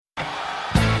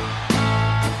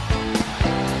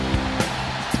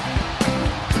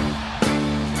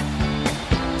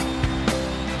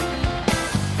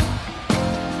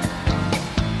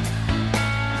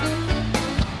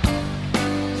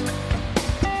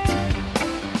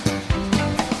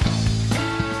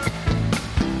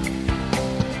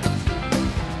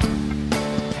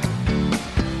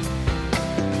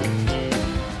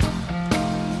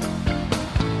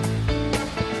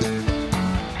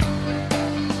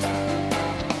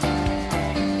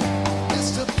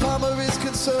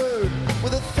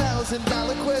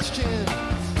question.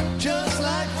 Just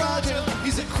like Roger,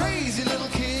 he's a crazy little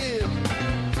kid.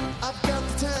 I've got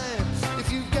the time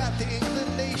if you've got the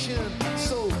inclination.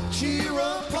 So cheer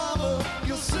up, Palmer,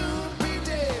 you'll soon be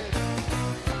dead.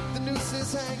 The noose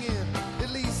is hanging,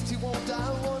 at least he won't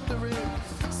die wondering.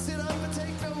 Sit up and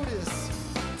take notice,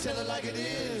 tell it like it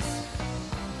is.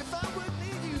 If I would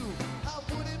need you, I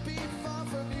wouldn't be far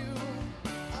from you.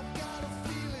 I've got a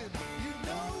feeling you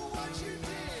know what you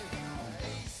did.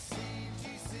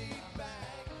 AC/DC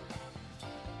bang.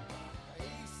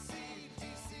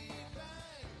 AC/DC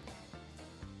bang.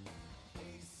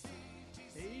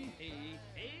 AC/DC.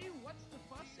 Hey, what's the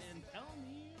fuss? And tell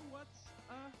me what's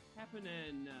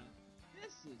happening.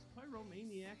 This is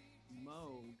Pyromaniac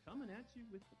Mo coming at you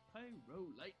with the Pyro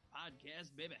Light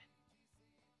Podcast, baby.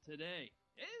 Today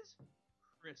is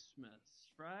Christmas,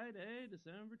 Friday,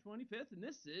 December 25th, and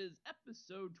this is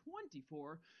episode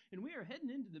 24, and we are heading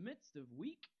into the midst of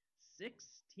week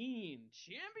 16,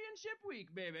 championship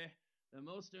week, baby. The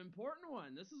most important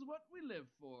one. This is what we live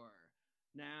for.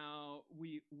 Now,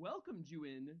 we welcomed you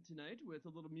in tonight with a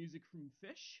little music from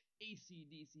Fish,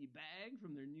 AC/DC Bag,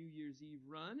 from their New Year's Eve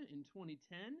run in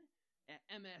 2010 at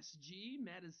MSG,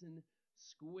 Madison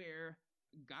Square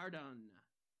Garden.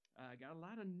 Got a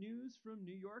lot of news from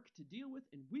New York to deal with,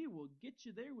 and we will get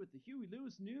you there with the Huey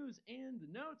Lewis news and the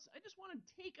notes. I just want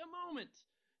to take a moment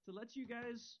to let you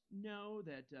guys know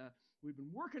that we've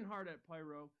been working hard at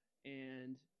Pyro,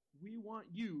 and we want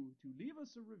you to leave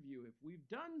us a review. If we've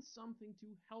done something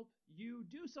to help you,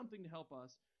 do something to help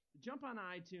us, jump on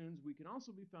iTunes. We can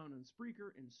also be found on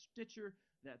Spreaker and Stitcher.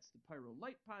 That's the Pyro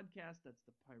Light Podcast. That's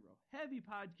the Pyro Heavy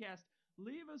Podcast.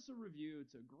 Leave us a review.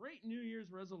 It's a great New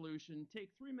Year's resolution.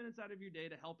 Take 3 minutes out of your day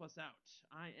to help us out.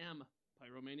 I am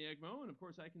Pyromaniac Mo, and of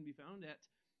course I can be found at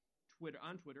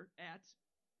on Twitter at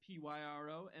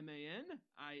PYROMANIACMO,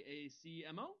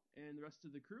 and the rest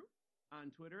of the crew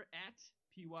on Twitter at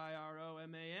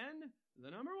PYROMAN,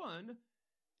 the number one,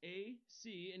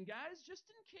 AC. And guys, just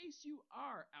in case you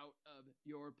are out of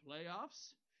your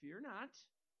playoffs, fear not,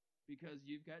 because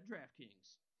you've got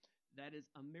DraftKings. That is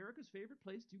America's favorite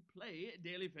place to play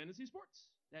daily fantasy sports.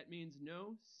 That means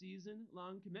no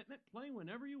season-long commitment. Play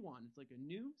whenever you want. It's like a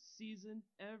new season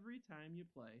every time you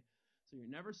play. So you're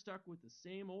never stuck with the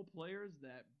same old players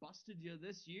that busted you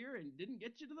this year and didn't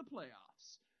get you to the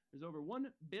playoffs. There's over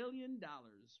 $1 billion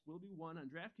will be won on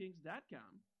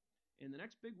DraftKings.com, and the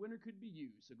next big winner could be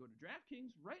you. So go to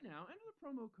DraftKings right now, enter the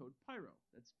promo code PYRO.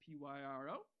 That's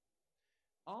PYRO.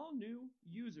 All new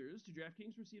users to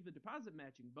DraftKings receive a deposit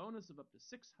matching bonus of up to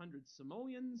 600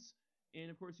 simoleons,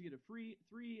 and of course you get a free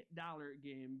 $3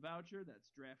 game voucher. That's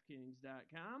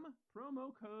DraftKings.com,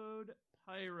 promo code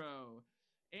PYRO.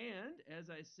 And as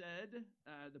I said,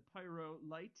 the Pyro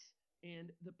Light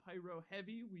and the Pyro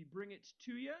Heavy, we bring it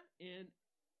to you, and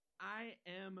I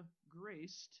am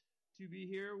graced to be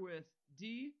here with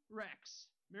D-Rex.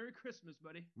 Merry Christmas,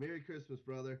 buddy. Merry Christmas,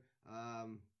 brother.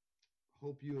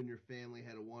 Hope you and your family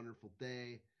had a wonderful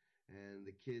day, and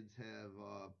the kids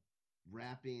have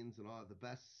wrappings and all the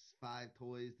best 5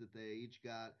 toys that they each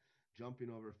got, jumping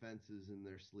over fences in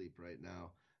their sleep right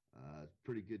now.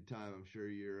 Pretty good time. I'm sure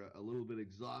you're a little bit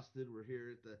exhausted. We're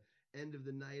here at the end of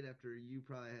the night after you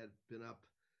probably had been up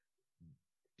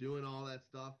doing all that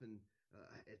stuff, and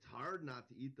it's hard not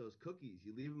to eat those cookies.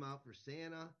 You leave them out for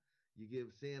Santa, you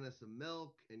give Santa some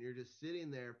milk, and you're just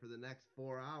sitting there for the next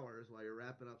 4 hours while you're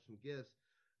wrapping up some gifts.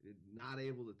 You're not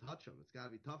able to touch them. It's got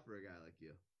to be tough for a guy like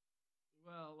you.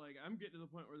 Well, like, I'm getting to the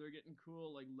point where they're getting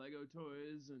cool, like, Lego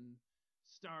toys and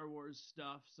Star Wars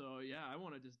stuff. So, yeah, I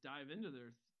want to just dive into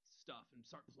their stuff and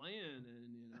start playing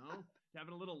and,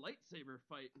 having a little lightsaber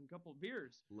fight and a couple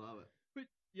beers. Love it.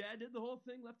 But, yeah, I did the whole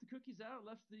thing, left the cookies out,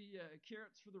 left the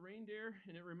carrots for the reindeer,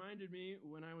 and it reminded me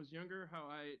when I was younger how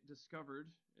I discovered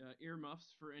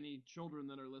earmuffs for any children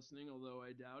that are listening, although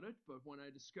I doubt it. But when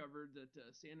I discovered that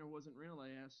Santa wasn't real,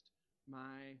 I asked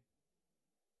my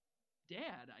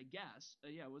dad, I guess.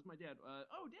 It was my dad.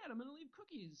 Oh, Dad, I'm going to leave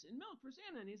cookies and milk for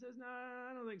Santa. And he says, nah,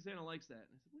 I don't think Santa likes that.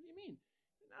 And I said, what do you mean?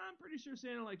 Nah, I'm pretty sure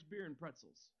Santa likes beer and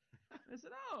pretzels. I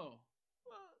said, oh,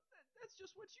 well, that's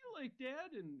just what you like,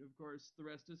 Dad. And, of course, the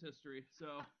rest is history.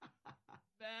 So,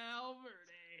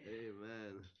 Valverde.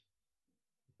 Amen.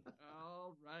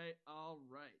 All right.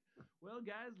 Well,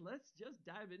 guys, let's just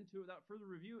dive into it without further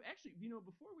review. Actually,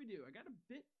 before we do, I got a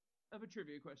bit of a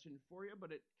trivia question for you,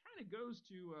 but it kind of goes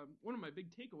to one of my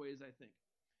big takeaways, I think.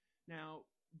 Now,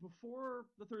 before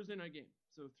the Thursday night game,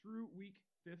 so through week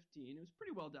 15, it was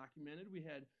pretty well documented. We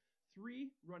had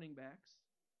 3 running backs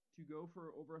to go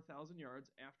for over 1,000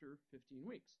 yards after 15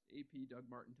 weeks. AP, Doug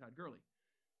Martin, Todd Gurley.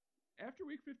 After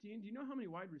week 15, do you know how many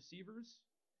wide receivers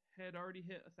had already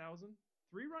hit 1,000.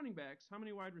 3 running backs. How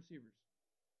many wide receivers?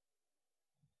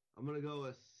 I'm going to go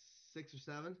with 6 or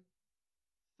 7.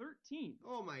 13.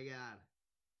 Oh, my God.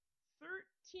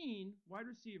 13 wide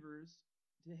receivers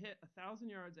to hit 1,000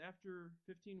 yards after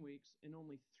 15 weeks and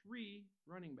only 3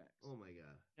 running backs. Oh, my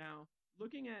God. Now,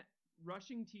 looking at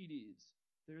rushing TDs,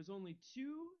 there's only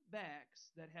 2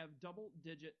 backs that have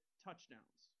double-digit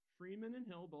touchdowns. Freeman and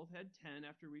Hill both had 10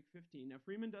 after week 15. Now,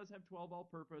 Freeman does have 12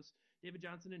 all-purpose. David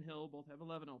Johnson and Hill both have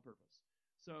 11 all-purpose.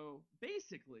 So,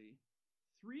 basically,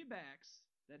 3 backs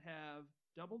that have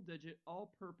double-digit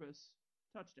all-purpose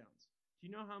touchdowns. Do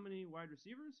you know how many wide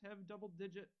receivers have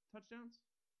double-digit touchdowns?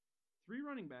 3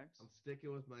 running backs. I'm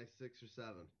sticking with my 6 or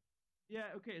 7.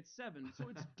 Yeah, okay, it's 7. So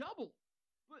it's double.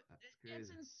 But That's crazy.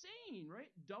 it's insane,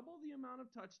 right? Double the amount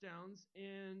of touchdowns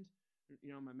and,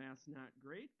 my math's not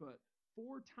great, but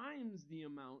 4 times the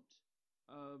amount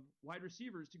of wide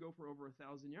receivers to go for over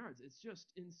 1,000 yards. It's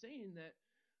just insane that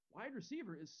wide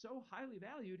receiver is so highly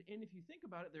valued, and if you think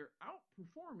about it, they're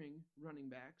outperforming running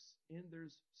backs, and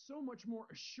there's so much more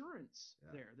assurance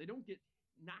there. They don't get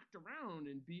knocked around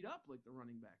and beat up like the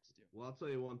running backs do. Well, I'll tell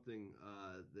you one thing.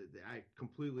 I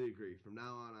completely agree. From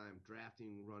now on, I'm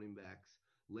drafting running backs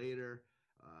later.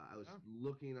 I was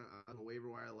looking on the waiver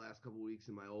wire the last couple of weeks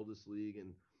in my oldest league,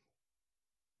 and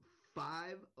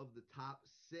 5 of the top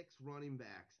 6 running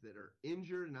backs that are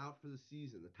injured and out for the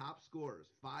season, the top scorers,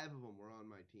 5 of them were on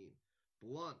my team.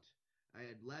 Blunt. I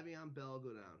had Le'Veon Bell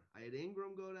go down. I had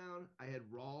Ingram go down. I had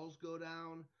Rawls go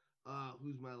down.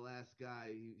 Who's my last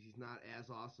guy? He's not as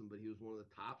awesome, but he was one of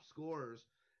the top scorers,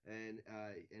 and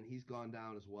he's gone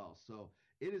down as well. So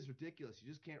it is ridiculous. You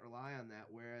just can't rely on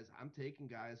that. Whereas I'm taking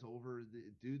guys over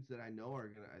the dudes that I know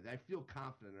I feel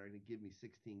confident are gonna give me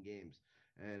 16 games,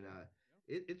 and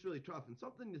it's really tough. And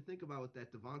something to think about with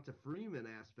that Devonta Freeman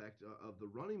aspect of the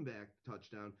running back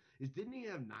touchdown is, didn't he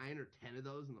have 9 or 10 of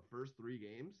those in the first 3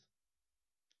 games?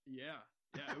 Yeah,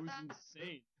 it was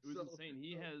insane. It was insane.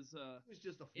 He has. It was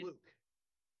just a fluke.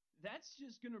 That's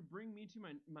just gonna bring me to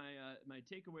my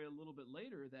takeaway a little bit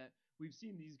later, that we've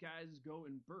seen these guys go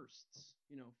in bursts.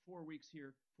 4 weeks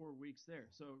here, 4 weeks there.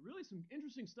 So really some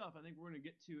interesting stuff I think we're gonna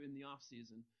get to in the off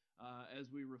season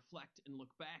as we reflect and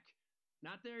look back.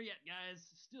 Not there yet, guys.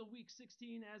 Still week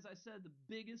 16, as I said, the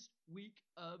biggest week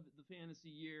of the fantasy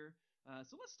year.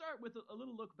 So let's start with a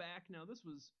little look back. Now, this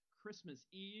was Christmas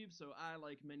Eve, so I,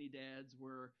 like many dads,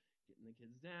 were getting the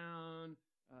kids down,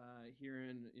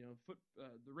 hearing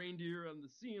the reindeer on the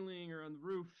ceiling or on the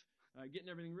roof, getting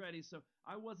everything ready. So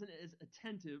I wasn't as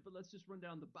attentive, but let's just run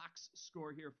down the box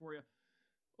score here for you.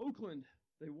 Oakland,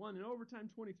 they won in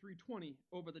overtime 23-20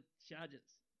 over the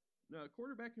Chargers. Now,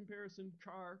 quarterback comparison,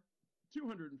 Carr,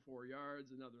 204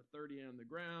 yards, another 30 on the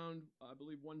ground. I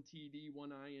believe 1 TD,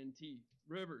 1 INT.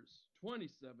 Rivers,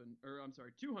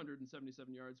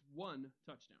 277 yards, 1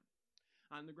 touchdown.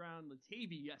 On the ground,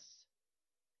 Latavius,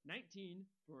 19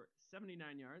 for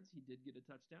 79 yards. He did get a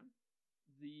touchdown.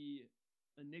 The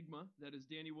enigma, that is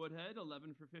Danny Woodhead,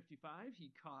 11 for 55.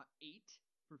 He caught 8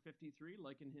 for 53,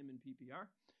 liking him in PPR.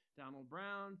 Donald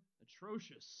Brown,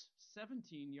 atrocious,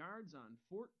 17 yards on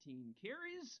 14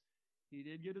 carries. He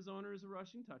did get his owners a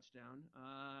rushing touchdown.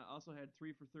 Also had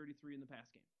 3 for 33 in the pass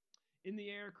game. In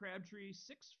the air, Crabtree,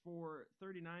 6 for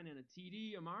 39 and a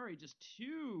TD. Amari, just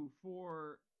 2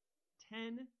 for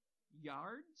 10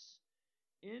 yards.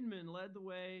 Inman led the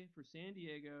way for San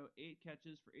Diego, 8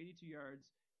 catches for 82 yards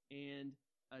and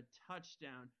a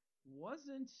touchdown.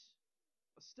 Wasn't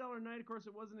a stellar night. Of course,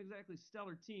 it wasn't exactly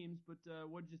stellar teams, but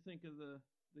what did you think of the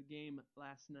game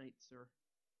last night, sir?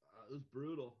 It was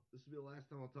brutal. This will be the last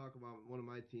time I'll talk about one of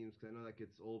my teams, because I know that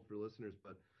gets old for listeners,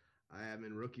 but I am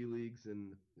in rookie leagues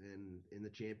and in the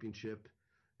championship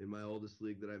in my oldest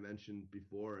league that I mentioned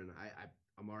before, and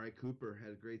Amari Cooper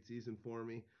had a great season for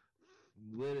me,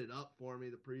 lit it up for me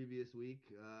the previous week,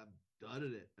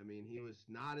 dudded it. I mean, he was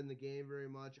not in the game very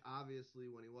much. Obviously,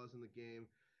 when he was in the game,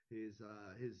 his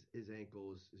ankle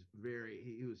was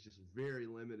he was just very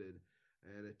limited.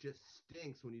 And it just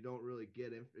stinks when you don't really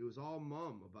get him. It was all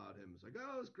mum about him. It's like,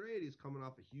 oh, it's great. He's coming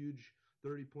off a huge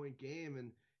 30-point game.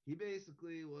 And he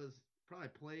basically probably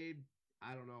played,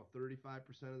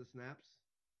 35% of the snaps.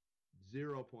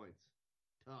 0 points.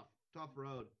 Tough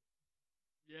road.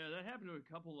 Yeah, that happened to a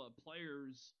couple of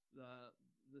players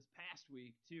this past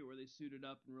week, too, where they suited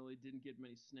up and really didn't get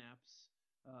many snaps.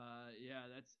 Yeah,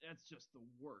 that's just the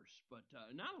worst. But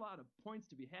not a lot of points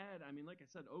to be had. I mean, like I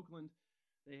said, Oakland,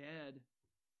 they had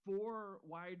 4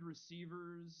 wide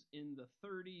receivers in the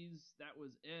 30s. That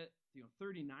was it.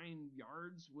 39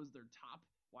 yards was their top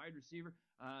wide receiver.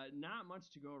 Not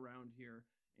much to go around here.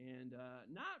 And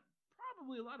not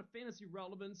probably a lot of fantasy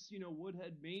relevance.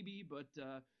 Woodhead maybe, but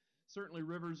certainly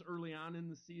Rivers early on in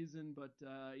the season. But,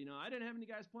 I didn't have any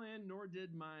guys playing, nor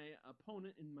did my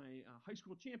opponent in my high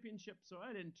school championship, so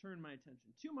I didn't turn my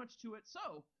attention too much to it.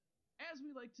 So, as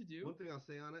we like to do. One thing I'll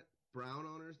say on it, Brown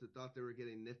owners that thought they were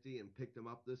getting nifty and picked them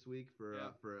up this week for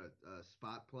a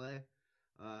spot play.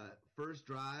 First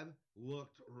drive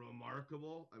looked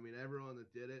remarkable. I mean, everyone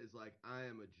that did it is like, I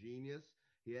am a genius.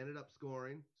 He ended up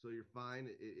scoring, so you're fine.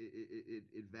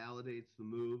 It validates the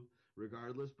move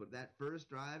regardless. But that first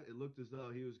drive, it looked as though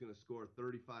he was going to score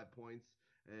 35 points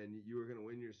and you were going to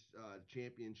win your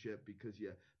championship because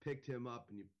you picked him up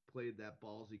and you played that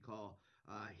ballsy call.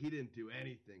 He didn't do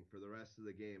anything for the rest of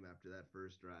the game after that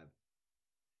first drive.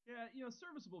 Yeah,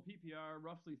 serviceable PPR,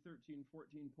 roughly 13,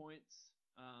 14 points.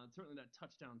 Certainly that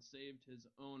touchdown saved his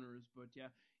owners, but yeah,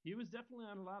 he was definitely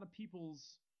on a lot of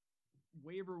people's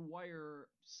waiver wire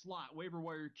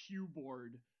queue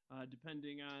board,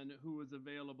 depending on who was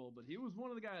available. But he was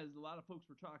one of the guys a lot of folks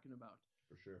were talking about.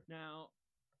 For sure. Now,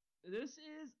 this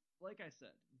is, like I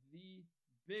said, the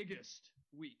biggest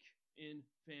week in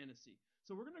fantasy.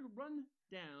 So we're going to run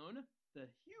down the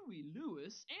Huey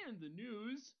Lewis and the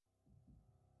news.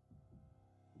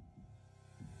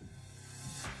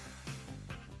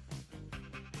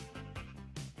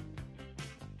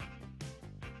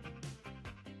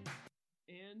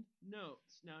 And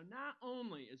notes. Now, not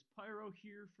only is Pyro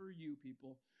here for you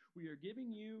people, we are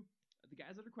giving you the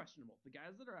guys that are questionable, the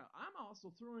guys that are out. I'm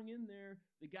also throwing in there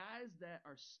the guys that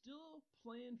are still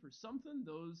playing for something,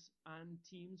 those on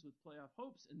teams with playoff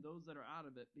hopes, and those that are out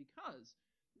of it, because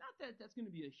not that that's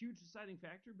going to be a huge deciding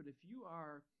factor, but if you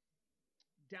are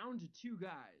down to two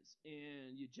guys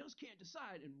and you just can't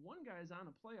decide, and one guy's on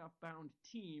a playoff-bound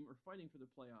team or fighting for the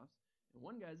playoffs, and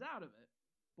one guy's out of it,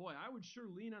 boy, I would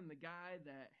sure lean on the guy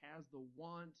that has the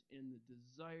want and the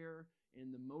desire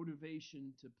and the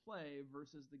motivation to play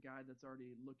versus the guy that's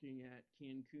already looking at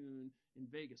Cancun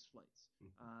and Vegas flights.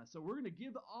 So we're going to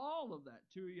give all of that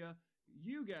to you.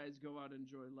 You guys go out and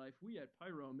enjoy life. We at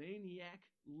Pyromaniac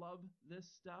love this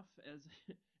stuff.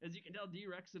 As you can tell,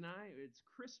 D-Rex and I, it's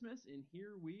Christmas, and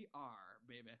here we are,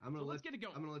 baby. Let's get it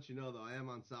going. I'm going to let you know, though, I am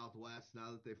on Southwest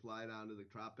now that they fly down to the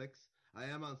tropics. I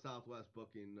am on Southwest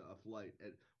booking a flight.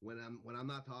 When I'm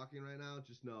not talking right now,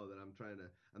 just know that I'm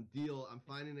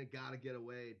finding a gotta get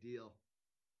away deal.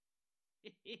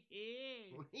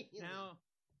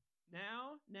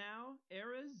 Now,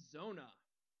 Arizona.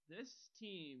 This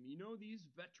team, these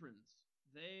veterans,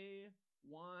 they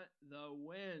want the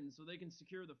win so they can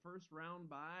secure the first round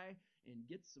bye and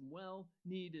get some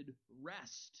well-needed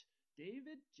rest.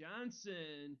 David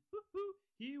Johnson, woo-hoo.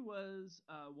 He was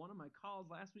one of my calls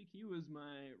last week. He was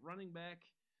my running back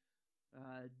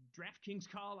DraftKings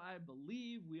call, I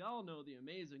believe. We all know the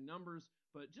amazing numbers,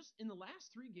 but just in the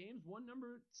last 3 games, one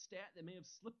number stat that may have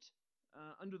slipped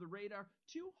under the radar,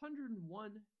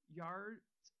 201 yards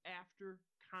after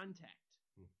contact.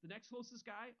 The next closest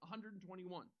guy,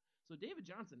 121. So David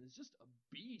Johnson is just a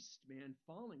beast, man,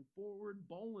 falling forward,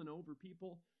 bowling over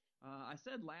people. I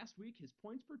said last week his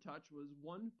points per touch was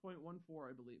 1.14,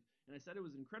 I believe. And I said it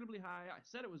was incredibly high. I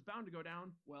said it was bound to go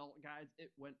down. Well, guys,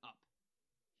 it went up.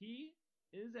 He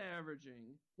is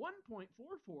averaging 1.44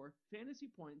 fantasy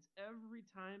points every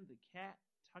time the cat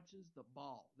touches the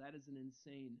ball. That is an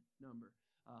insane number.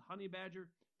 Honey Badger,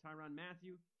 Tyrann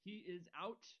Mathieu, he is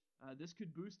out. This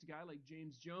could boost a guy like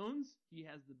James Jones. He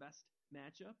has the best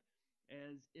matchup,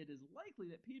 as it is likely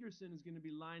that Peterson is going to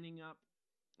be lining up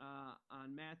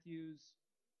on Matthews,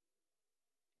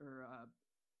 or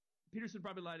Peterson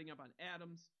probably lining up on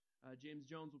Adams. James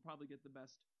Jones will probably get the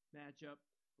best matchup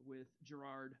with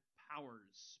Gerard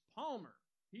Powers. Palmer,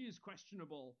 he is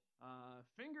questionable.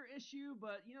 Finger issue,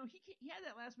 but he had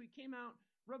that last week, came out,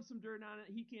 rubbed some dirt on it.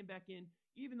 He came back in.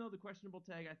 Even though the questionable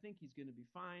tag, I think he's going to be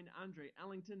fine. Andre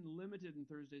Ellington, limited in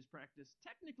Thursday's practice.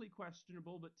 Technically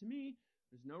questionable, but to me,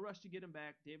 there's no rush to get him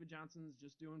back. David Johnson's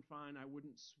just doing fine. I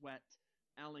wouldn't sweat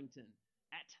Ellington.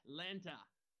 Atlanta.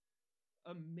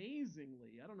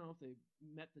 Amazingly, I don't know if they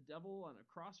met the devil on a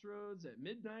crossroads at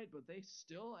midnight, but they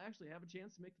still actually have a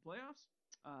chance to make the playoffs.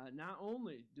 Not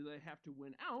only do they have to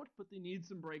win out, but they need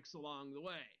some breaks along the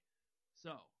way.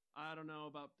 So, I don't know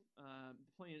about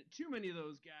playing too many of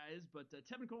those guys, but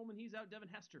Tevin Coleman, he's out. Devin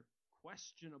Hester,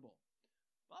 questionable.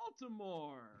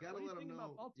 Baltimore. You gotta let him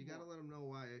know. You gotta let him know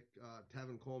why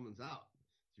Tevin Coleman's out.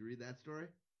 Did you read that story?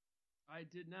 I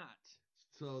did not.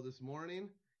 So this morning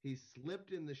he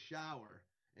slipped in the shower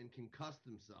and concussed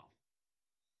himself.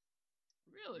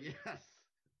 Really? Yes.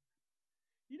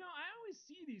 I always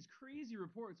see these crazy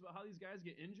reports about how these guys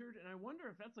get injured, and I wonder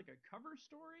if that's like a cover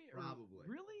story. Or Probably.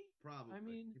 Really? Probably. I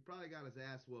mean, He probably got his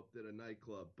ass whooped at a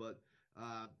nightclub, but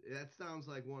that sounds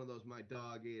like one of those my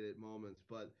dog ate it moments.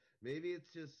 But maybe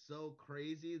it's just so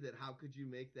crazy that how could you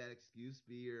make that excuse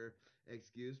be your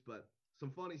excuse? But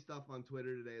some funny stuff on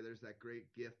Twitter today. There's that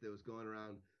great gift that was going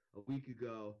around a week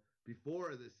ago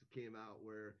before this came out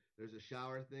where there's a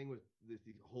shower thing with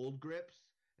these hold grips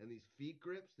and these feet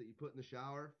grips that you put in the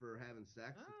shower for having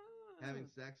sex. Having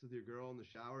sex with your girl in the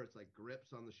shower. It's like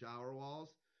grips on the shower walls.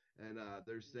 And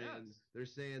they're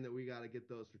saying that we got to get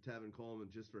those for Tevin Coleman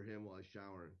just for him while he's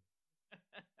showering.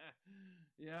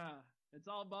 Yeah, it's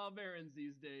all ball bearings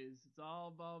these days. It's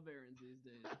all ball bearings these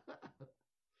days.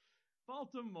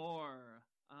 Baltimore,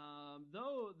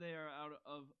 though they are out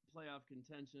of playoff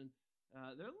contention,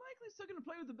 they're likely still going to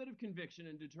play with a bit of conviction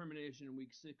and determination in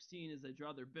Week 16 as they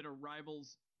draw their bitter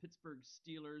rivals, Pittsburgh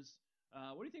Steelers.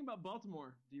 What do you think about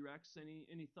Baltimore, D-Rex?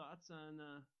 Any thoughts on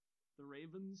the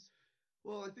Ravens?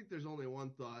 Well, I think there's only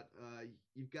one thought.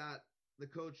 You've got the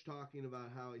coach talking about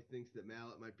how he thinks that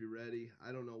Mallett might be ready.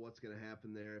 I don't know what's going to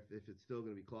happen there, if it's still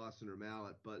going to be Clausen or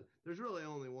Mallett. But there's really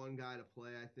only one guy to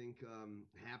play, I think,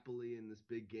 happily in this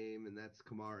big game, and that's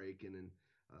Kamar Aiken. And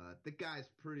the guy's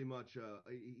pretty much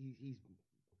he's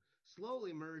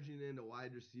slowly merging into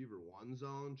wide receiver one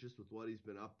zone just with what he's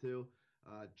been up to.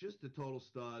 Just a total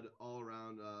stud all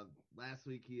around. Last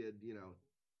week he had,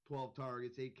 12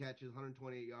 targets, 8 catches,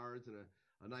 128 yards, and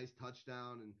a nice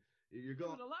touchdown. And you're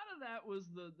going. But a lot of that was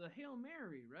the Hail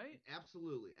Mary, right?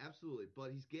 Absolutely.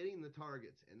 But he's getting the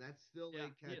targets, and that's still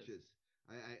 8 catches.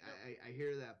 I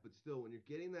hear that, but still, when you're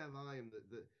getting that volume,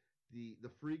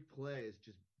 the freak play is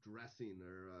just dressing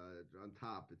or on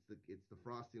top. It's the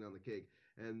frosting on the cake.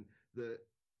 And the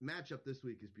matchup this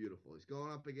week is beautiful. He's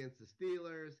going up against the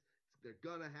Steelers. They're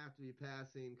going to have to be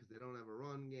passing because they don't have a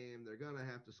run game. They're going to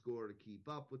have to score to keep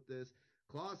up with this.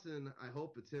 Clausen, I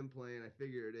hope it's him playing. I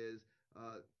figure it is.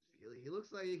 He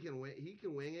looks like he can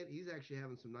wing it. He's actually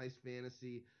having some nice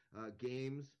fantasy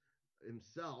games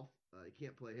himself. You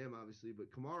can't play him, obviously,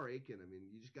 but Kamar Aiken, I mean,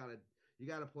 you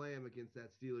gotta play him against that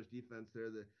Steelers defense.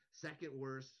 They're the second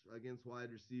worst against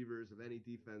wide receivers of any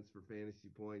defense for fantasy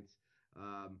points.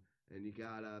 And you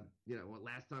got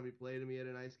last time he played him, he had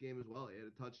a nice game as well. He had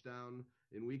a touchdown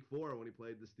in Week 4 when he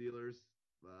played the Steelers,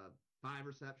 5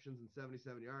 receptions and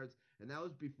 77 yards, and that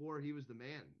was before he was the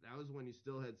man. That was when you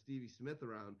still had Stevie Smith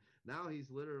around. Now he's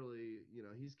literally,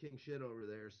 he's king shit over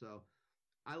there. So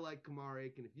I like Kamar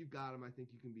Aiken. If you've got him, I think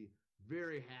you can be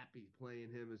very happy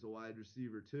playing him as a wide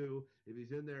receiver too. If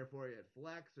he's in there for you at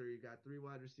flex or you got 3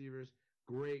 wide receivers,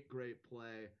 great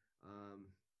play.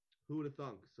 Who would have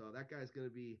thunk? So that guy's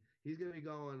he's going to be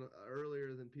going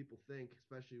earlier than people think,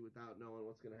 especially without knowing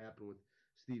what's going to happen with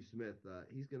Steve Smith.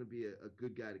 He's going to be a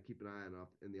good guy to keep an eye on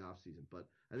in the offseason. But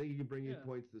I think he can bring you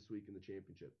points this week in the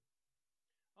championship.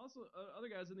 Also, other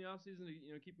guys in the offseason,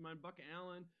 keep in mind Buck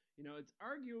Allen. It's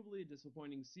arguably a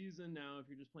disappointing season now if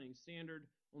you're just playing standard.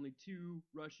 Only 2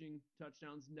 rushing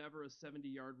touchdowns, never a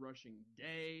 70-yard rushing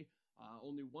day.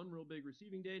 Only 1 real big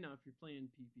receiving day. Now, if you're playing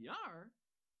PPR,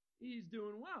 he's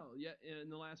doing well. Yet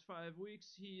in the last 5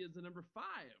 weeks, he is the number 5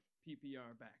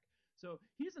 PPR back. So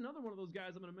he's another one of those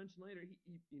guys I'm going to mention later.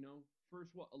 He first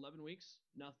 11 weeks,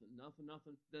 nothing.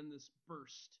 Then this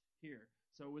burst here.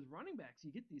 So with running backs,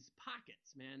 you get these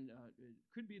pockets, man. It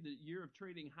could be the year of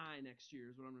trading high next year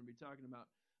is what I'm going to be talking about.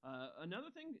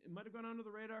 Another thing, it might have gone under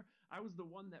the radar. I was the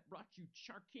one that brought you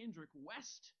Charkandrick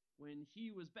West when he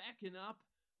was backing up.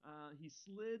 He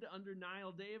slid under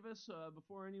Niall Davis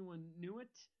before anyone knew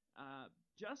it.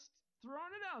 Just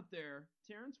throwing it out there,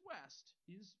 Terrence West,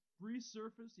 he's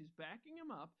resurfaced, he's backing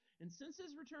him up, and since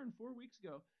his return 4 weeks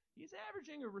ago, he's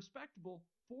averaging a respectable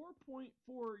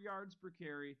 4.4 yards per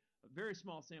carry, a very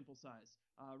small sample size.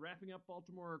 Wrapping up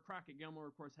Baltimore, Crockett Gilmore,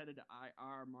 of course, headed to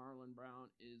IR. Marlon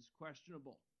Brown is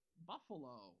questionable.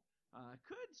 Buffalo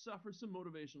could suffer some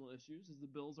motivational issues as the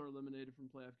Bills are eliminated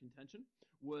from playoff contention.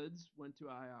 Woods went to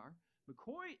IR.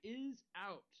 McCoy is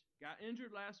out. Got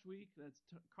injured last week. That's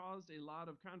caused a lot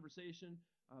of conversation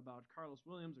about Carlos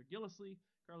Williams or Gillislee.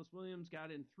 Carlos Williams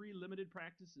got in 3 limited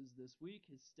practices this week.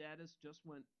 His status just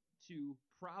went to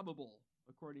probable,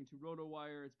 according to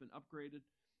RotoWire. It's been upgraded.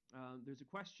 There's a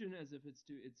question as if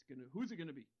who's it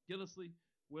gonna be? Gillislee,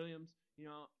 Williams.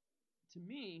 To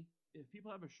me, if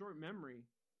people have a short memory,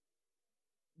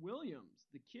 Williams,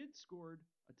 the kid scored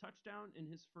a touchdown in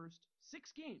his first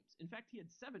 6 games. In fact, he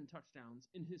had 7 touchdowns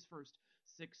in his first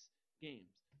 6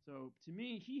 games. So to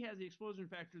me, he has the explosion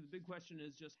factor. The big question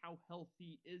is just how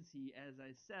healthy is he? As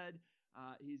I said,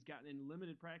 he's gotten in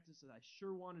limited practice, and I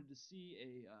sure wanted to see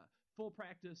a full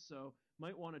practice, so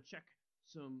might want to check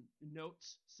some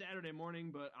notes Saturday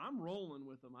morning, but I'm rolling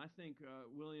with them. I think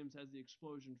Williams has the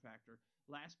explosion factor.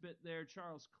 Last bit there,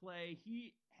 Charles Clay,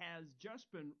 he has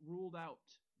just been ruled out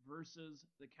versus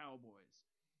the Cowboys.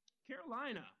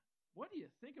 Carolina, what do you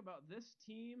think about this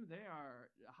team? They are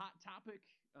a hot topic,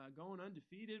 going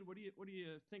undefeated. What do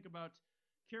you think about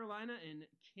Carolina and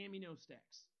Cammy No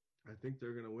Stacks? I think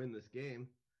they're going to win this game.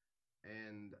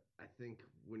 And I think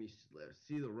when you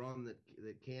see the run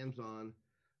that Cam's on,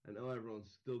 I know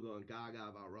everyone's still going gaga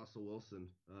about Russell Wilson.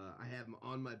 I have him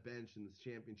on my bench in this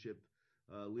championship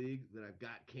league that I've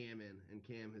got Cam in, and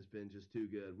Cam has been just too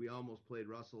good. We almost played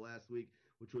Russell last week,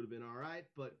 which would have been all right,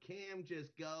 but Cam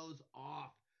just goes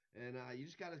off, and you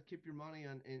just got to keep your money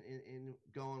on in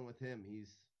going with him.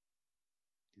 He's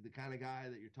the kind of guy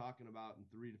that you're talking about in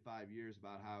 3 to 5 years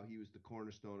about how he was the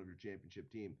cornerstone of your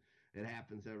championship team. It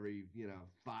happens every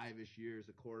 5-ish years.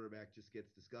 A quarterback just gets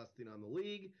disgusting on the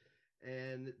league,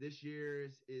 and this year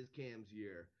is Cam's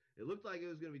year. It looked like it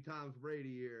was going to be Tom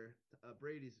Brady's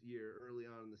year early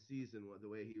on in the season, the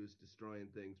way he was destroying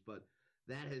things, but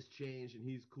that has changed, and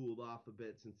he's cooled off a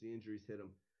bit since the injuries hit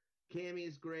him. Cammy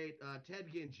is great. Ted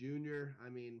Ginn Jr., I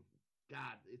mean,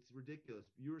 God, it's ridiculous.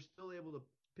 You were still able to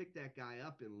pick that guy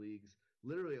up in leagues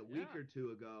literally a week or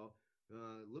two ago.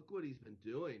 Look what he's been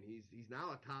doing. He's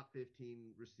now a top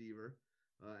 15 receiver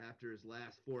after his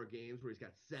last 4 games where he's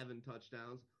got 7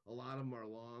 touchdowns. A lot of them are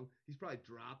long. He's probably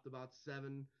dropped about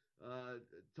 7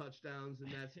 touchdowns in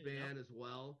that span as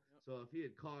well. So if he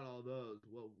had caught all those,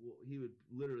 well, he would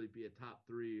literally be a top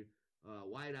 3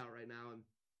 wideout right now. And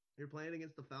you're playing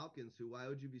against the Falcons, who, why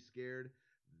would you be scared?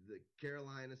 The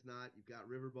Carolina's not. You've got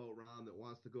Riverboat Ron that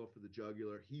wants to go for the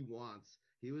jugular. He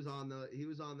was on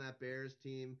that Bears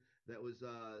team that was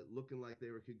looking like they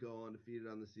could go undefeated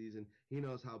on the season. He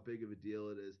knows how big of a deal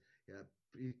it is. Yeah,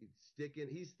 he's sticking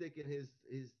his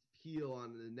heel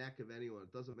on the neck of anyone.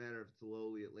 It doesn't matter if it's the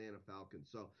lowly Atlanta Falcons.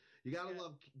 So you gotta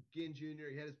love Ginn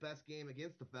Jr. He had his best game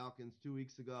against the Falcons 2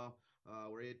 weeks ago,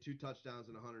 where he had 2 touchdowns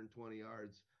and 120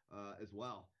 yards as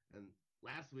well. And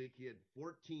last week he had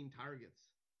 14 targets.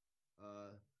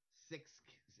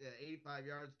 85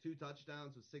 yards, 2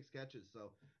 touchdowns with 6 catches.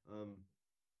 So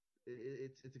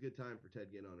it's a good time for Ted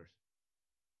Ginn owners.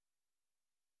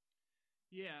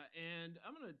 Yeah, and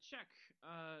I'm going to check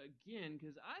again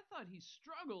because I thought he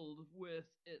struggled with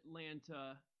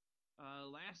Atlanta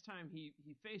last time he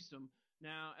faced them.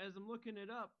 Now, as I'm looking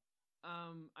it up,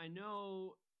 I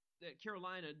know that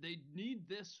Carolina, they need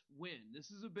this win. This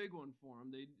is a big one for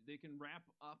them. They can wrap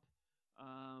up,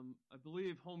 I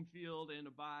believe, home field and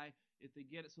a bye if they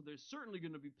get it. So they're certainly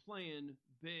going to be playing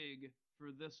big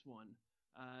for this one.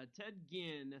 Ted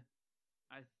Ginn,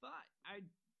 I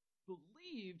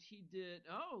believed he did.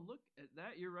 Oh, look at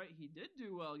that. You're right. He did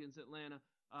do well against Atlanta.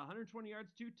 120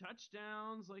 yards, 2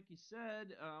 touchdowns, like you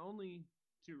said. Only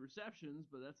 2 receptions,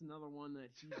 but that's another one that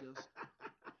he just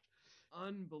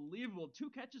unbelievable. 2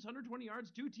 catches, 120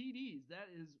 yards, 2 TDs. That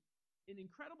is an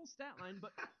incredible stat line.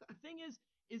 But the thing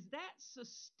is that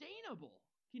sustainable?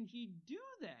 Can he do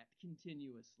that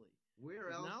continuously?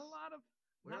 Where else? Not a lot of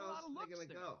Where else are they going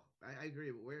to go? I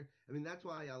agree, but that's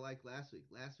why I like last week.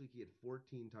 Last week he had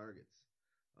 14 targets.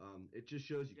 It just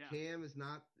shows you Cam is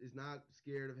not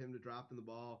scared of him to dropping the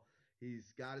ball.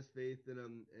 He's got his faith in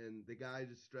him, and the guy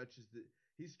just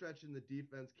he's stretching the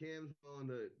defense. Cam's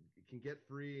can get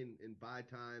free and buy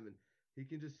time, and he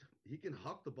can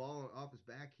huck the ball off his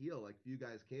back heel like few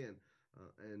guys can.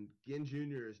 And Ginn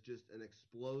Jr. is just an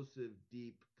explosive,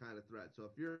 deep kind of threat. So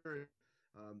if you're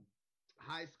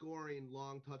high-scoring,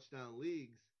 long touchdown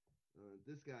leagues,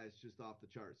 this guy's just off the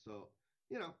charts. So,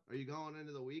 are you going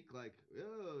into the week like,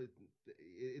 oh,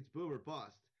 it's boom or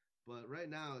bust? But right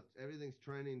now, everything's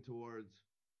trending towards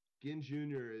Ginn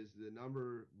Jr. is the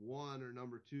number 1 or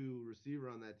number 2 receiver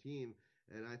on that team,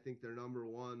 and I think their number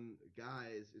 1 guy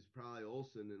is probably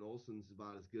Olsen, and Olsen's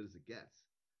about as good as it gets.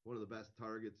 One of the best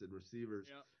targets and receivers,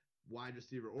 wide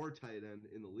receiver or tight end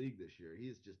in the league this year.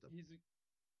 He's just a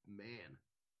man.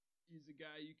 He's a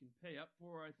guy you can pay up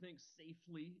for, I think,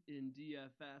 safely in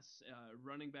DFS.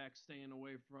 Running back staying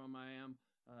away from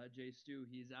Jay Stu.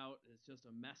 He's out. It's just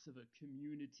a mess of a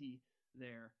community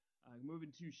there.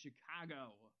 Moving to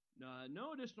Chicago.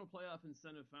 No additional playoff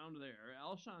incentive found there.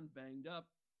 Alshon banged up.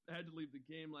 Had to leave the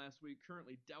game last week.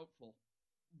 Currently doubtful.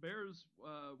 Bears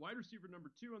wide receiver number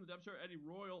 2 on the depth chart, Eddie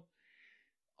Royal,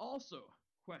 also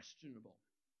questionable.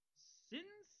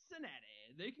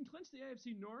 Cincinnati, they can clinch the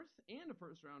AFC North and a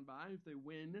first-round bye if they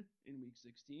win in Week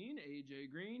 16.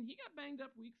 A.J. Green, he got banged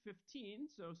up Week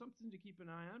 15, so something to keep an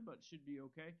eye on, but should be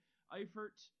okay.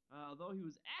 Eifert, although he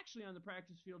was actually on the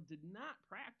practice field, did not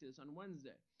practice on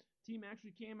Wednesday. Team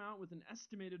actually came out with an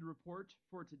estimated report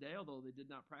for today, although they did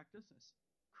not practice. That's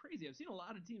crazy. I've seen a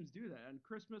lot of teams do that. On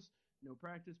Christmas, no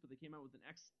practice, but they came out with an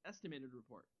estimated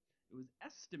report. It was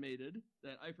estimated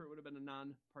that Eifert would have been a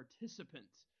non-participant.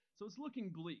 So it's looking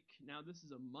bleak. Now, this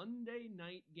is a Monday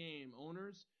night game.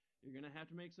 Owners, you're going to have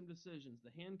to make some decisions.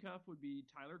 The handcuff would be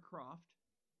Tyler Croft,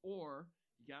 or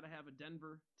you got to have a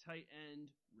Denver tight end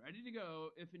ready to go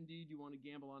if indeed you want to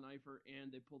gamble on Eifert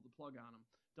and they pulled the plug on him.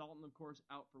 Dalton, of course,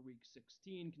 out for week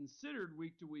 16, considered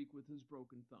week to week with his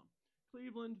broken thumb.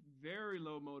 Cleveland, very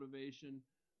low motivation,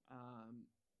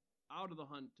 out of the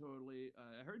hunt totally.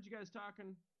 I heard you guys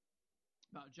talking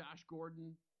about Josh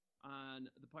Gordon on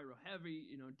the Pyro Heavy,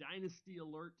 dynasty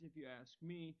alert if you ask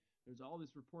me. There's all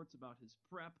these reports about his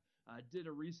prep. Did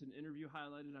a recent interview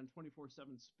highlighted on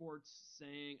 24/7 Sports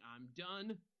saying, "I'm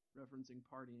done," referencing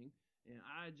partying, and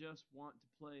I just want to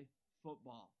play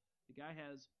football. The guy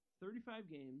has 35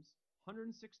 games,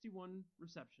 161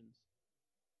 receptions,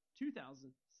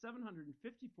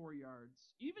 2,754 yards,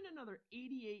 even another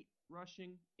 88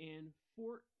 rushing, and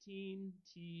 14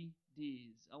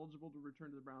 TDs. Eligible to return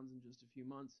to the Browns in just a few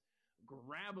months.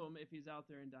 Grab him if he's out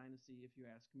there in Dynasty, if you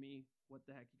ask me. What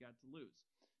the heck you got to lose?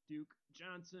 Duke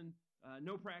Johnson,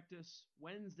 no practice.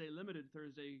 Wednesday, limited.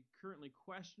 Thursday, currently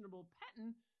questionable.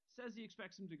 Patton says he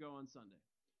expects him to go on Sunday.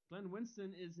 Glenn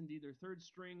Winston is indeed their third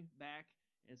string back,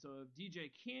 and so if DJ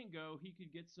can't go, he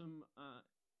could get some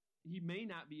he may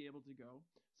not be able to go.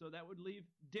 So that would leave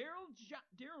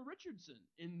Daryl Richardson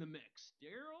in the mix.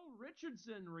 Daryl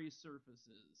Richardson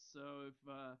resurfaces. So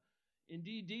if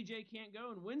indeed DJ can't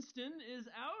go and Winston is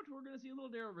out, we're going to see a little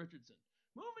Daryl Richardson.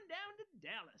 Moving down to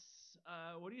Dallas.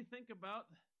 What do you think about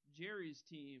Jerry's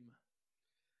team?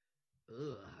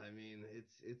 I mean,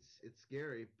 it's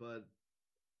scary, but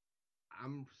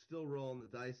I'm still rolling the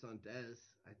dice on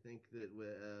Dez. I think that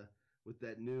with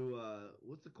that new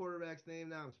what's the quarterback's name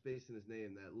now? I'm spacing his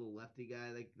name. That little lefty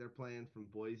guy they're playing from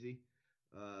Boise.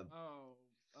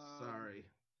 Sorry.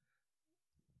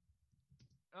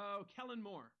 Oh, Kellen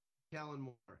Moore.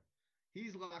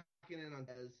 He's locking in on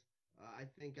Dez. I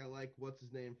think I like what's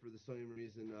his name for the same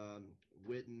reason,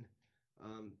 Witten.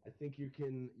 I think you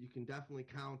can definitely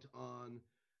count on.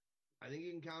 I think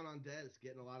you can count on Dez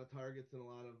getting a lot of targets and a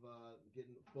lot of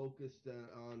getting focused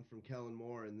on from Kellen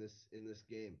Moore in this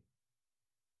game.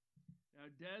 Now,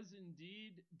 Dez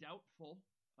indeed doubtful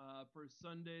for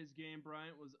Sunday's game.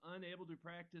 Bryant was unable to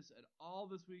practice at all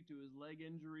this week due to his leg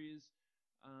injuries,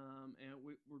 and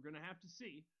we're going to have to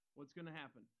see what's going to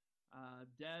happen.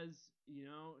 Dez,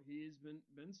 he's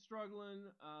been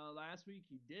struggling. Last week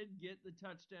he did get the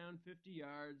touchdown, 50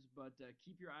 yards, but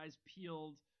keep your eyes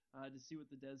peeled to see what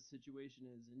the Dez situation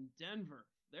is. In Denver,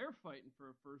 they're fighting for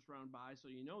a first-round bye, so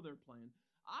they're playing.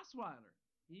 Osweiler,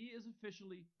 he is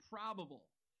officially probable.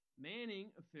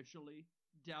 Manning officially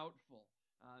doubtful.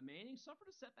 Manning suffered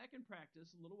a setback in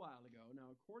practice a little while ago.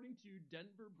 Now, according to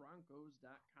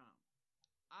DenverBroncos.com,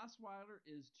 Osweiler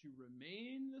is to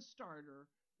remain the starter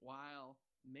while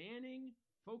Manning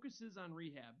focuses on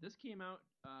rehab. This came out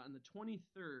on the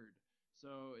 23rd,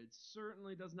 so it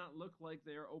certainly does not look like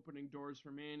they are opening doors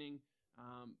for Manning.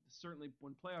 Certainly,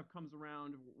 when playoff comes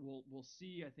around, we'll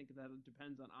see. I think that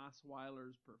depends on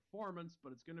Osweiler's performance,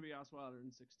 but it's going to be Osweiler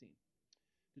in 16.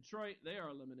 Detroit, they are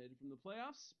eliminated from the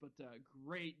playoffs, but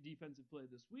great defensive play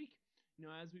this week.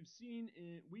 As we've seen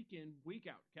week in, week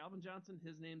out, Calvin Johnson,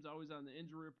 his name's always on the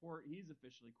injury report. He's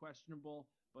officially questionable,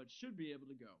 but should be able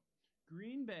to go.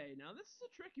 Green Bay, now this is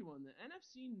a tricky one. The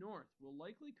NFC North will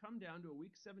likely come down to a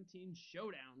Week 17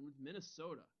 showdown with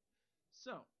Minnesota.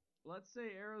 So, let's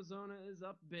say Arizona is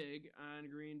up big on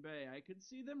Green Bay. I could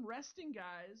see them resting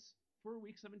guys for a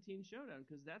Week 17 showdown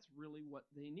because that's really what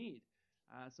they need.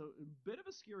 So a bit of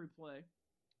a scary play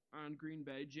on Green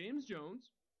Bay. James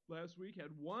Jones last week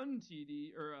had one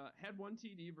TD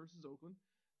versus Oakland.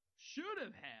 Should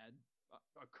have had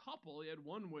a couple. He had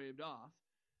one waved off.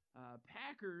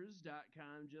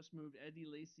 Packers.com just moved Eddie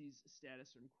Lacy's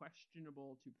status from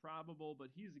questionable to probable, but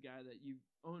he's a guy that you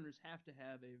owners have to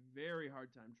have a very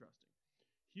hard time trusting.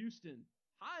 Houston,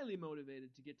 highly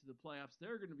motivated to get to the playoffs.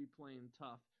 They're going to be playing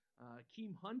tough.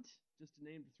 Keem Hunt, just a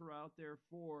name to throw out there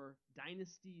for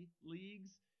Dynasty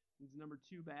Leagues. He's number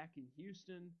 2 back in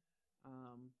Houston.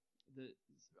 The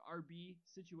RB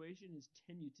situation is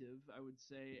tentative, I would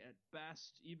say, at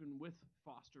best, even with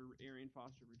Arian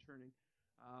Foster returning.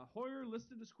 Hoyer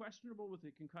listed as questionable with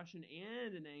a concussion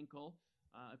and an ankle,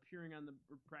 appearing on the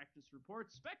practice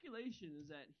report. Speculation is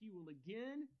that he will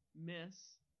again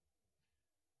miss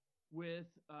with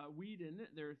Whedon,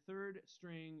 their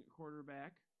third-string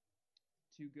quarterback.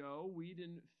 to go.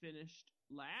 Whedon finished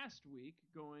last week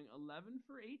going 11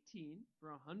 for 18 for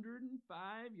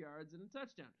 105 yards and a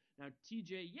touchdown. Now,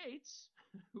 TJ Yates,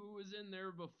 who was in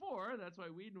there before, that's why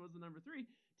Whedon was the number 3,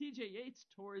 TJ Yates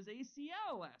tore his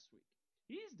ACL last week.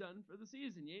 He's done for the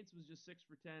season. Yates was just 6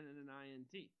 for 10 and an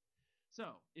INT.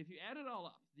 So, if you add it all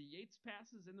up, the Yates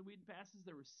passes and the Whedon passes,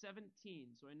 there were 17.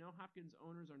 So I know Hopkins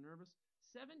owners are nervous.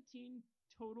 17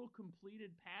 total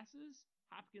completed passes.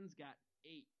 Hopkins got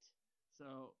 8.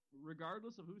 So,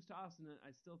 regardless of who's tossing it,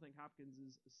 I still think Hopkins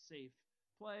is a safe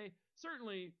play.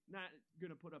 Certainly not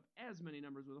going to put up as many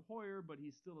numbers with Hoyer, but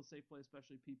he's still a safe play,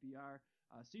 especially PPR.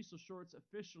 Cecil Shorts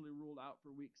officially ruled out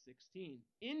for Week 16.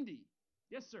 Indy.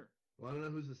 Yes, sir. Want to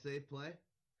know who's a safe play?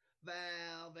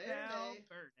 Valverde.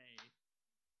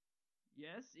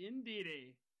 Yes,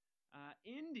 indeedy.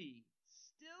 Indy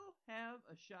still have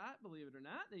a shot, believe it or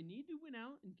not. They need to win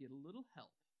out and get a little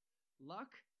help. Luck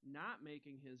not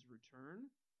making his return.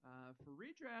 For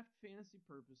redraft fantasy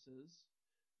purposes,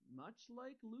 much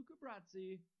like Luca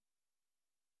Brasi,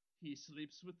 he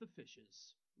sleeps with the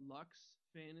fishes. Luck's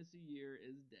fantasy year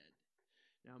is dead.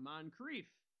 Now, Moncrief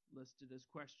listed as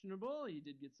questionable. He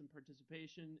did get some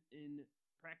participation in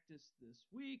practice this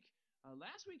week.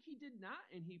 Last week he did not,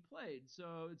 and he played,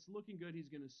 so it's looking good he's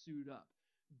going to suit up.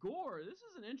 Gore, this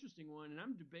is an interesting one, and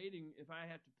I'm debating if I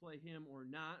have to play him or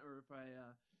not, or if I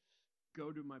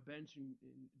go to my bench and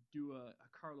do a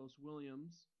Carlos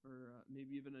Williams, or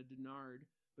maybe even a Denard.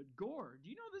 But Gore, do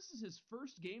you know this is his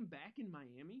first game back in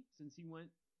Miami since he went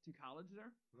to college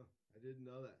there? Huh, I didn't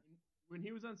know that. When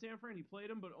he was on San Fran, he played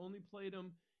him, but only played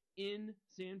him in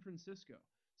San Francisco.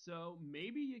 So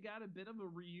maybe you got a bit of a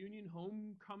reunion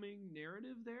homecoming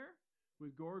narrative there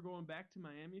with Gore going back to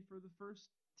Miami for the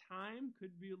first time.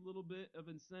 Could be a little bit of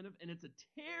incentive. And it's a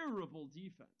terrible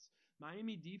defense.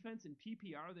 Miami defense in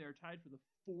PPR, they are tied for the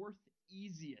 4th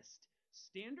easiest.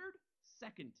 Standard,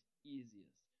 2nd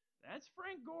easiest. That's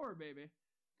Frank Gore, baby.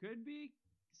 Could be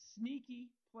sneaky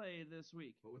play this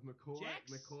week. But with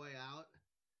McCoy out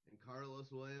and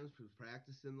Carlos Williams, who's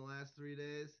practiced in the last 3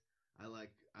 days, I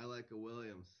like a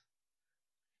Williams.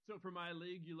 So for my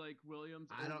league, you like Williams?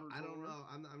 I don't know.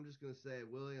 I'm just gonna say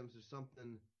Williams. There's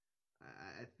something.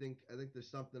 I think there's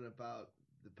something about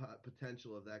the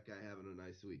potential of that guy having a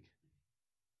nice week.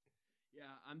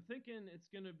 Yeah, I'm thinking it's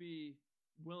gonna be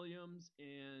Williams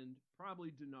and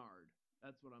probably Denard.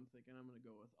 That's what I'm thinking. I'm gonna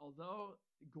go with. Although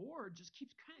Gore just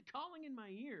keeps kind of calling in my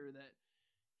ear that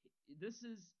this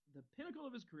is the pinnacle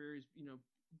of his career. He's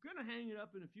gonna hang it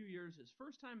up in a few years. His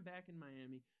first time back in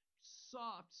Miami.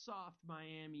 Soft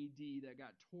Miami D that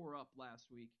got tore up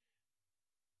last week.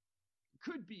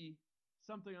 Could be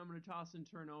something I'm going to toss and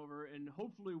turn over, and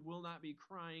hopefully will not be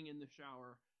crying in the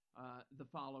shower the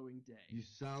following day. You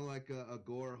sound like a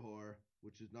Gore whore,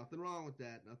 which is nothing wrong with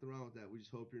that. Nothing wrong with that. We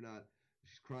just hope you're not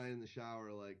just crying in the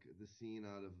shower like the scene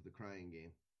out of The Crying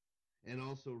Game. And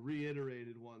also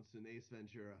reiterated once in Ace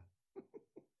Ventura.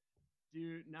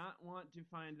 Do not want to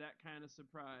find that kind of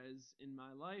surprise in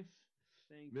my life.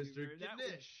 Thank Mr. you.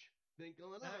 Dish.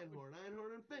 Finkel and Einhorn.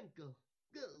 Einhorn and Finkel.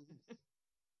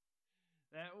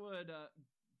 That would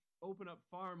open up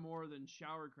far more than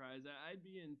shower cries. I'd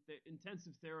be in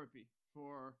intensive therapy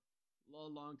for a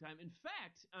long time. In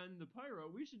fact, on the Pyro,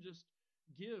 we should just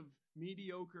give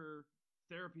mediocre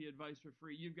therapy advice for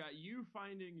free. You've got you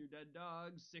finding your dead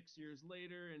dog 6 years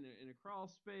later in a crawl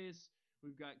space.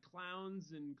 We've got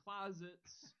clowns in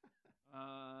closets.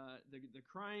 The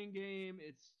Crying Game.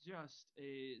 It's just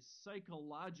a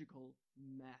psychological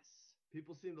mess.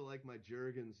 People seem to like my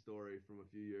Jurgens story from a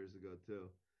few years ago too.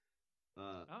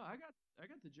 I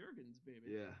got the Jurgens,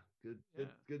 baby. Yeah,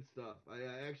 good stuff.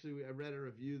 I read a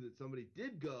review that somebody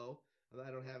did go.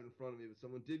 I don't have it in front of me, but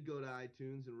someone did go to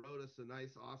iTunes and wrote us a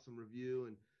nice, awesome review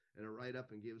and a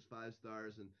write-up and gave us 5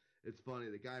 stars. And it's funny,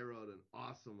 the guy wrote an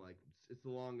awesome, it's the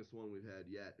longest one we've had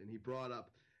yet. And he brought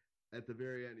up at the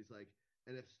very end, he's like,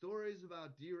 and if stories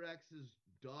about D-Rex's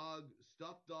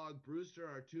stuffed dog Brewster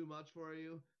are too much for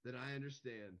you, then I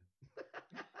understand.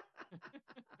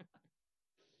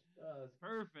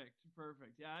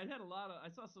 Perfect. Yeah, I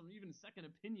saw some even second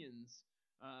opinions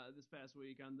this past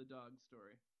week on the dog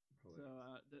story. So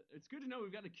it's good to know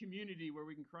we've got a community where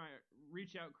we can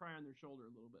reach out, cry on their shoulder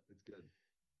a little bit. It's good.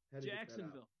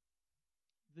 Jacksonville.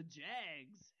 The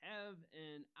Jags have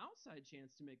an outside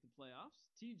chance to make the playoffs.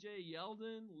 TJ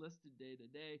Yeldon listed day to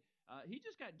day. He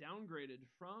just got downgraded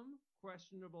from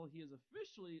questionable. He is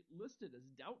officially listed as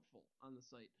doubtful on the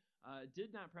site.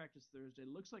 Did not practice Thursday.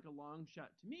 Looks like a long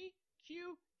shot to me.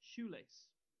 Q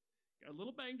Shoelace. Got a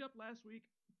little banged up last week.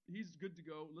 He's good to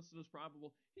go. Listed as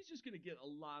probable. He's just going to get a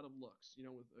lot of looks.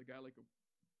 With a guy like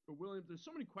Williams. There's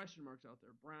so many question marks out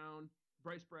there.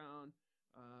 Bryce Brown,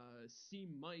 C.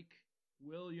 Mike,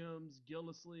 Williams,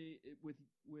 Gillisley.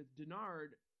 With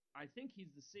Denard, I think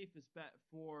he's the safest bet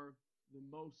for the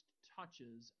most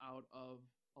touches out of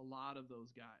a lot of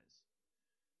those guys.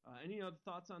 Any other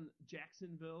thoughts on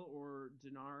Jacksonville or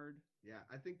Denard? Yeah,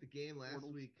 I think the game last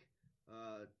week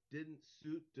didn't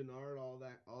suit Denard all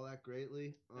that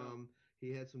greatly. No.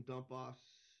 He had some dump offs,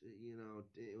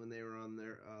 when they were on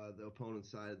the opponent's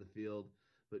side of the field,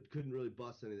 but couldn't really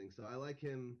bust anything. So I like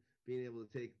him being able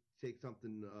to take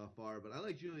something far. But I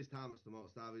like Julius Thomas the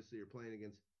most. Obviously, you're playing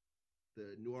against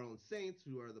the New Orleans Saints,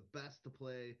 who are the best to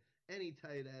play any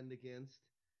tight end against.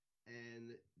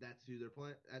 And that's who they're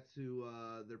playing.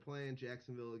 They're playing,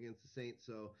 Jacksonville against the Saints.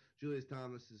 So Julius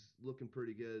Thomas is looking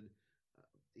pretty good.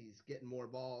 He's getting more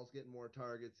balls, getting more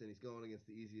targets, and he's going against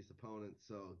the easiest opponent.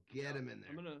 So get him in there.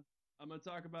 I'm gonna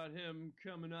talk about him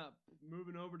coming up.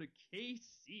 Moving over to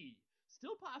KC.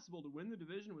 Still possible to win the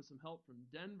division with some help from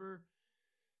Denver.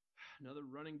 Another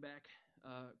running back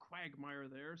quagmire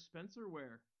there. Spencer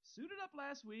Ware suited up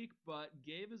last week, but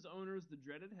gave his owners the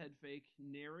dreaded head fake,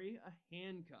 nary a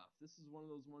handcuff. This is one of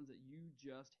those ones that you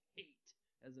just hate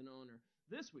as an owner.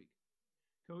 This week,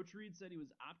 Coach Reed said he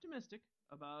was optimistic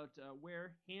about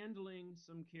Ware handling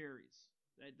some carries.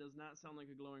 That does not sound like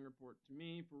a glowing report to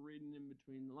me for reading in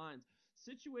between the lines.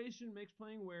 Situation makes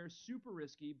playing Ware super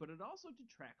risky, but it also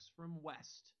detracts from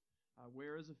West.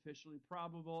 Ware is officially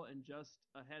probable and just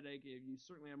a headache. You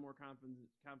certainly have more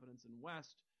confidence in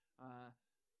West.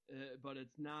 But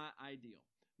it's not ideal.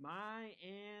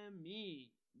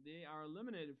 Miami, they are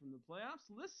eliminated from the playoffs,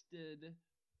 listed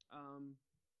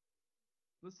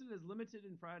as limited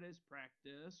in Friday's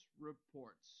practice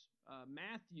reports.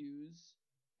 Matthews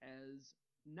has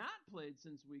not played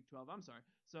since week 12. I'm sorry.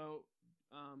 So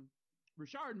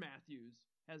Rashard Matthews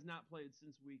has not played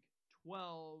since week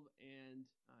 12, and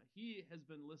he has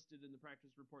been listed in the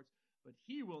practice reports, but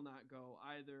he will not go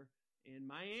either. In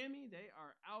Miami, they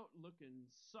are out looking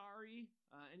sorry.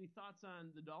 Any thoughts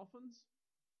on the Dolphins?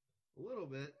 A little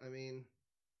bit. I mean,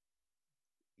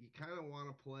 you kind of want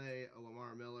to play a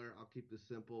Lamar Miller. I'll keep this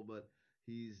simple, but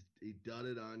he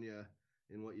dudded on you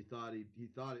in what you thought.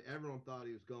 Everyone thought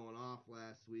he was going off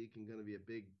last week and going to be a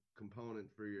big component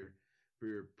for your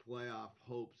playoff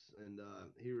hopes, and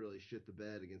he really shit the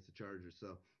bed against the Chargers.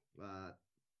 So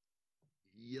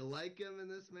you like him in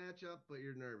this matchup, but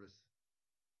you're nervous.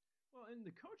 Well, and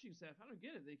the coaching staff, I don't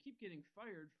get it. They keep getting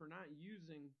fired for not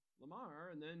using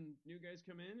Lamar, and then new guys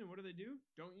come in, and what do?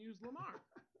 Don't use Lamar.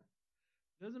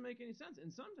 Doesn't make any sense. And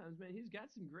sometimes, man, he's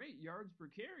got some great yards per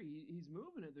carry. He's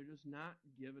moving it. They're just not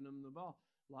giving him the ball.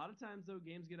 A lot of times, though,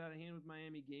 games get out of hand with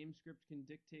Miami. Game script can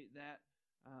dictate that.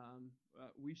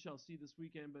 We shall see this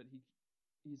weekend, but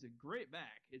he's a great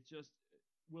back. It's just,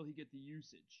 will he get the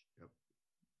usage? Yep.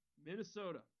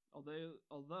 Minnesota.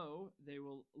 Although they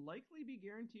will likely be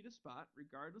guaranteed a spot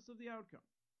regardless of the outcome.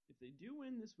 If they do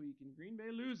win this week and Green Bay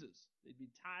loses, they'd be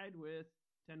tied with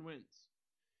 10 wins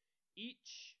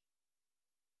each.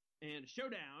 And a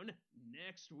showdown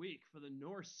next week for the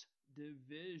Norse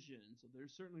Division. So they're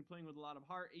certainly playing with a lot of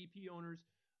heart. AP owners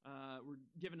were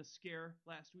given a scare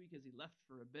last week as he left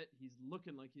for a bit. He's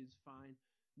looking like he's fine.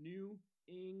 New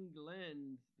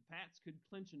England. The Pats could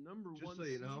clinch a number one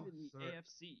seed in the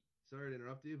AFC. Sorry to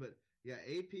interrupt you, but yeah,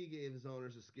 AP gave his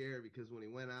owners a scare because when he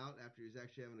went out after he was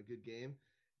actually having a good game,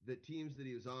 the teams that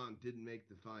he was on didn't make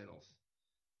the finals.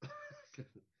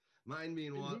 Mine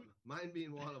being one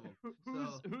of them.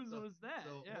 Whose was that?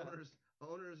 So yeah.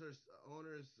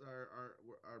 owners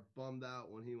are bummed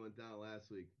out when he went down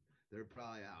last week. They're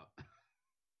probably out.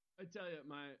 I tell you,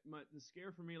 the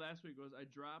scare for me last week was I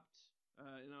dropped.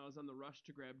 I was on the rush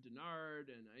to grab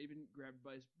Denard, and I even grabbed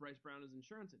Bryce Brown as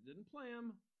insurance. I didn't play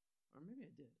him. Or maybe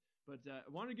I did. But I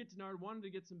wanted to get Denard, wanted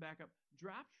to get some backup.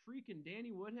 Dropped freaking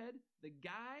Danny Woodhead. The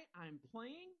guy I'm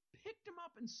playing picked him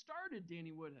up and started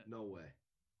Danny Woodhead. No way.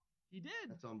 He did.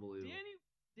 That's unbelievable.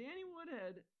 Danny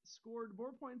Woodhead scored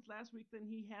more points last week than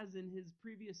he has in his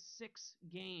previous 6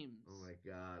 games. Oh, my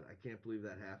God. I can't believe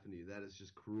that happened to you. That is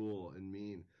just cruel and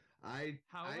mean.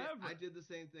 However, I did the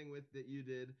same thing that you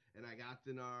did, and I got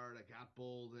Denard, I got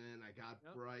Bolden, I got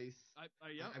Bryce.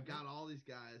 I've got all these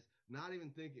guys, not even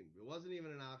thinking. It wasn't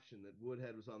even an option that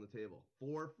Woodhead was on the table.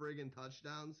 4 friggin'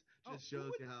 touchdowns just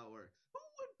shows you how it works.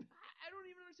 I don't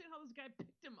even understand how this guy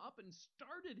picked him up and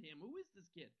started him. Who is this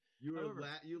kid? You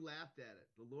laughed at it.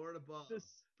 The Lord above.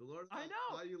 The Lord above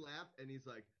saw you laugh, and he's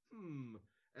like,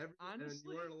 Honestly, and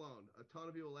you weren't alone. A ton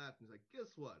of people laughed. And he's like,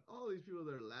 guess what? All these people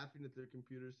that are laughing at their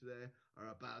computers today are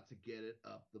about to get it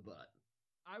up the butt.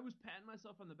 I was patting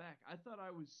myself on the back. I thought I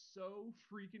was so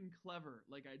freaking clever.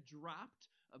 Like, I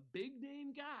dropped a big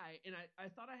name guy, and I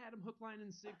thought I had him hook, line,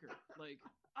 and sinker. Like,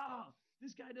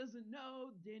 this guy doesn't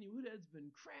know. Danny Woodhead's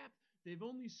been crap. They've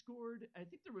only scored, I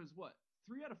think there was,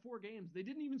 3 out of 4 games. They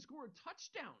didn't even score a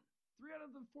touchdown. 3 out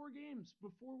of the 4 games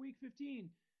before week 15.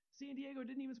 San Diego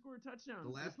didn't even score a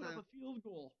touchdown. They put up a field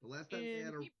goal. The last time they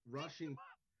had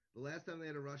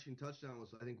a rushing touchdown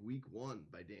was, I think, week 1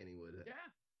 by Danny Woodhead.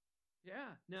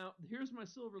 Yeah. Now, here's my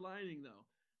silver lining, though.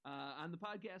 On the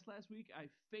podcast last week, I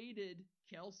faded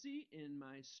Kelsey, and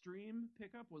my stream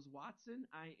pickup was Watson.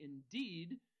 I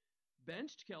indeed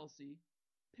benched Kelsey,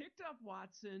 picked up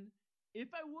Watson. If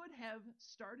I would have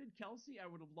started Kelsey, I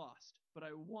would have lost, but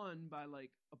I won by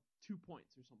like 2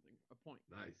 points or something, a point.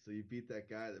 Nice. So you beat that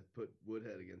guy that put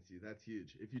Woodhead against you. That's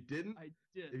huge. If you didn't,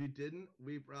 If you didn't,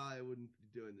 we probably wouldn't be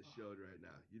doing the show right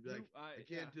now. You'd be like, I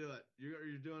can't do it.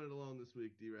 You're doing it alone this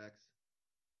week, D-Rex.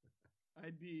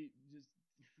 I'd be just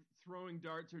throwing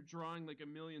darts or drawing like a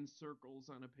million circles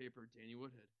on a paper. Danny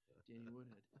Woodhead.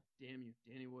 Damn you,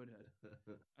 Danny Woodhead.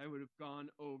 I would have gone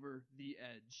over the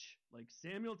edge. Like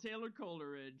Samuel Taylor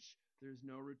Coleridge, there's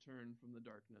no return from the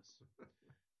darkness.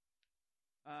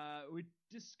 We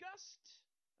discussed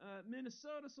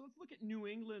Minnesota, so let's look at New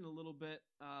England a little bit.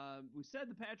 We said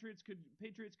the Patriots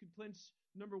could clinch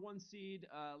number 1 seed.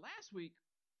 Last week,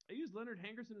 I used Leonard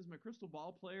Hankerson as my crystal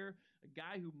ball player, a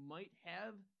guy who might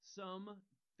have some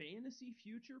fantasy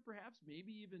future, perhaps,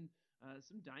 maybe even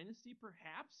some dynasty,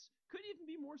 perhaps. Could even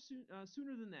be more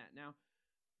sooner than that. Now,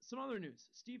 some other news.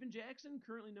 Steven Jackson,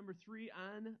 currently number 3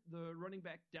 on the running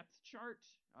back depth chart.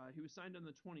 He was signed on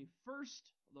the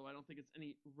 21st, although I don't think it's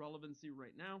any relevancy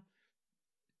right now.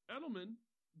 Edelman,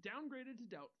 downgraded to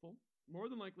doubtful. More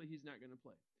than likely, he's not going to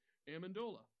play.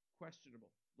 Amendola,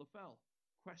 questionable. LaFell,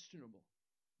 questionable.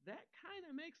 That kind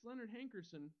of makes Leonard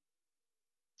Hankerson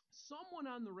someone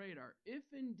on the radar. If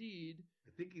indeed,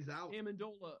 I think he's out. If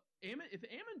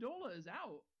Amendola is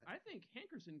out, I think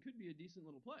Hankerson could be a decent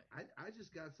little play. I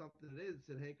just got something today that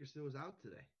said Hankerson was out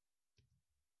today.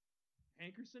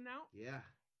 Hankerson out? Yeah,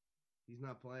 he's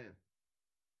not playing.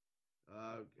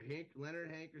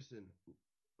 Leonard Hankerson.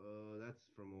 That's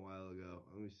from a while ago.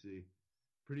 Let me see.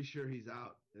 Pretty sure he's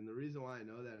out, and the reason why I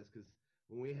know that is because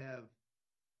when we have,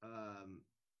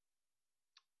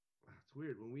 it's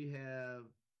weird when we have.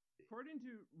 According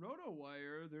to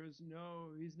RotoWire,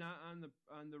 he's not on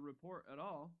the report at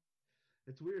all.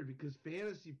 It's weird because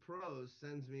Fantasy Pros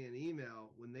sends me an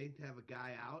email when they have a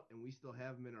guy out and we still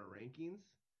have him in our rankings.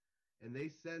 And they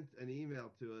sent an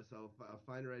email to us. I'll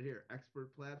find it right here.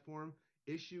 Expert platform.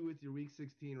 Issue with your Week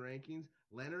 16 rankings.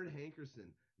 Leonard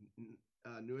Hankerson,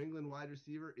 New England wide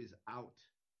receiver, is out.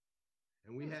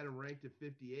 And we had him ranked at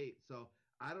 58. So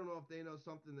I don't know if they know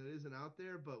something that isn't out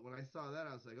there. But when I saw that,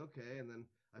 I was like, okay. And then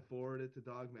I forwarded it to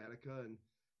Dogmatica, and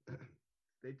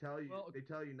they tell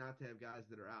you not to have guys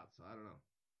that are out. So I don't know.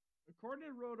 According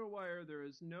to RotoWire, there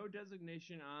is no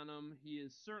designation on him. He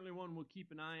is certainly one we'll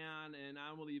keep an eye on, and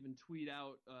I will even tweet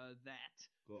out that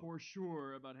for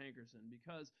sure about Hankerson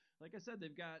because, like I said,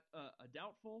 they've got a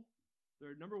doubtful.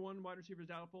 Their number 1 wide receiver is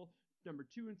doubtful. Number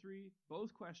 2 and 3,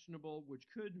 both questionable, which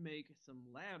could make some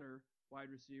latter wide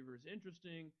receivers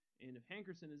interesting. And if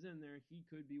Hankerson is in there, he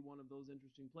could be one of those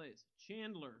interesting plays.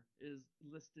 Chandler is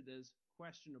listed as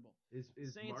questionable.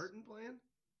 Is Martin playing?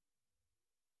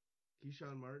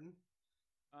 Keyshawn Martin?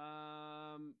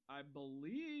 I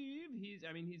believe he's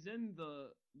in the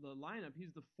lineup.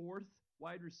 He's the 4th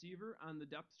wide receiver on the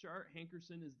depth chart.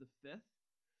 Hankerson is the 5th.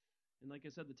 And like I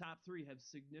said, the top 3 have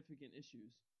significant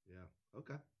issues. Yeah.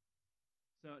 Okay.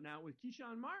 So now with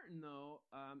Keyshawn Martin, though,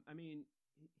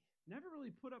 never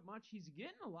really put up much. He's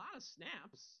getting a lot of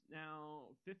snaps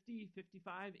now, 50,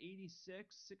 55,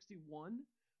 86, 61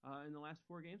 in the last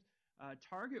 4 games.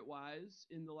 Target-wise,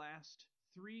 in the last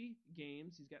 3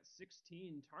 games, he's got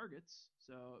 16 targets,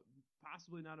 so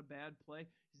possibly not a bad play.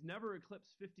 He's never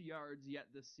eclipsed 50 yards yet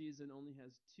this season, only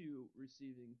has 2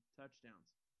 receiving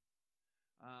touchdowns.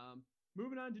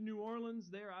 Moving on to New Orleans,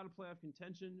 they're out of playoff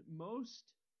contention.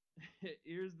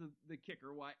 Here's the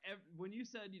kicker. When you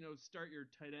said, start your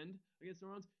tight end against New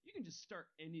Orleans, you can just start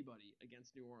anybody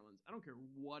against New Orleans. I don't care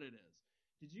what it is.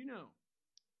 Did you know,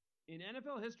 in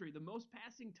NFL history, the most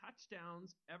passing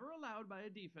touchdowns ever allowed by a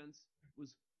defense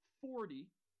was 40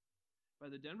 by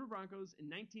the Denver Broncos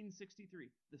in 1963.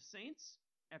 The Saints,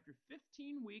 after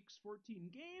 15 weeks,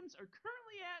 14 games, are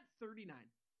currently at 39.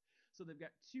 So they've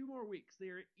got 2 more weeks. They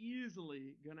are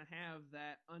easily going to have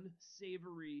that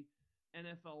unsavory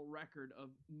NFL record of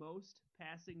most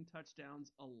passing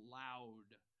touchdowns allowed.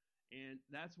 And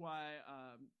that's why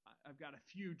I've got a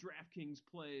few DraftKings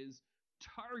plays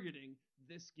targeting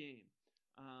this game.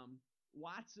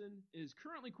 Watson is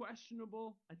currently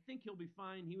questionable. I think he'll be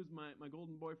fine. He was my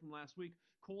golden boy from last week.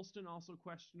 Colston also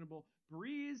questionable.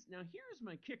 Breeze. Now here's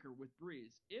my kicker with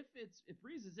Breeze. If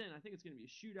Breeze is in, I think it's going to be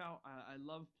a shootout. I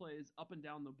love plays up and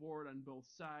down the board on both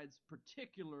sides,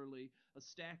 particularly a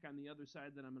stack on the other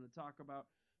side that I'm going to talk about.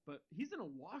 But he's in a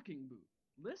walking boot.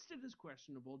 Listed as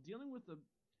questionable. Dealing with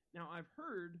now I've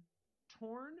heard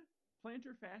torn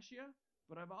plantar fascia.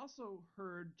 But I've also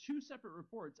heard two separate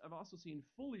reports. I've also seen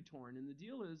fully torn. And the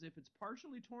deal is, if it's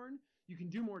partially torn, you can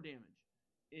do more damage.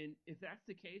 And if that's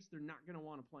the case, they're not going to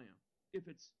want to play him. If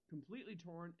it's completely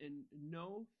torn and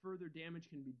no further damage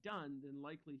can be done, then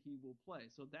likely he will play.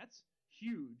 So that's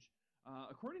huge.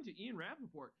 According to Ian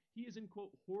Rappaport, he is in,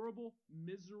 quote, horrible,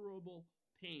 miserable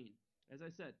pain. As I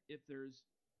said, if there's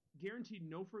guaranteed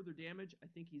no further damage, I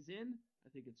think he's in. I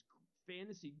think it's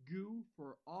fantasy goo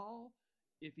for all.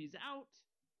 If he's out,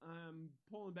 I'm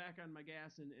pulling back on my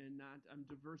gas and I'm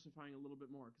diversifying a little bit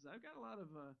more because I've got a lot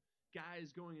of guys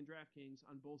going in DraftKings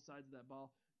on both sides of that ball.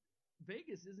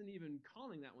 Vegas isn't even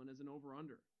calling that one as an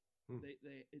over-under.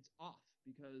 It's off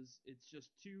because it's just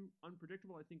too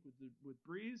unpredictable, I think, with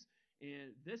Breeze,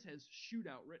 and this has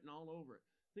shootout written all over it.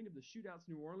 Think of the shootouts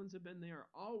New Orleans have been. They are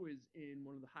always in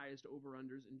one of the highest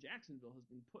over-unders, and Jacksonville has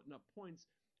been putting up points.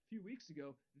 A few weeks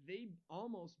ago, they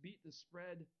almost beat the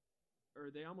spread, or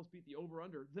they almost beat the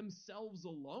over-under themselves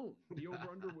alone. The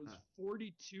over-under was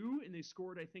 42, and they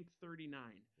scored, I think, 39.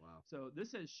 Wow. So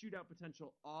this has shootout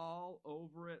potential all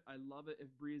over it. I love it. If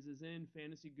Breeze is in,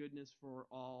 fantasy goodness for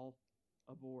all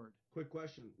aboard. Quick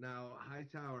question. Now,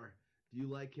 Hightower, do you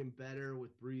like him better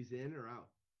with Breeze in or out?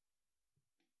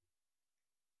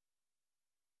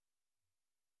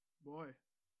 Boy.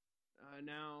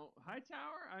 Now,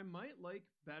 Hightower, I might like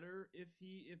better if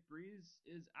Breeze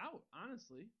is out,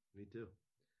 honestly. Me too.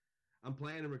 I'm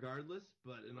playing him regardless,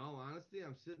 but in all honesty,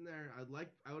 I'm sitting there.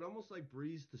 I would almost like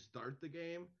Breeze to start the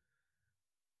game,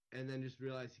 and then just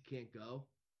realize he can't go,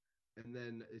 and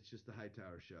then it's just the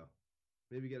Hightower show.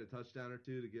 Maybe get a touchdown or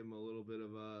two to give him a little bit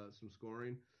of some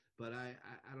scoring. But I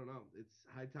don't know. It's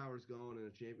Hightower's going in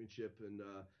a championship, and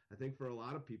I think for a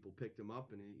lot of people picked him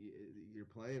up, and you're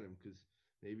playing him because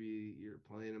maybe you're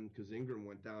playing him because Ingram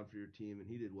went down for your team and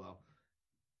he did well.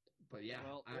 But yeah,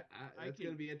 well, it's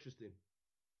going to be interesting.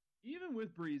 Even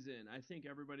with Breeze in, I think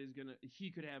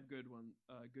he could have good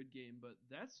game, but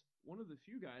that's one of the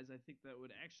few guys I think that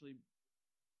would actually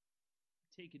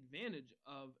take advantage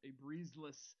of a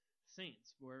Breezeless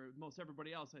Saints, where most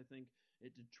everybody else, I think,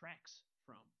 it detracts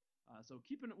from. So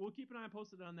we'll keep an eye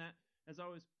posted on that. As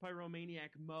always,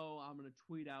 Pyromaniac Mo, I'm going to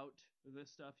tweet out this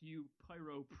stuff. You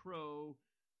Pyro Pro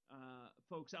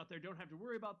folks out there don't have to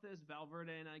worry about this.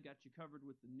 Valverde and I got you covered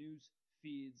with the news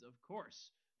feeds, of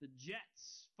course. The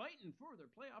Jets fighting for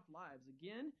their playoff lives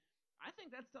again. I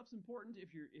think that stuff's important.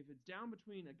 If it's down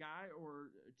between a guy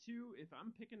or two, if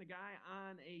I'm picking a guy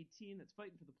on a team that's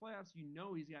fighting for the playoffs, you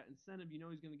know he's got incentive. You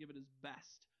know he's going to give it his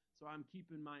best. So I'm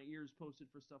keeping my ears posted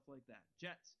for stuff like that.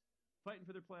 Jets fighting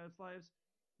for their playoff lives.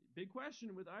 Big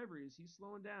question with Ivory is he's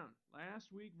slowing down.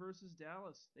 Last week versus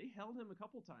Dallas, they held him a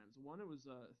couple times. One, it was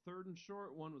a 3rd and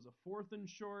short. One was a 4th and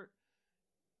short.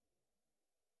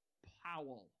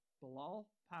 Bilal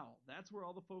Powell. That's where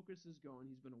all the focus is going.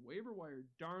 He's been a waiver wire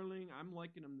darling. I'm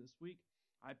liking him this week.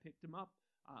 I picked him up.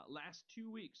 Last 2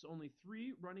 weeks, only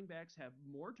 3 running backs have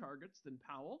more targets than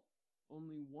Powell.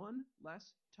 Only 1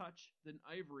 less touch than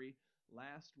Ivory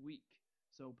last week.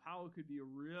 So Powell could be a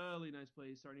really nice play.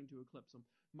 He's starting to eclipse him.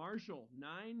 Marshall,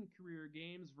 9 career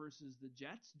games versus the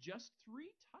Jets, just 3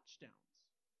 touchdowns.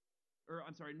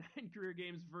 9 career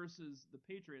games versus the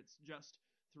Patriots, just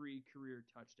 3 career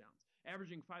touchdowns.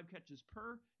 Averaging 5 catches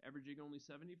per, averaging only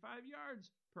 75 yards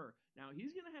per. Now,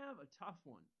 he's going to have a tough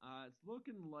one. It's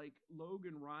looking like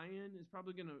Logan Ryan is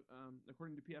probably going to,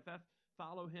 according to PFF,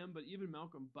 follow him, but even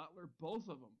Malcolm Butler, both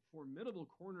of them, formidable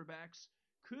cornerbacks,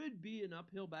 could be an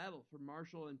uphill battle for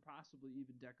Marshall and possibly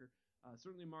even Decker.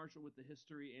 Certainly Marshall with the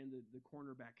history and the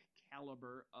cornerback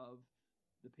caliber of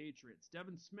the Patriots.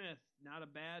 Devin Smith, not a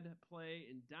bad play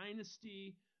in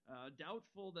Dynasty.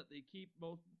 Doubtful that they keep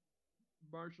both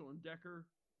Marshall and Decker,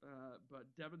 but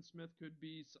Devin Smith could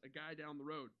be a guy down the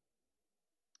road.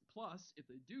 Plus, if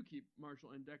they do keep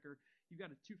Marshall and Decker, you've got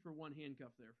a 2-for-1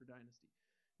 handcuff there for Dynasty.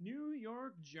 New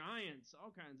York Giants, all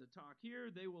kinds of talk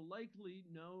here. They will likely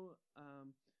know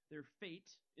their fate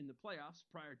in the playoffs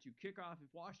prior to kickoff. If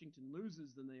Washington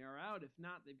loses, then they are out. If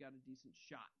not, they've got a decent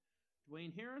shot.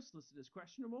 Dwayne Harris, listed as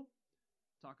questionable.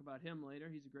 Talk about him later.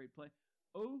 He's a great play.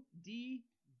 O.D.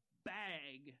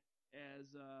 Bag, as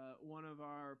one of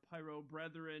our Pyro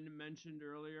brethren mentioned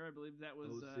earlier. I believe that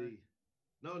was...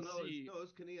 No, Let's no, see. it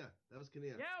was Kania. That was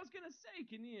Kania. Yeah, I was gonna say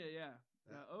Kania. Yeah,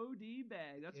 OD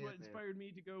bag. That's what inspired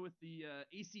me to go with the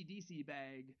AC/DC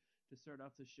bag to start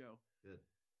off the show. Good.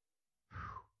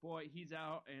 Boy, he's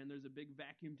out, and there's a big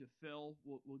vacuum to fill.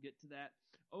 We'll get to that.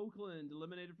 Oakland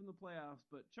eliminated from the playoffs,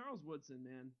 but Charles Woodson,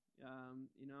 man,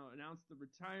 announced the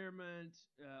retirement.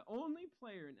 Only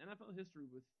player in NFL history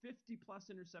with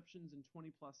 50-plus interceptions and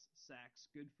 20-plus sacks.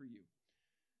 Good for you.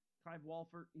 Clive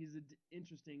Walford, he's an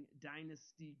interesting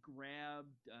dynasty grab.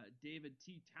 David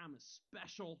T. Thomas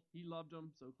special. He loved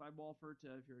him. So Clive Walford,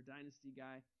 if you're a dynasty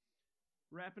guy.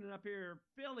 Wrapping it up here,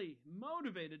 Philly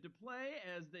motivated to play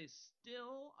as they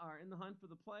still are in the hunt for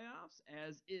the playoffs,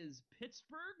 as is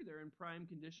Pittsburgh. They're in prime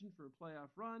condition for a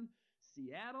playoff run.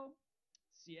 Seattle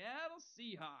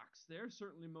Seahawks, they're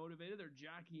certainly motivated. They're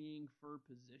jockeying for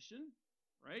position,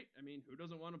 right? I mean, who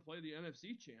doesn't want to play the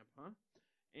NFC champ, huh?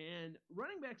 And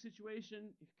running back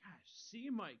situation, gosh, see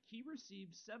Mike, he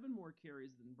received 7 more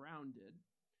carries than Brown did.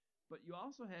 But you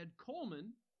also had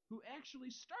Coleman, who actually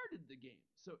started the game.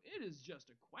 So it is just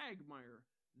a quagmire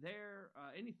there.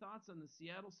 Any thoughts on the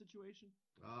Seattle situation?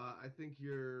 I think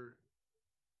you're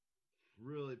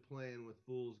really playing with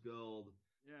fool's gold.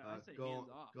 Yeah, I say hands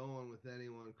off. Going with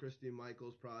anyone. Christine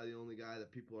Michael's probably the only guy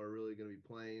that people are really going to be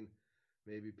playing.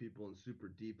 Maybe people in super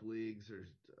deep leagues or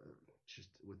just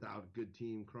without a good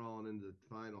team crawling into the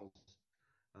finals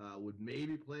would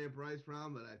maybe play a Bryce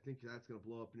Brown, but I think that's going to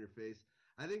blow up in your face.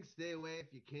 I think stay away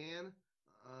if you can.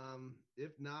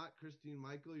 If not, Christine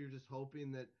Michael, you're just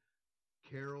hoping that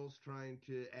Carroll's trying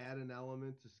to add an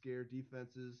element to scare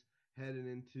defenses heading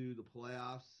into the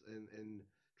playoffs and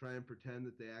try and pretend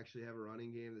that they actually have a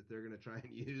running game that they're going to try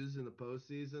and use in the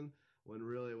postseason, when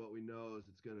really what we know is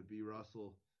it's going to be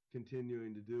Russell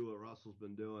continuing to do what Russell's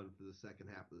been doing for the second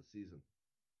half of the season.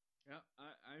 Yeah,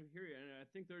 I hear you. And I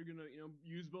think they're going to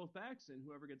use both backs, and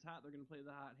whoever gets hot, they're going to play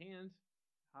the hot hand.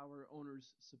 How are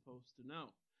owners supposed to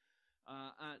know?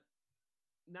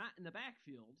 Not in the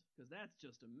backfield, because that's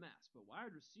just a mess. But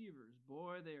wide receivers,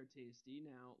 boy, they are tasty.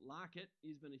 Now, Lockett,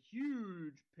 he's been a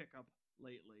huge pickup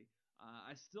lately.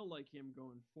 I still like him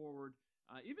going forward.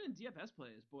 Even in DFS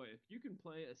plays, boy, if you can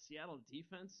play a Seattle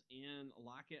defense and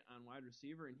Lockett on wide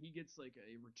receiver and he gets like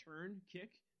a return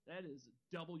kick, that is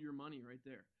double your money right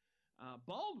there.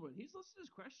 Baldwin, he's listed as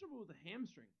questionable with a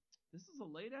hamstring. This is a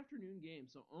late afternoon game,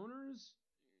 so owners,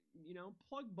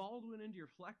 plug Baldwin into your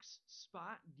flex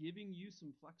spot, giving you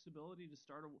some flexibility to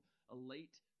start a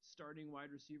late starting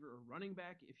wide receiver or running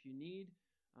back if you need.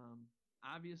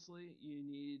 Obviously, you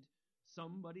need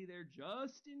somebody there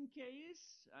just in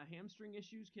case. Hamstring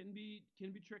issues can be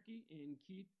tricky, and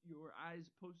keep your eyes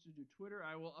posted to Twitter.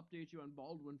 I will update you on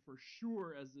Baldwin for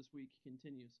sure as this week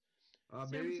continues.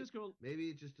 Maybe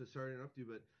just to start interrupt you,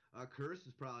 but Curse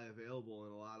is probably available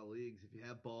in a lot of leagues. If you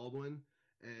have Baldwin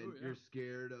and you're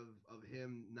scared of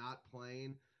him not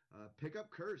playing, pick up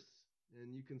Curse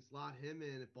and you can slot him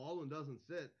in. If Baldwin doesn't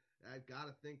sit, I've got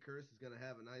to think Curse is going to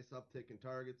have a nice uptick in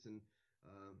targets, and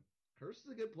Curse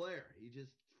is a good player. He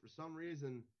just, for some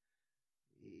reason,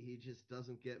 he just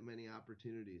doesn't get many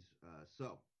opportunities.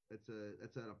 So that's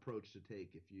an approach to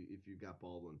take if you got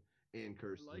Baldwin and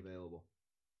Curse available.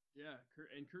 Yeah,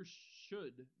 and Curse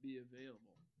should be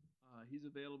available. He's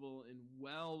available in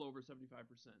well over 75%,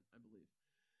 I believe.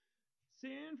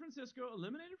 San Francisco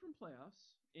eliminated from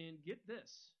playoffs, and get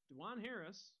this, DeJuan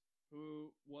Harris,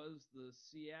 who was the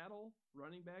Seattle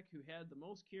running back who had the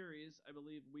most carries, I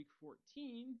believe, week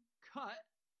 14, cut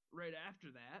right after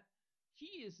that.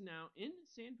 He is now in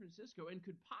San Francisco and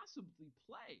could possibly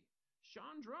play.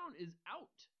 Sean Drone is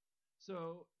out.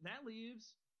 So that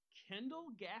leaves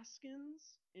Kendall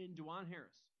Gaskins and DeJuan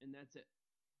Harris, and that's it.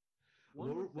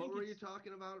 What were you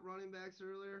talking about running backs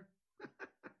earlier?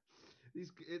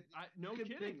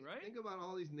 Right? Think about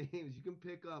all these names. You can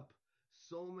pick up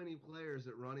so many players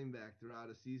at running back throughout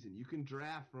a season. You can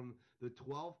draft from the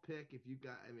 12th pick if you've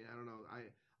got, I don't know.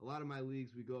 A lot of my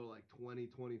leagues, we go to like 20,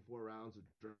 24 rounds of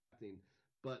drafting.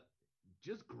 But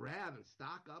just grab and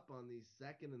stock up on these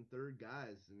second and third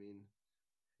guys.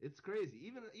 It's crazy.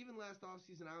 Even last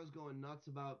offseason, I was going nuts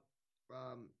about,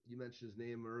 you mentioned his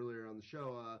name earlier on the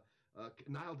show,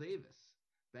 Niall Davis,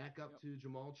 back up to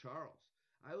Jamal Charles.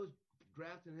 I was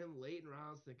drafting him late in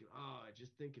rounds thinking, I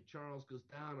just think if Charles goes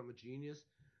down, I'm a genius.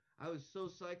 I was so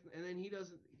psyched. And then he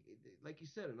doesn't, like you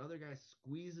said, another guy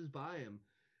squeezes by him.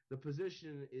 The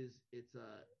position it's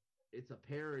a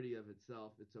parody of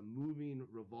itself. It's a moving,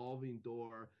 revolving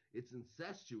door. It's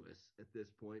incestuous at this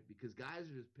point because guys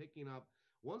are just picking up.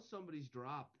 Once somebody's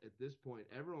dropped at this point,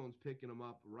 everyone's picking them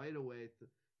up right away,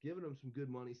 giving them some good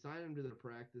money, signing them to their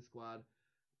practice squad.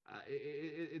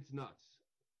 It's nuts.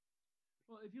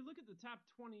 Well, if you look at the top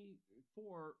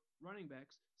 24 running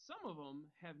backs, some of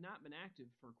them have not been active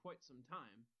for quite some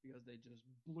time because they just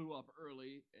blew up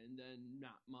early and then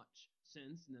not much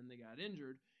since, and then they got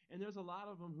injured. And there's a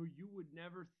lot of them who you would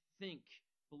never think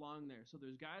belong there. So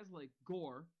there's guys like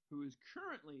Gore, who is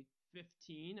currently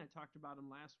 15. I talked about him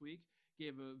last week,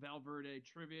 gave a Valverde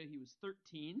trivia. He was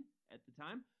 13 at the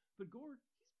time. But Gore,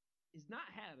 he's not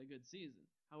had a good season.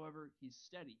 However, he's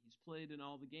steady. He's played in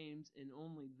all the games, and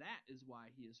only that is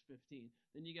why he is 15.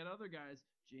 Then you got other guys,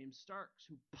 James Starks,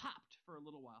 who popped for a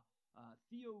little while.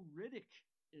 Theo Riddick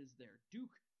is there.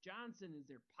 Duke Johnson is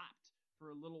there, popped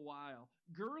for a little while.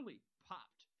 Gurley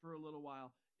popped for a little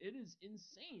while. It is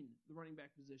insane, the running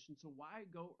back position, so why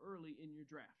go early in your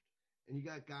draft? And you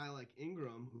got a guy like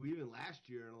Ingram, who even last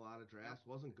year in a lot of drafts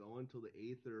wasn't going till the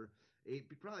 8th,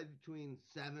 probably between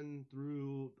 7th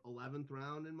through 11th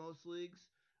round in most leagues.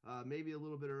 Maybe a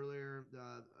little bit earlier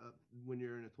when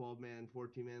you're in a 12-man,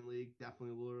 14-man league,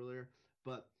 definitely a little earlier.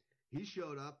 But he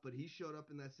showed up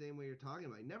in that same way you're talking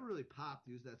about. He never really popped.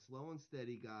 He was that slow and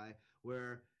steady guy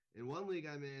where in one league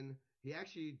I'm in, he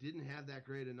actually didn't have that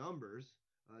great of numbers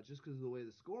just because of the way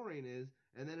the scoring is.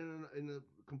 And then in the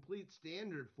complete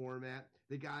standard format,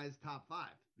 the guy's top 5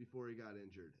 before he got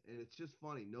injured. And it's just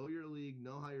funny. Know your league,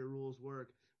 know how your rules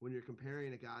work when you're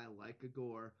comparing a guy like a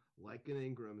Gore, like an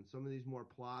Ingram, and some of these more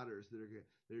plotters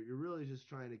you're really just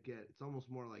trying to get. It's almost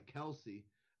more like Kelsey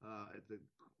at the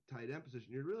tight end position.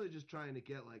 You're really just trying to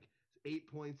get like 8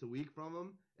 points a week from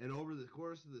them, and over the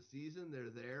course of the season, they're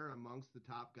there amongst the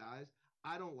top guys.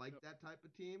 I don't like that type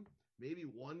of team. Maybe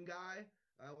one guy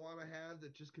I want to have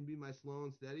that just can be my slow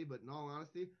and steady, but in all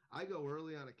honesty, I go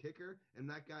early on a kicker, and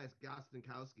that guy is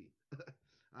Gostenkowski.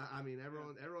 I mean,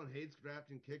 everyone hates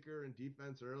drafting kicker and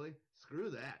defense early. Screw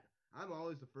that. I'm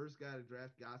always the first guy to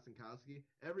draft Gostenkowski.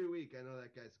 Every week I know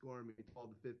that guy's scoring me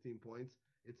 12 to 15 points.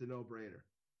 It's a no-brainer.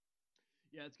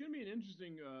 Yeah, it's going to be an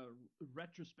interesting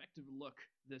retrospective look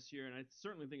this year, and I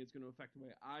certainly think it's going to affect the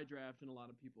way I draft and a lot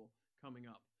of people coming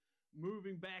up.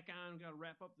 Moving back on, got to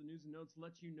wrap up the news and notes,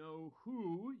 let you know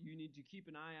who you need to keep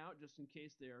an eye out just in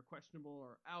case they are questionable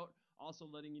or out. Also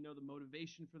letting you know the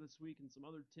motivation for this week and some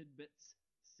other tidbits.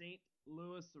 St.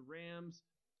 Louis, the Rams,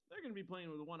 they're going to be playing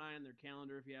with one eye on their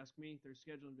calendar, if you ask me. They're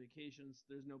scheduling vacations.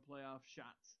 There's no playoff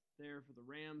shots there for the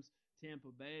Rams. Tampa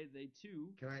Bay, they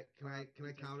too. Can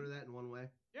I counter that in one way?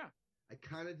 Yeah. I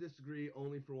kind of disagree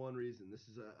only for one reason. This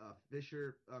is a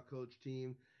Fisher coach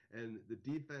team, and the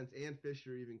defense and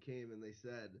Fisher even came and they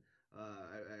said,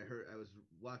 I was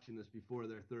watching this before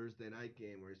their Thursday night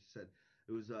game where he said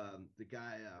it was the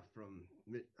guy from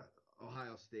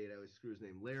Ohio State. I always screw his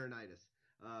name, Laurinaitis.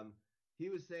 He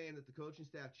was saying that the coaching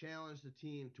staff challenged the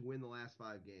team to win the last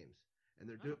 5 games, and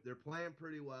they're playing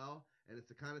pretty well. And it's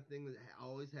the kind of thing that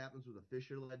always happens with a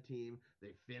Fisher-led team.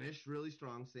 They finish really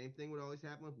strong. Same thing would always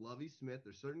happen with Lovie Smith.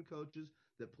 There's certain coaches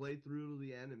that play through to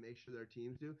the end and make sure their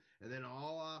teams do. And then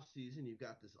all off season, you've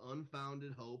got this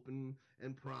unfounded hope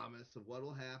and promise of what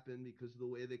will happen because of the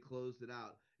way they closed it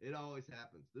out. It always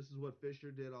happens. This is what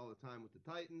Fisher did all the time with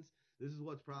the Titans. This is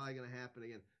what's probably going to happen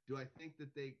again. Do I think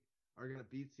that they are going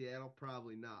to beat Seattle?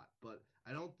 Probably not. But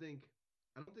I don't think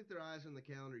their eyes are on the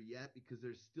calendar yet because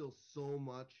there's still so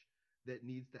much that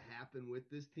needs to happen with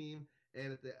this team.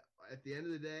 And at the end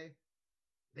of the day,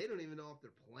 they don't even know if they're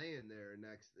playing there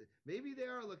next. Maybe they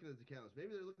are looking at the calendars. Maybe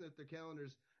they're looking at their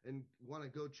calendars and want to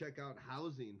go check out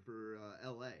housing for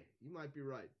L.A. You might be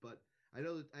right, but I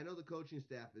know the coaching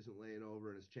staff isn't laying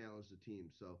over and has challenged the team.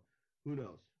 So who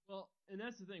knows? Well, and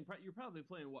that's the thing. You're probably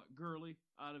playing Gurley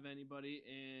out of anybody,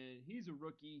 and he's a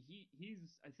rookie.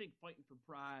 He's I think fighting for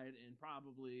pride and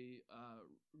probably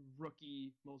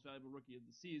most valuable rookie of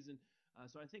the season.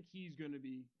 So I think he's going to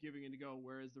be giving it a go,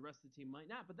 whereas the rest of the team might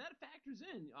not. But that factors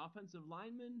in offensive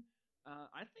linemen.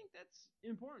 I think that's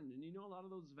important. And a lot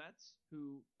of those vets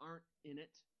who aren't in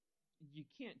it, you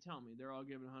can't tell me they're all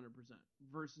giving 100%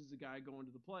 versus a guy going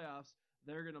to the playoffs.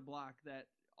 They're going to block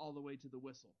that all the way to the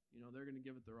whistle. They're going to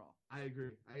give it their all. I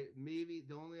agree. Maybe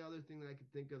the only other thing that I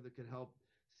could think of that could help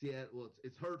Seattle, well,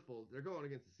 it's hurtful. They're going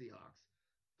against the Seahawks.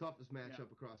 Toughest matchup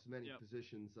across many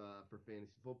positions for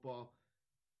fantasy football.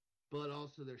 But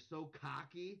also they're so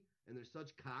cocky and they're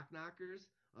such cock knockers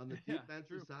on the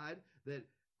defensive side that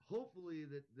hopefully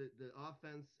the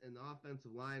offense and the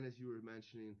offensive line, as you were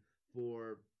mentioning,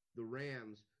 for the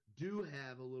Rams do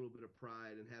have a little bit of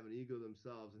pride and have an ego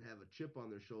themselves and have a chip on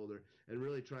their shoulder and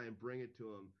really try and bring it to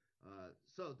them.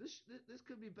 So this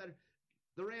could be better.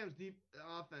 The Rams'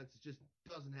 offense just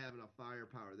doesn't have enough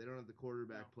firepower. They don't have the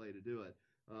quarterback play to do it.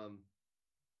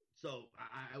 So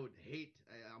I would hate.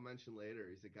 I'll mention later.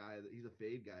 He's a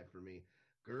fade guy for me.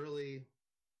 Gurley,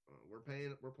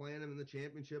 we're playing him in the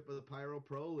championship of the Pyro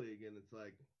Pro League, and it's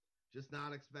like just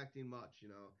not expecting much.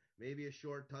 Maybe a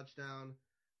short touchdown,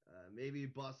 maybe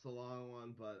bust a long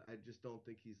one, but I just don't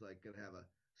think he's like gonna have a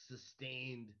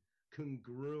sustained,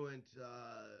 congruent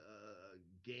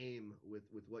game with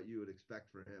what you would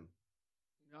expect for him.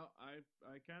 No,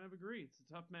 I kind of agree. It's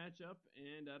a tough matchup,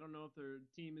 and I don't know if their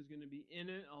team is going to be in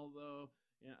it. Although,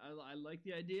 yeah, I like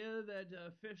the idea that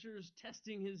Fisher's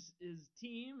testing his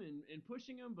team and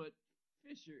pushing him, but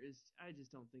Fisher I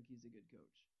just don't think he's a good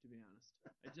coach, to be honest.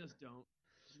 I just don't.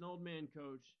 He's an old man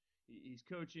coach. He's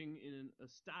coaching in a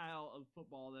style of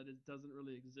football that doesn't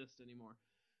really exist anymore.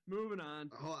 Moving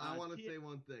on. Oh, I want to say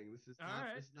one thing. This is not,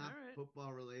 right, it's not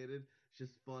football related. It's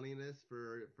just funniness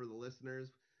for the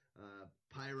listeners.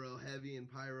 Pyro heavy and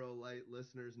Pyro light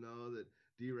listeners know that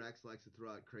D-Rex likes to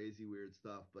throw out crazy weird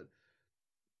stuff, but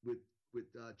with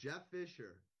Jeff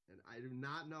Fisher, and I do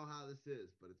not know how this is,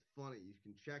 but it's funny. You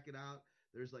can check it out.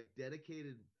 There's like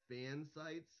dedicated fan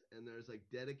sites, and there's like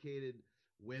dedicated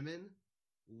women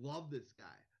love this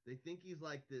guy. They think he's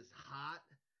like this hot.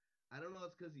 I don't know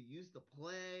if it's because he used to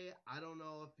play. I don't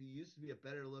know if he used to be a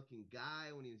better looking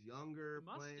guy when he was younger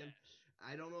playing.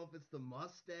 I don't know if it's the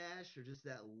mustache or just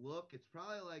that look. It's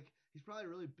probably like he's probably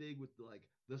really big with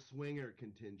the swinger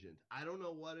contingent. I don't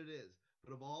know what it is,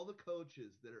 but of all the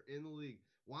coaches that are in the league,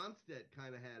 Wanstead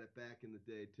kind of had it back in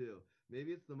the day too.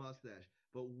 Maybe it's the mustache,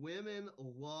 but women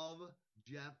love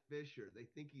Jeff Fisher. They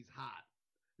think he's hot.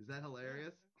 Is that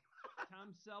hilarious?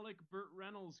 Tom Selleck, Burt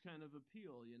Reynolds kind of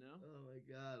appeal, Oh my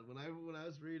God! When I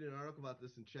was reading an article about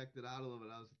this and checked it out a little bit,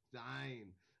 I was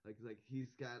dying. Like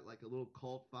he's got like a little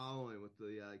cult following with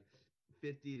the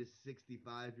 50 to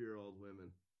 65-year-old women.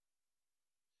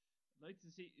 I'd like to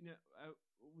see. I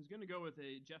was going to go with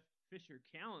a Jeff Fisher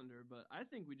calendar, but I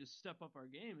think we just step up our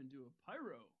game and do a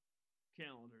Pyro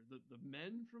calendar. The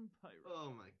men from Pyro.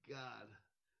 Oh my God!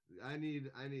 I need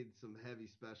some heavy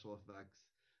special effects.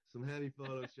 Some heavy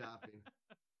photoshopping.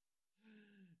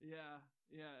 Yeah.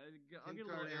 I'll Kim get a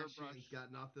little airbrush.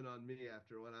 Got nothing on me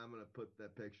after what I'm going to put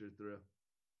that picture through.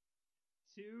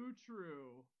 Too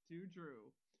true.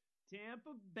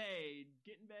 Tampa Bay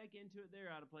getting back into it. They're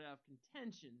out of playoff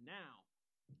contention now.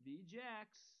 V.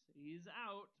 Jax, he's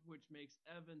out, which makes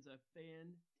Evans a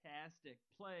fantastic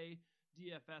play.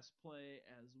 DFS play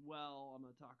as well. I'm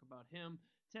going to talk about him.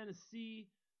 Tennessee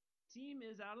team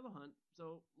is out of the hunt,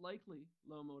 so likely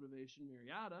low motivation.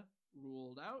 Mariota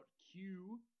ruled out.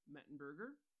 Q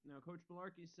Mettenberger. Now, Coach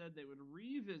Malarkey said they would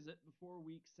revisit before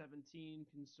Week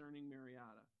 17 concerning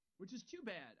Mariota, which is too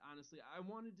bad, honestly. I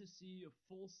wanted to see a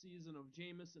full season of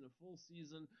Jameis and a full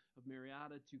season of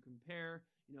Mariota to compare.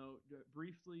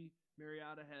 Briefly,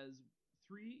 Mariota has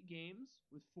 3 games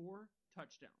with 4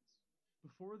 touchdowns.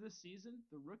 Before this season,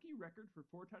 the rookie record for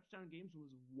 4 touchdown games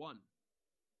was 1.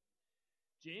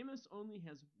 Jameis only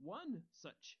has 1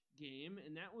 such game,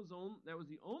 and that was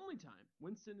the only time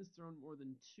Winston has thrown more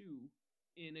than 2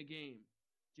 in a game.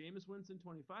 Jameis Winston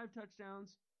 25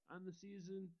 touchdowns on the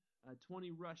season,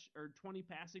 20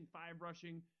 passing, 5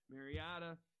 rushing.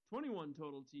 Mariota 21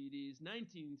 total TDs,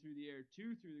 19 through the air,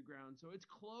 2 through the ground. So it's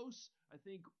close. I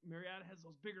think Mariota has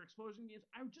those bigger explosion games.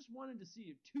 I just wanted to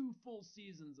see 2 full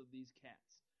seasons of these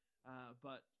cats,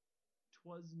 but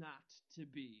 'twas not to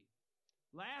be.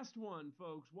 Last one,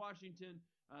 folks. Washington,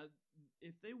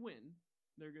 if they win,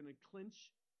 they're going to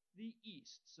clinch the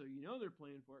East. So they're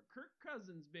playing for it. Kirk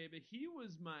Cousins, baby. He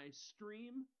was my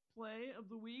stream play of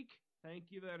the week.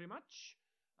 Thank you very much.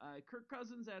 Kirk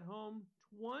Cousins at home,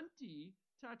 20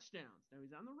 touchdowns. Now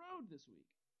he's on the road this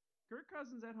week. Kirk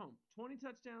Cousins at home, 20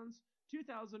 touchdowns,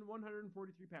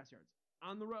 2,143 pass yards.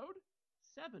 On the road,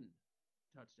 7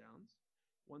 touchdowns.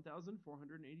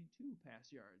 1,482 pass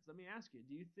yards. Let me ask you,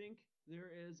 do you think there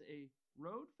is a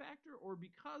road factor, or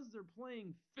because they're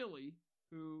playing Philly,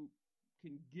 who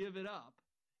can give it up?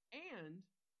 And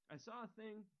I saw a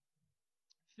thing,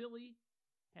 Philly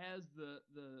has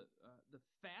the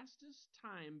fastest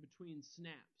time between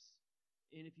snaps.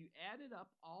 And if you added up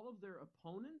all of their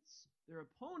opponents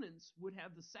would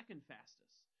have the second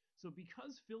fastest. So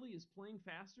because Philly is playing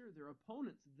faster, their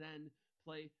opponents then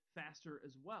play faster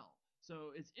as well.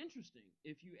 So it's interesting.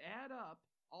 If you add up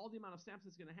all the amount of snaps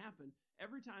that's going to happen,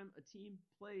 every time a team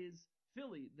plays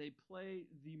Philly, they play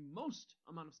the most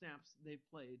amount of snaps they've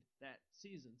played that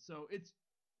season. So it's,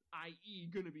 i.e.,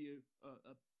 going to be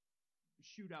a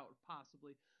shootout,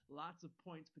 possibly. Lots of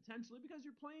points, potentially, because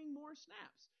you're playing more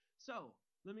snaps. So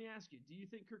let me ask you, do you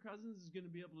think Kirk Cousins is going to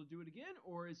be able to do it again,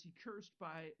 or is he cursed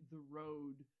by the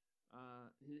road,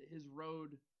 his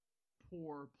road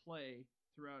poor play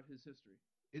throughout his history?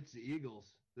 It's the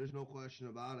Eagles. There's no question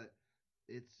about it.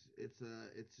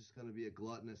 it's just going to be a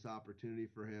gluttonous opportunity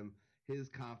for him. His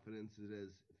confidence is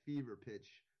at fever pitch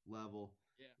level.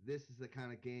 Yeah. This is the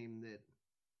kind of game that,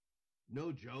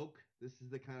 no joke, this is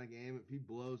the kind of game, if he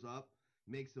blows up,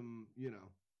 makes him,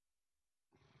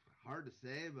 hard to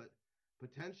say, but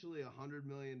potentially $100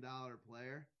 million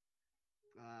player.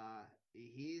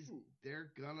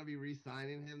 They're gonna be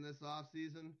re-signing him this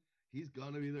offseason. He's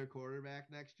gonna be their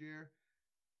quarterback next year.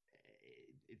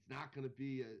 It's not gonna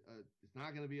be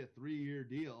a 3-year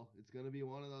deal. It's gonna be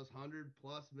one of those $100+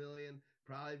 million,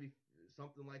 probably be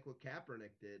something like what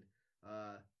Kaepernick did.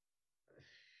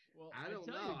 Well, I don't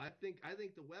know. I think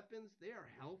the weapons, they are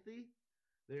healthy.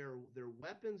 Their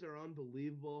weapons are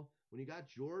unbelievable. When you got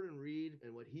Jordan Reed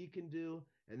and what he can do,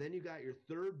 and then you got your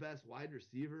third best wide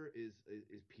receiver is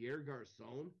Pierre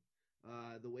Garcon.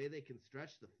 The way they can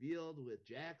stretch the field with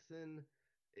Jackson,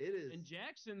 it is. And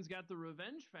Jackson's got the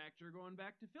revenge factor going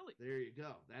back to Philly. There you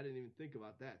go. I didn't even think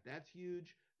about that. That's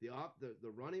huge.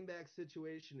 The running back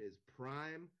situation is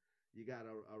prime. You got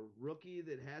a rookie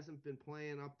that hasn't been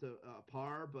playing up to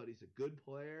par, but he's a good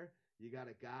player. You got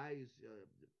a guy who's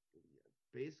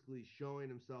basically showing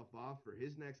himself off for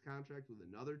his next contract with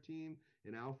another team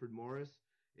in Alfred Morris.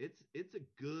 It's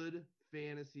a good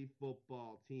fantasy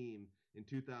football team in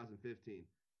 2015.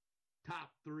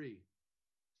 Top 3,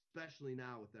 especially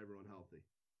now with everyone healthy.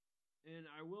 And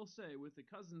I will say, with the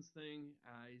Cousins thing,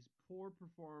 his poor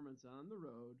performance on the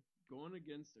road, going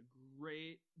against a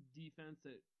great defense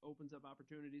that opens up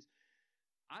opportunities,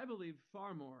 I believe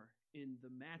far more in the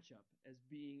matchup as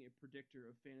being a predictor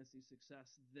of fantasy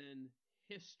success than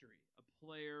history, a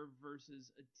player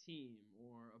versus a team,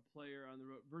 or a player on the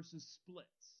road versus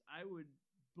splits. I would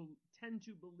tend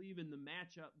to believe in the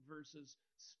matchup versus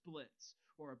splits,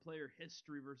 or a player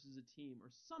history versus a team, or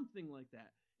something like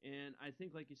that. And I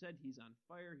think, like you said, he's on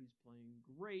fire. He's playing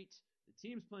great. The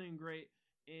team's playing great.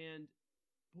 And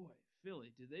boy,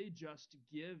 Philly, do they just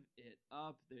give it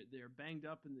up. They're banged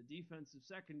up in the defensive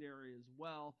secondary as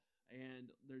well.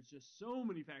 And there's just so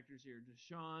many factors here.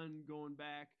 Deshaun going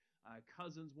back,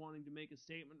 Cousins wanting to make a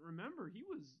statement. Remember, he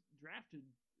was drafted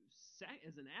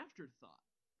as an afterthought,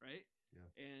 right?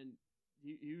 Yeah. And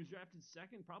he was drafted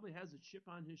second, probably has a chip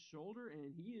on his shoulder,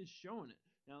 and he is showing it.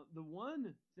 Now, the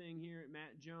one thing here at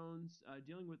Matt Jones,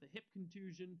 dealing with a hip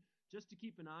contusion, just to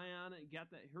keep an eye on it,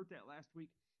 hurt that last week.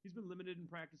 He's been limited in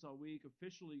practice all week,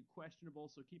 officially questionable,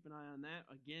 so keep an eye on that.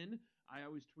 Again, I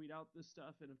always tweet out this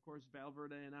stuff, and of course,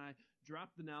 Valverde and I drop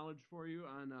the knowledge for you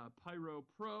on Pyro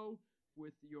Pro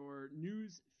with your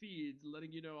news feeds,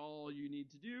 letting you know all you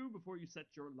need to do before you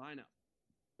set your lineup.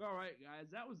 All right, guys,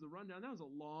 that was the rundown. That was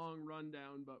a long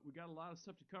rundown, but we got a lot of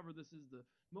stuff to cover. This is the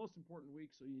most important week,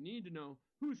 so you need to know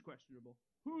who's questionable,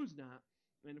 who's not,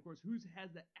 and, of course, who has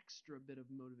the extra bit of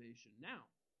motivation. Now,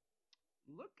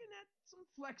 looking at some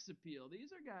flex appeal.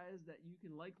 These are guys that you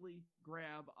can likely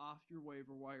grab off your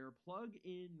waiver wire, plug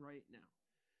in right now.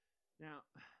 Now,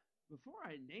 before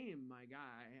I name my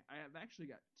guy, I have actually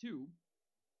got 2,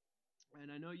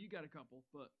 and I know you got a couple,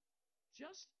 but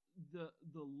just the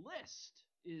list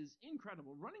is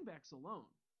incredible. Running backs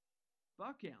alone: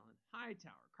 Buck Allen,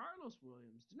 Hightower, Carlos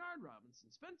Williams, Denard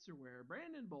Robinson, Spencer Ware,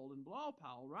 Brandon Bolden, Bilal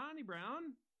Powell, Ronnie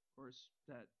Brown, of course,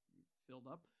 that filled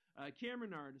up,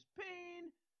 Cameron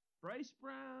Artis-Payne, Bryce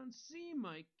Brown, C.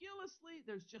 Mike Gillislee.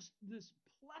 There's just this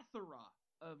plethora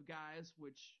of guys,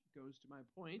 which goes to my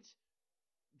point,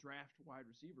 draft wide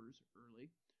receivers early.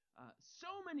 So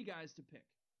many guys to pick.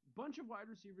 Bunch of wide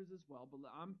receivers as well, but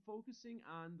I'm focusing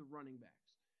on the running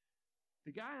backs.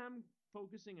 The guy I'm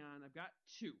focusing on, I've got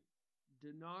 2.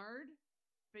 Denard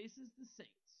faces the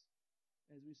Saints.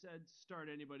 As we said,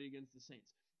 start anybody against the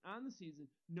Saints. On the season,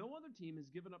 no other team has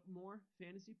given up more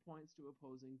fantasy points to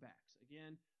opposing backs.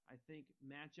 Again, I think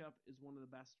matchup is one of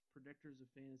the best predictors of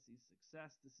fantasy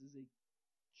success. This is a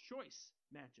choice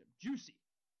matchup. Juicy.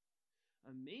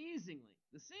 Amazingly,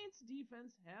 the Saints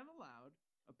defense have allowed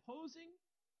opposing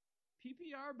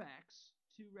PPR backs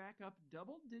to rack up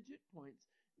double-digit points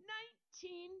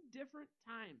 19 different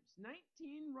times.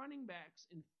 19 running backs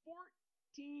in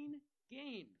 14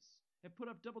 games have put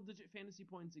up double-digit fantasy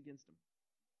points against them.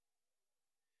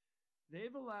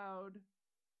 They've allowed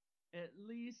at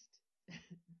least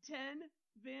 10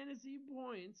 fantasy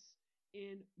points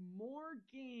in more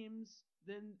games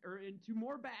into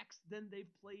more backs than they've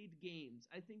played games.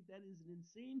 I think that is an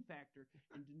insane factor.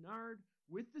 And Denard,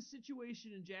 with the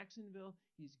situation in Jacksonville,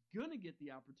 he's going to get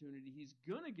the opportunity. He's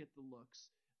going to get the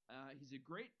looks. He's a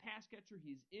great pass catcher.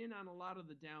 He's in on a lot of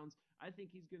the downs. I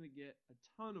think he's going to get a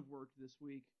ton of work this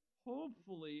week.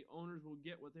 Hopefully, owners will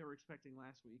get what they were expecting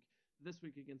last week, this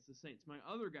week against the Saints. My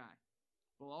other guy,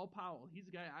 Bilal Powell, he's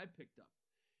a guy I picked up.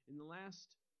 In the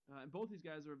last, and both these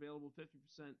guys are available 50%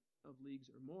 of leagues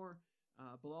or more.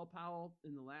 Bilal Powell,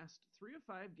 in the last 3 of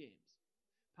 5 games,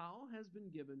 Powell has been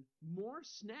given more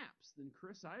snaps than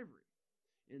Chris Ivory.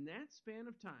 In that span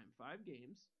of time, 5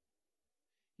 games,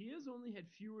 he has only had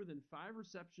fewer than 5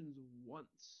 receptions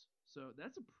once. So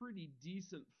that's a pretty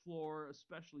decent floor,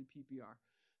 especially PPR.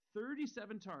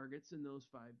 37 targets in those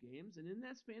 5 games, and in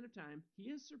that span of time,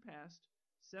 he has surpassed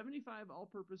 75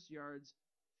 all-purpose yards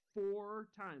 4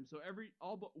 times. So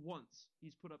all but once,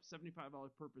 he's put up 75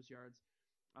 all-purpose yards.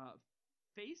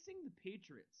 Facing the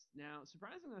Patriots. Now,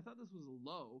 surprisingly, I thought this was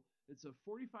low. It's a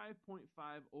 45.5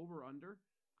 over-under.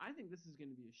 I think this is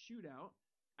going to be a shootout.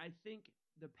 I think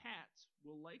the Pats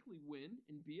will likely win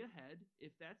and be ahead.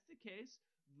 If that's the case,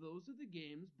 those are the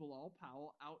games Bilal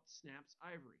Powell outsnaps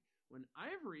Ivory. When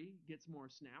Ivory gets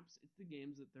more snaps, it's the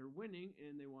games that they're winning,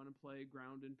 and they want to play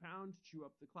ground and pound to chew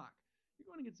up the clock. You're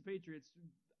going against the Patriots,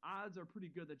 odds are pretty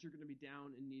good that you're going to be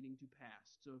down and needing to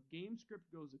pass. So if game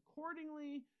script goes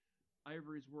accordingly,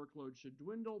 Ivory's workload should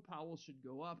dwindle. Powell should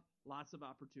go up. Lots of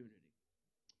opportunity.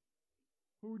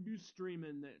 Who are you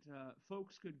streaming that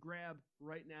folks could grab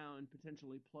right now and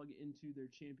potentially plug into their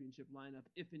championship lineup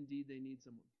if indeed they need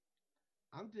someone?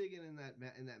 I'm digging in that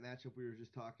matchup we were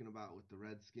just talking about with the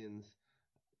Redskins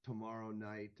tomorrow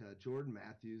night. Jordan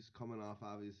Matthews coming off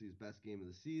obviously his best game of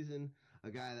the season.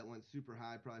 A guy that went super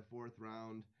high, probably 4th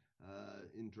round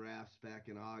in drafts back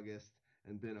in August,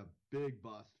 and been a big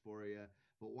bust for you.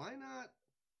 But why not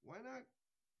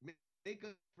make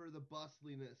up for the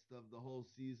bustliness of the whole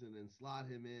season and slot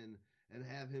him in and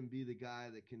have him be the guy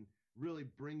that can really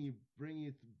bring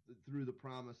you through the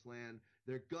promised land?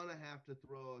 They're gonna have to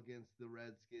throw against the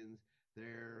Redskins.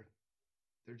 They're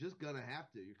just gonna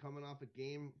have to. You're coming off a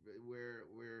game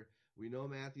where we know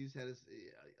Matthews had his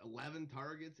 11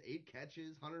 targets, 8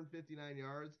 catches, 159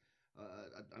 yards,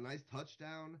 a nice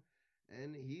touchdown,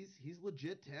 and he's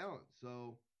legit talent.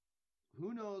 So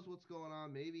who knows what's going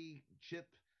on? Maybe Chip,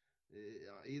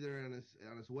 either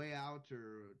on his way out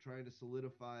or trying to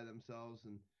solidify themselves,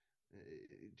 and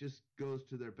it just goes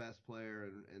to their best player.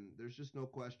 And there's just no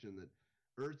question that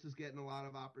Ertz is getting a lot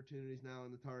of opportunities now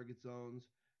in the target zones,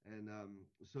 and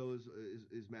so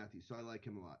is Matthews. So I like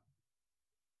him a lot.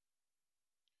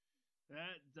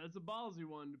 That's a ballsy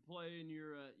one to play in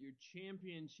your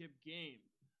championship game.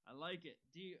 I like it.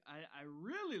 I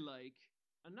really like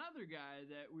another guy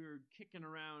that we were kicking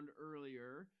around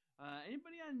earlier.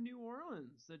 Anybody on New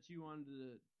Orleans that you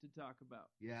wanted to talk about?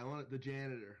 Yeah, I want the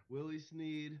janitor, Willie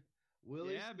Snead.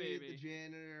 Willie Snead, baby. The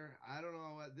janitor. I don't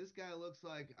know what this guy looks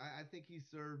like. I think he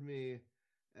served me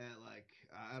at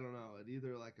at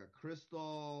either like a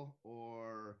Crystal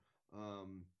or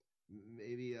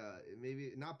maybe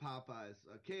not Popeyes,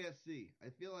 KFC. I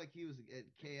feel like he was at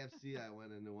KFC. I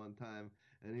went into one time,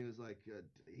 and he was like,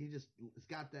 he's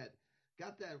got that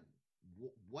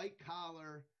white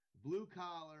collar, blue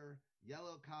collar,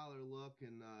 yellow collar look,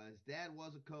 and his dad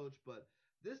was a coach, but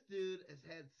this dude has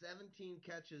had 17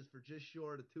 catches for just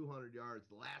short of 200 yards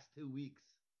the last 2 weeks.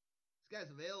 This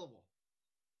guy's available.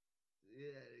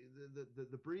 Yeah,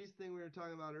 the Breeze thing we were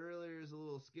talking about earlier is a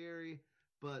little scary,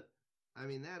 but I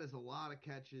mean, that is a lot of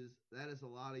catches. That is a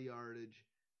lot of yardage,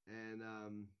 and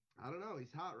I don't know.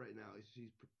 He's hot right now.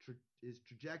 His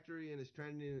trajectory and his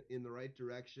trending in the right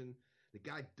direction. The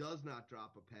guy does not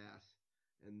drop a pass.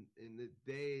 And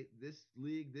this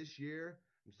league this year,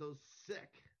 I'm so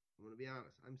sick. I'm going to be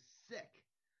honest. I'm sick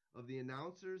of the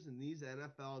announcers in these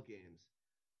NFL games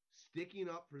sticking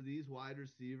up for these wide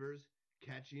receivers,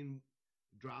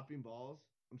 dropping balls.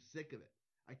 I'm sick of it.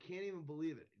 I can't even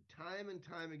believe it. Time and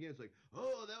time again, it's like,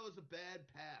 oh, that was a bad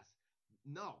pass.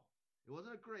 No, it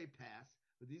wasn't a great pass,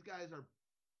 but these guys are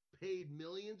paid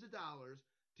millions of dollars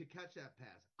to catch that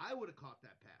pass. I would have caught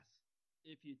that pass.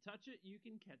 If you touch it, you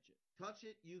can catch it. Touch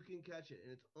it, you can catch it.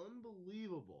 And it's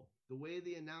unbelievable the way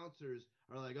the announcers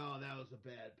are like, oh, that was a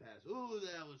bad pass. Oh,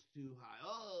 that was too high.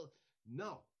 Oh,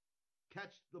 no.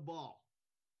 Catch the ball.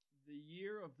 The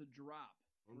year of the drop,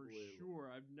 for sure.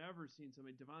 I've never seen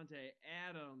somebody. Devontae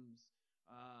Adams.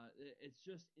 It's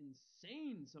just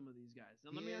insane, some of these guys.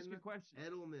 Now, let me ask you a question.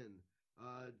 Edelman.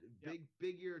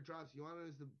 Big year of drops. You want to know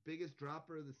who's the biggest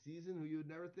dropper of the season, who you would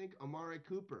never think? Amari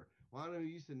Cooper. Want to know who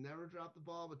used to never drop the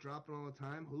ball but drop it all the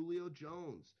time? Julio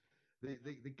Jones.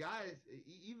 The guys,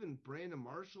 even Brandon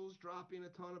Marshall's dropping a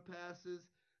ton of passes.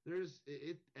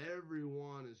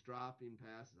 Everyone is dropping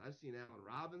passes. I've seen Allen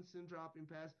Robinson dropping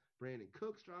passes. Brandon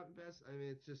Cooks dropping passes. I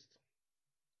mean, it's just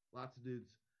lots of dudes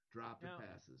dropping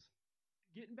passes.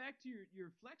 Getting back to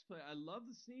your flex play, I love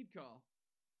the Snead call.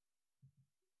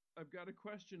 I've got a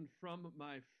question from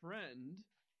my friend.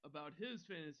 about his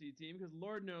fantasy team because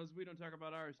Lord knows we don't talk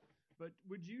about ours. But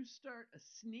would you start a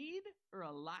Snead or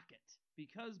a Lockett?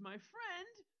 Because my friend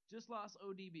just lost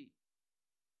ODB.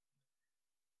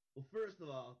 Well, first of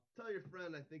all, tell your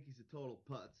friend I think he's a total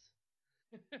putz.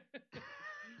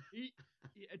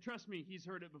 Trust me, he's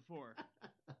heard it before.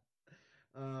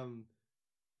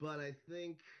 But I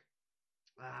think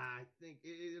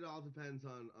it all depends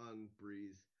on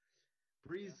Breeze.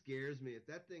 Breeze scares me. If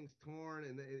that thing's torn,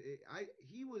 and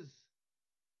he was.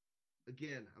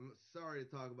 Again, I'm sorry to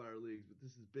talk about our leagues, but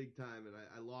this is big time, and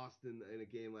I lost in a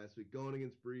game last week going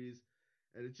against Breeze,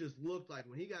 and it just looked like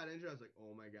when he got injured, I was like,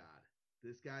 oh my god,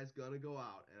 this guy's gonna go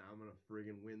out, and I'm gonna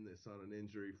friggin' win this on an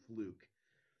injury fluke.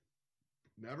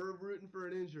 Never rooting for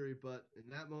an injury, but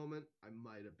in that moment, I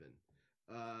might have been.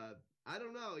 I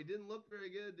don't know. He didn't look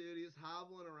very good, dude. He was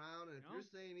hobbling around, and if you're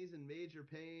saying he's in major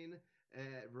pain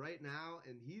right now,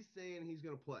 and he's saying he's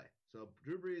going to play. So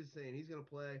Drew Brees is saying he's going to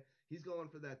play. He's going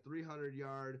for that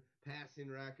 300-yard passing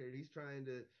record. He's trying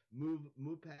to move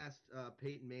past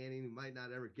Peyton Manning, who might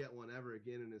not ever get one ever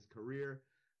again in his career.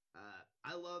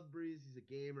 I love Brees. He's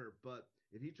a gamer, but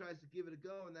if he tries to give it a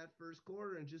go in that first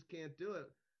quarter and just can't do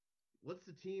it, what's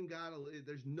the team got to –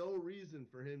 there's no reason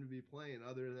for him to be playing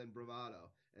other than bravado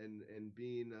and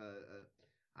being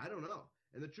I don't know.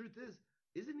 And the truth is,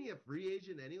 isn't he a free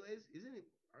agent anyways?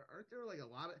 Aren't there like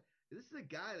a lot of – this is a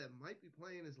guy that might be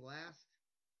playing his last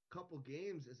couple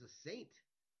games as a Saint.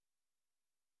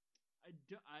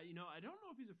 I don't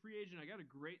know if he's a free agent. I got a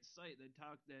great site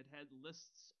that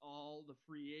lists all the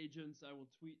free agents. I will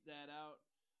tweet that out.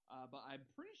 But I'm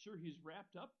pretty sure he's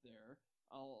wrapped up there.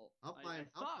 I'll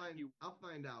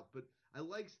find out. But I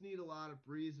like Snead a lot if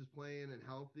Breeze is playing and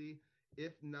healthy.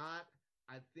 If not,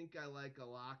 I think I like a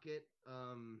Lockett.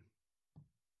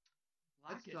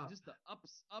 Lockett, just the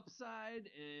upside,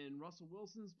 and Russell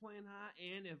Wilson's playing hot,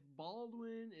 and if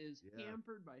Baldwin is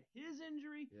hampered by his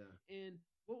injury, and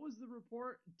what was the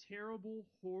report? Terrible,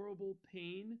 horrible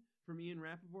pain from Ian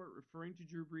Rappaport referring to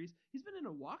Drew Brees. He's been in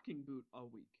a walking boot all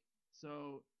week.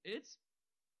 So it's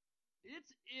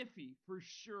iffy for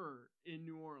sure in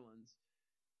New Orleans.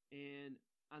 And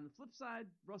on the flip side,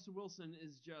 Russell Wilson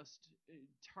is just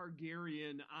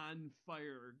Targaryen on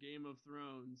fire, Game of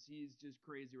Thrones. He's just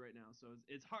crazy right now. So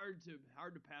it's hard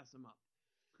to pass him up.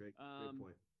 Great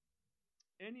point.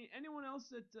 Anyone else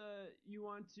that you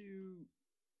want to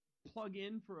plug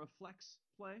in for a flex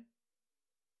play?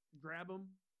 Grab them,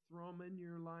 throw them in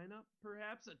your lineup,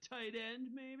 perhaps a tight end,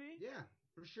 maybe. Yeah.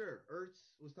 For sure. Ertz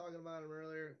was talking about him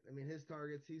earlier. I mean, his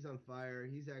targets, he's on fire.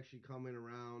 He's actually coming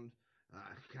around.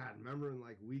 God, remember in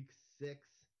like week 6,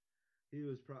 he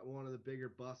was one of the bigger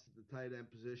busts at the tight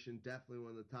end position. Definitely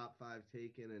one of the top 5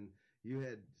 taken. And you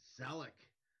had Selleck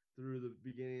through the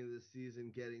beginning of the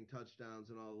season getting touchdowns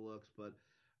and all the looks. But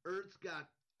Ertz got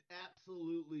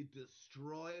absolutely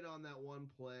destroyed on that one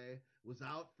play, was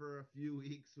out for a few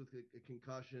weeks with a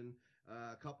concussion,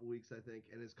 a couple weeks, I think,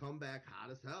 and has come back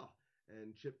hot as hell.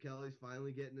 And Chip Kelly's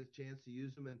finally getting his chance to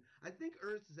use him. And I think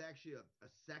Ertz is actually a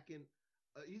second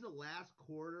he's a last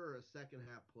quarter or a second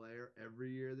half player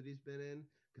every year that he's been in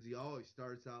because he always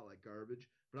starts out like garbage.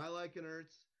 But I like an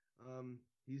Ertz.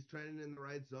 He's trending in the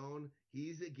right zone.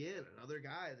 He's, again, another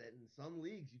guy that in some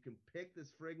leagues you can pick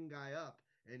this friggin' guy up,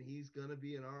 and he's going to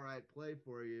be an all right play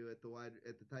for you at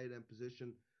the tight end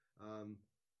position.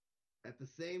 At the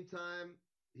same time,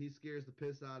 he scares the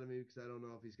piss out of me because I don't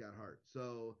know if he's got heart.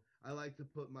 So I like to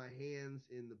put my hands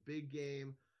in the big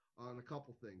game on a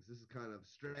couple things. This is kind of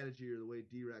strategy or the way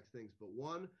D-Rex thinks. But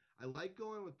one, I like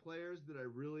going with players that I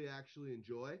really actually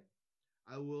enjoy.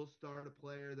 I will start a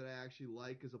player that I actually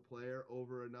like as a player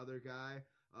over another guy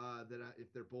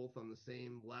if they're both on the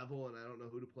same level and I don't know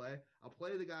who to play. I'll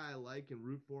play the guy I like and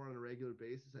root for on a regular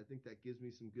basis. I think that gives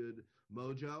me some good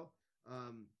mojo.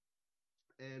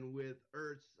 And with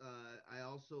Ertz, I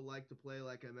also like to play,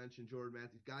 like I mentioned, Jordan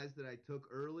Matthews, guys that I took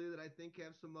early that I think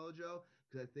have some mojo,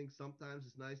 because I think sometimes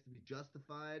it's nice to be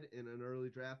justified in an early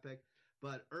draft pick.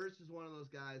 But Ertz is one of those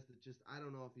guys that just, I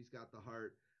don't know if he's got the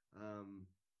heart.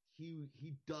 He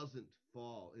doesn't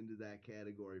fall into that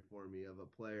category for me of a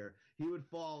player. He would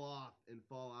fall off and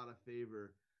fall out of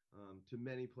favor to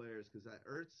many players because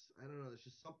Ertz, I don't know, there's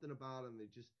just something about him that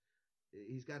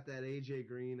he's got that AJ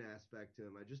Green aspect to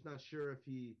him. I'm just not sure if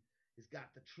he's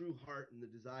got the true heart and the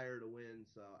desire to win.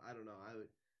 So I don't know.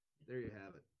 There you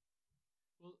have it.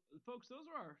 Well, folks, those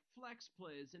are our flex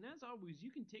plays. And as always, you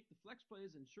can take the flex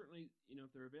plays and certainly,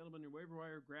 if they're available on your waiver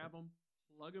wire, grab them,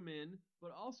 plug them in.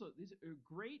 But also, these are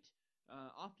great,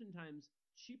 oftentimes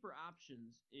cheaper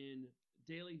options in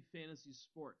daily fantasy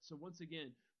sports. So once again,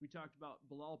 we talked about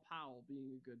Bilal Powell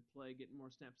being a good play, getting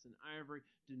more snaps than Ivory.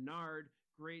 Denard,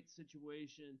 great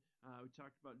situation. We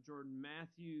talked about Jordan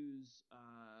Matthews,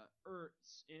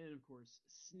 Ertz, and of course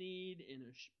Snead in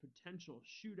a potential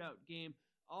shootout game.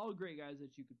 All great guys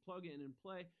that you could plug in and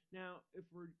play. Now, if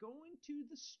we're going to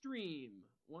the stream,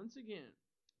 once again,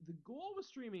 the goal with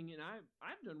streaming, and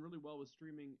I've done really well with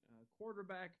streaming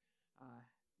quarterback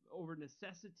over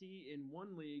necessity. In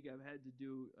one league, I've had to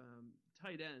do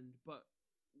tight end, but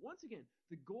once again,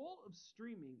 the goal of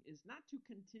streaming is not to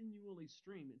continually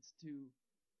stream. It's to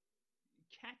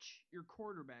catch your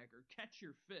quarterback or catch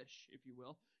your fish, if you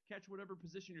will, catch whatever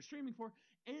position you're streaming for,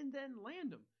 and then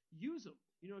land them, use them.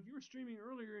 You know, if you were streaming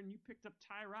earlier and you picked up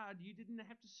Tyrod, you didn't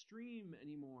have to stream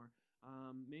anymore.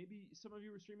 Maybe some of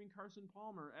you were streaming Carson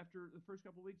Palmer. After the first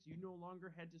couple of weeks, you no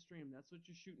longer had to stream. That's what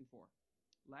you're shooting for.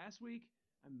 Last week,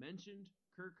 I mentioned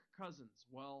Kirk Cousins.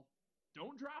 Well,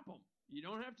 don't drop him. You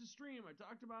don't have to stream. I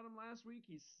talked about him last week.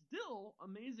 He's still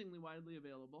amazingly widely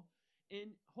available.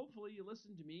 And hopefully you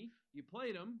listened to me. You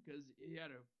played him because he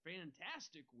had a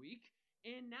fantastic week.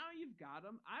 And now you've got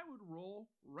him. I would roll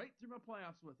right through my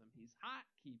playoffs with him. He's hot.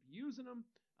 Keep using him.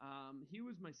 He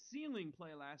was my ceiling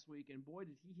play last week, and boy,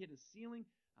 did he hit a ceiling.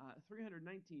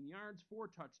 319 yards, 4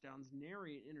 touchdowns,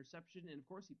 nary an interception, and of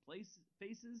course he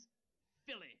faces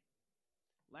Philly.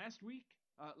 Last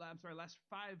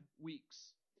 5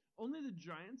 weeks. Only the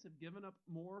Giants have given up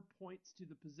more points to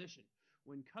the position.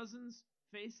 When Cousins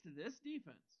faced this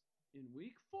defense in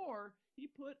week 4, he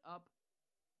put up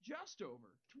just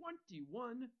over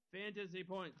 21 fantasy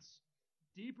points.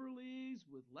 Deeper leagues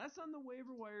with less on the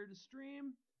waiver wire to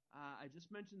stream. I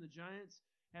just mentioned the Giants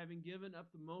having given up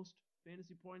the most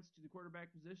fantasy points to the quarterback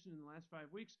position in the last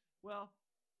 5 weeks. Well,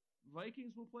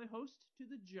 Vikings will play host to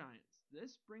the Giants.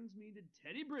 This brings me to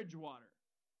Teddy Bridgewater.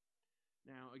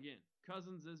 Now, again,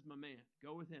 Cousins is my man.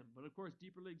 Go with him. But, of course,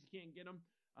 deeper leagues, you can't get him.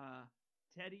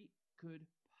 Teddy could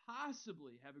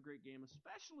possibly have a great game,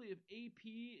 especially if AP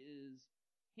is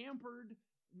hampered,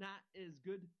 not as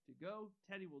good to go.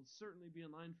 Teddy will certainly be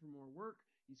in line for more work.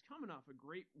 He's coming off a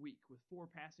great week with 4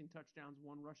 passing touchdowns,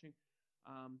 1 rushing.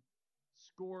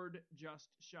 Scored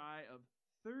just shy of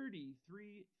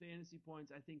 33 fantasy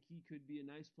points. I think he could be a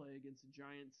nice play against the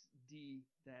Giants D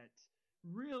that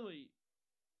really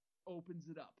opens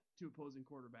it up to opposing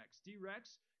quarterbacks.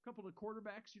 D-Rex, a couple of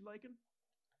quarterbacks you liking?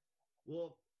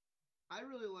 Well, I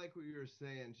really like what you were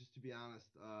saying, just to be honest,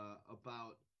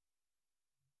 about,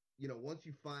 you know, once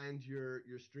you find your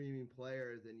streaming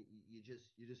player, then you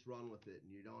just run with it,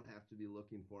 and you don't have to be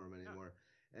looking for them anymore.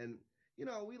 Yeah. And, you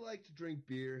know, we like to drink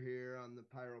beer here on the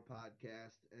Pyro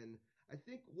podcast, and I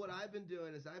think what I've been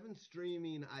doing is I've been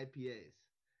streaming IPAs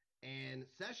and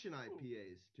session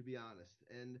IPAs, to be honest.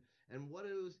 And what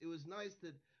it was nice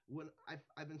that when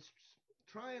I've been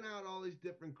trying out all these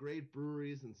different great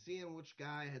breweries and seeing which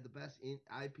guy had the best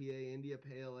IPA, India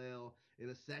Pale Ale, in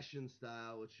a session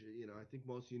style, which, you know, I think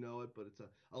most of you know it, but it's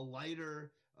a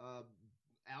lighter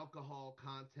alcohol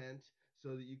content so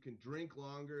that you can drink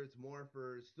longer. It's more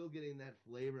for still getting that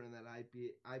flavor and that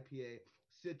IPA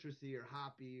citrusy or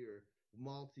hoppy or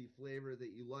malty flavor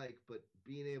that you like, but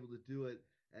being able to do it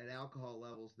at alcohol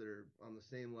levels that are on the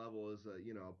same level as a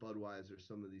Budweiser,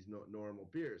 some of these normal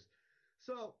beers.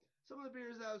 So some of the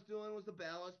beers I was doing was the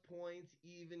Ballast Point,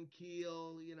 Even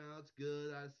Keel, it's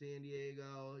good, out of San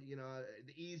Diego.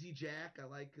 The Easy Jack, I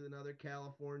like another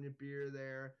California beer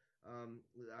there,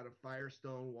 out of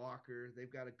Firestone Walker.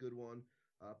 They've got a good one.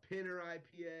 Pinner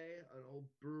IPA, an old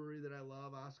brewery that I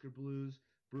love, Oscar Blues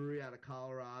Brewery out of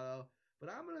Colorado. But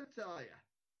I'm going to tell you,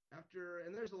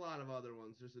 and there's a lot of other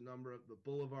ones. There's a number of, the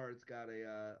Boulevard's got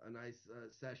a nice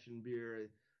session beer,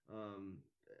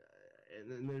 and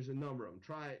then there's a number of them.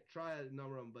 Try a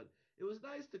number of them, but it was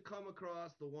nice to come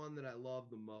across the one that I love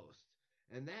the most,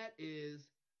 and that is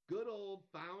good old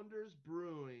Founders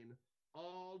Brewing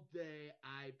All Day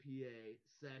IPA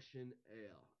Session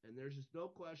Ale. And there's just no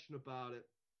question about it.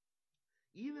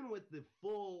 Even with the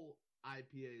full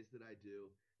IPAs that I do,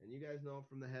 and you guys know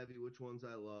from the heavy which ones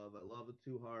I love. I love a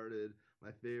Two Hearted. My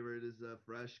favorite is a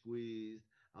Fresh Squeezed.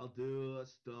 I'll do a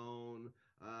Stone.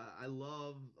 I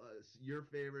love your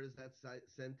favorite is that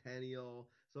Centennial.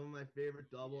 Some of my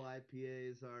favorite double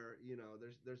IPAs are,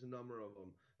 there's a number of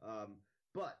them.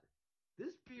 But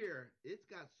this beer, it's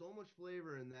got so much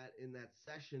flavor in that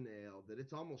session ale that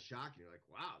it's almost shocking. You're like,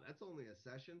 wow, that's only a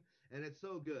session, and it's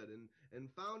so good. And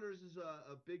Founders is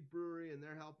a big brewery, and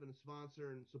they're helping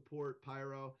sponsor and support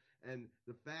Pyro. And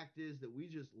the fact is that we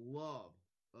just love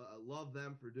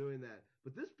them for doing that.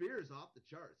 But this beer is off the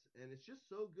charts, and it's just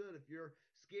so good. If you're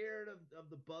scared of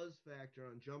the buzz factor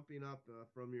on jumping up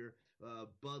from your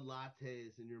Bud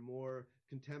Lattes and your more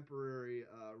contemporary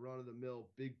run-of-the-mill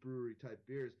big brewery type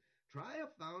beers, try a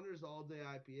Founders All Day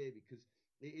IPA because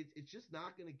it's just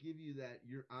not going to give you that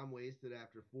I'm wasted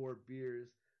after 4 beers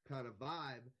kind of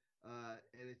vibe.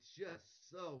 And it's just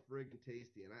so friggin'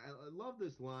 tasty. And I love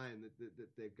this line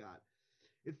that they've got.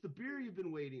 It's the beer you've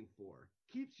been waiting for.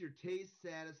 Keeps your taste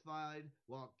satisfied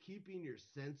while keeping your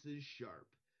senses sharp.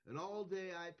 An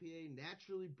all-day IPA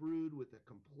naturally brewed with a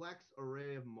complex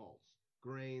array of malts,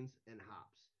 grains, and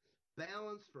hops.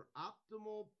 Balanced for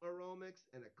optimal aromics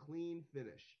and a clean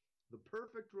finish. The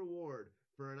perfect reward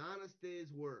for an honest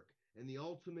day's work and the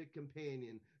ultimate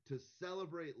companion to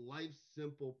celebrate life's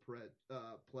simple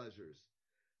pleasures.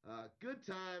 Good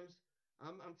times.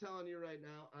 I'm telling you right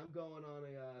now, I'm going on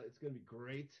it's going to be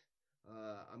great.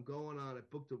 I'm going on, I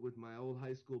booked it with my old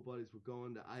high school buddies. We're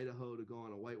going to Idaho to go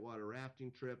on a whitewater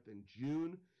rafting trip in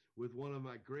June with one of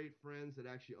my great friends that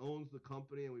actually owns the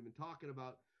company. And we've been talking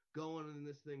about going in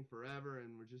this thing forever.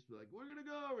 And we're just like, we're going to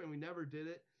go. And we never did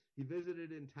it. He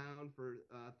visited in town for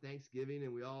Thanksgiving.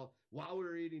 And while we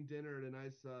were eating dinner at a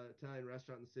nice Italian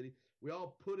restaurant in the city, we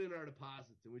all put in our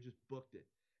deposits and we just booked it.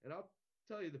 And I'll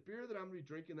tell you, the beer that I'm going to be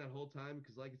drinking that whole time,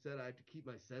 because like I said, I have to keep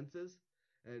my senses.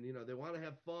 And, they want to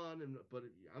have fun, but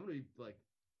I'm going to be like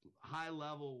high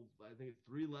level, I think it's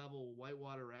 3-level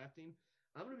whitewater rafting.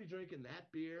 I'm going to be drinking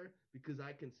that beer because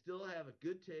I can still have a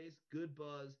good taste, good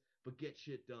buzz, but get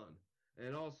shit done.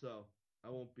 And also, I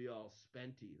won't be all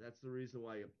spenty. That's the reason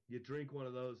why you drink one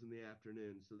of those in the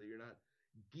afternoon so that you're not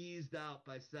geezed out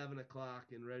by 7 o'clock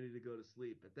and ready to go to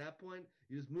sleep. At that point,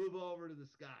 you just move over to the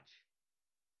scotch.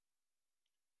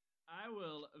 I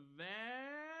will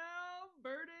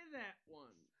Valverde that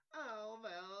one. Oh,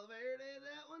 Valverde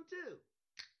that one too.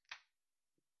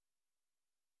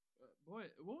 Boy,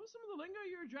 what was some of the lingo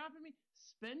you were dropping me?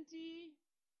 Spenty.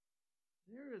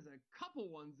 There is a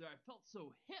couple ones there. I felt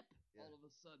so hip all of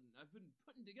a sudden. I've been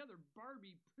putting together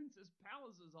Barbie Princess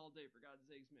Palaces all day, for God's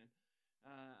sakes, man.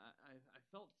 I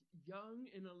felt young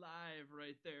and alive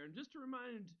right there. And just to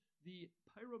remind the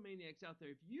pyromaniacs out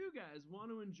there, if you guys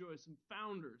want to enjoy some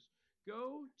Founders,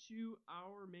 go to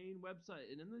our main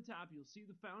website, and in the top, you'll see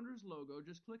the Founders logo.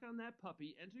 Just click on that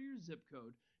puppy, enter your zip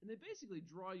code, and they basically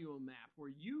draw you a map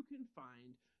where you can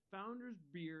find Founders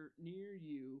beer near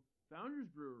you, Founders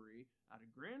Brewery out of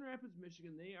Grand Rapids,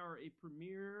 Michigan. They are a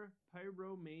premier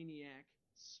pyromaniac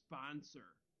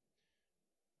sponsor.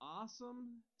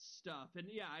 Awesome stuff. And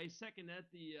yeah, I second that.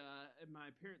 At my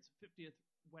parents' 50th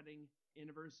wedding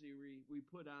anniversary, we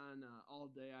put on all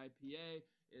day IPA.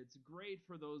 It's great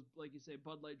for those, like you say,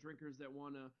 Bud Light drinkers that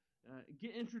want to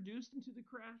get introduced into the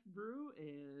craft brew.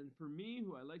 And for me,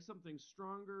 who I like something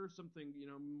stronger, something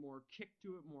more kick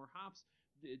to it, more hops,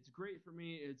 it's great for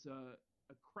me. It's a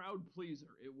crowd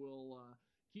pleaser. It will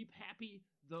keep happy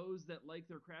those that like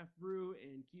their craft brew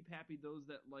and keep happy those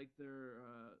that like their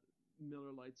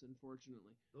Miller Lights.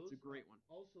 Unfortunately, it's a great one.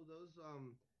 Also, those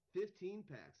 15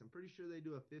 packs. I'm pretty sure they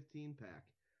do a 15 pack.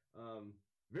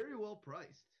 Very well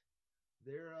priced.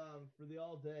 They're for the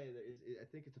all day. I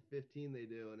think it's a 15 they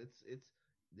do, and it's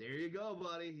there you go,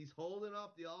 buddy. He's holding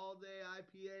up the all day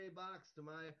IPA box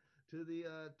to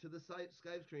the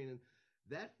Skype screen, and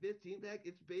that 15 pack.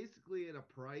 It's basically at a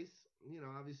price.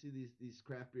 Obviously these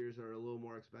craft beers are a little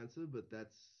more expensive, but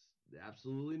that's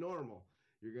absolutely normal.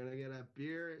 You're gonna get a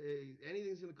beer.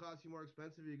 Anything's gonna cost you more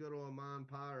expensive if you go to a mom and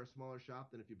pop or a smaller shop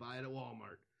than if you buy it at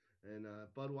Walmart. And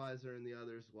Budweiser and the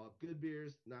others, while good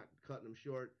beers, not cutting them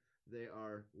short, they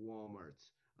are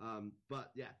Walmarts.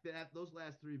 But yeah, those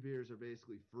last 3 beers are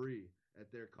basically free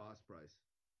at their cost price.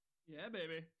 Yeah,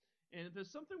 baby. And if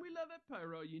there's something we love at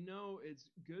Pyro, it's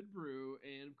good brew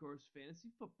and, of course, fantasy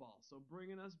football. So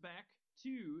bringing us back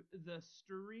to the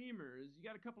streamers, you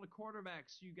got a couple of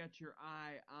quarterbacks you got your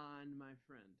eye on, my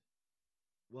friend.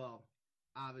 Well,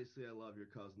 obviously I love your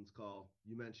cousin's call.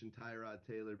 You mentioned Tyrod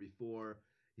Taylor before.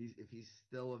 If he's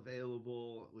still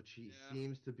available, which he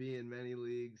seems to be in many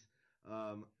leagues.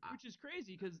 Which is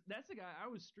crazy because that's the guy I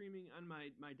was streaming on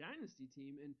my Dynasty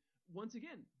team. And once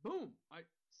again, boom, I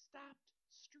stopped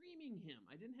streaming him.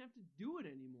 I didn't have to do it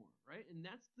anymore, right? And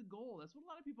that's the goal. That's what a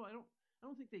lot of people, I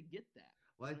don't think they get that.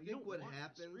 Well, I think what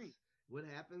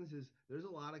happens is there's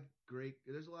a lot of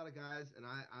guys, and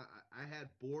I had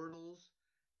Bortles.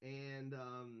 And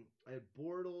I had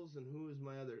Bortles, and who was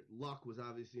my other? Luck was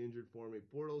obviously injured for me.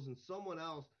 Bortles and someone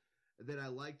else that I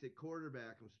liked at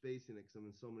quarterback. I'm spacing it because I'm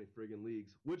in so many friggin'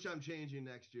 leagues, which I'm changing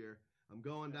next year. I'm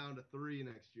going down to 3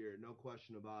 next year, no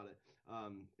question about it.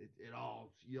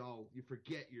 You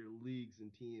forget your leagues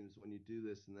and teams when you do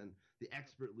this, and then the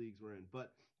expert leagues we're in.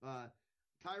 But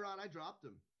Tyrod, I dropped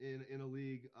him in a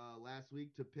league last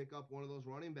week to pick up one of those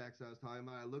running backs I was talking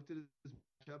about. I looked at his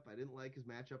matchup. I didn't like his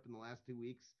matchup in the last 2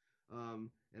 weeks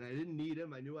And I didn't need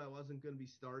him. I knew I wasn't going to be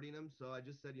starting him, so I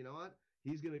just said, you know what?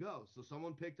 He's going to go. So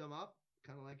someone picked him up,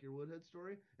 kind of like your Woodhead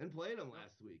story, and played him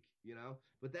last week,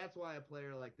 But that's why a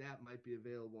player like that might be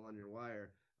available on your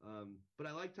wire. But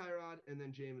I like Tyrod and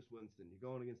then Jameis Winston. You're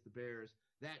going against the Bears.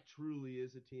 That truly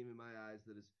is a team in my eyes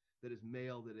that has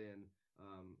mailed it in.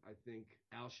 I think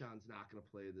Alshon's not going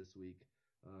to play this week.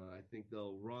 I think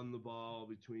they'll run the ball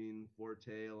between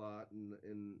Forte a lot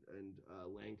and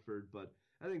Langford, but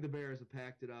I think the Bears have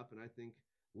packed it up, and I think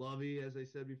Lovey, as I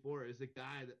said before, is a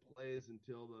guy that plays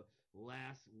until the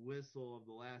last whistle of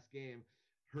the last game,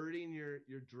 hurting your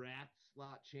draft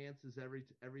slot chances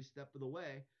every step of the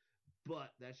way.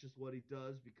 But that's just what he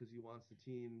does because he wants the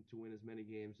team to win as many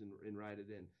games and ride it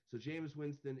in. So Jameis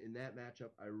Winston in that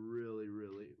matchup, I really,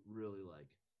 really, really like.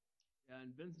 Yeah,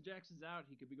 and Vincent Jackson's out.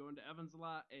 He could be going to Evans a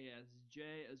lot,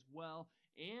 ASJ as well.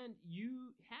 And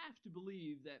you have to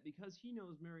believe that because he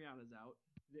knows Mariota's out,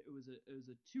 that it was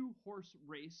a two-horse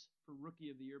race for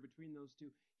Rookie of the Year between those two.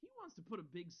 He wants to put a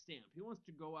big stamp. He wants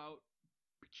to go out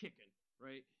kicking,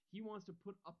 right? He wants to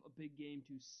put up a big game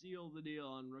to seal the deal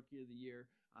on Rookie of the Year.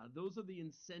 Those are the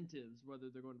incentives, whether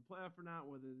they're going to playoff or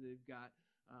not, whether they've got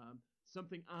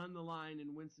something on the line,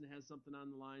 and Winston has something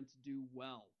on the line to do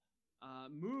well.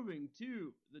 Moving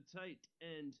to the tight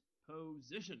end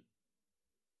position.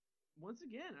 Once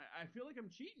again, I feel like I'm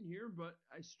cheating here, but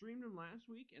I streamed him last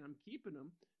week, and I'm keeping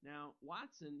him. Now,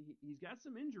 Watson, he's got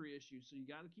some injury issues, so you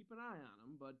got to keep an eye on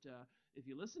him. But if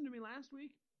you listened to me last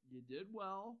week, you did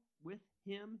well with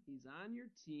him. He's on your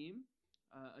team.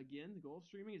 Again, the goal of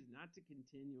streaming is not to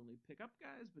continually pick up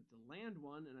guys, but to land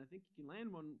one, and I think you can land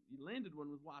one. You landed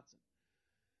one with Watson.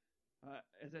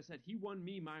 As I said, he won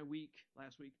me my week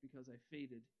last week because I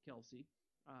faded Kelsey.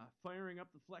 Firing up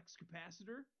the flex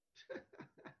capacitor,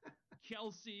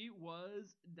 Kelsey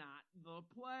was not the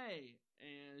play,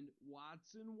 and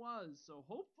Watson was. So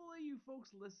hopefully you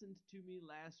folks listened to me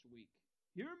last week.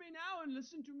 Hear me now and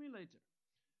listen to me later.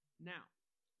 Now,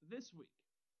 this week,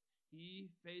 he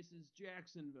faces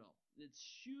Jacksonville. It's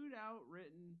shootout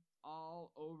written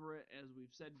all over it. As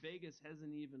we've said, Vegas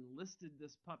hasn't even listed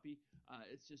this puppy.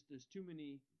 It's just there's too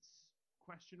many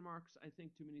question marks, I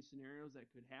think, too many scenarios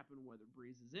that could happen, whether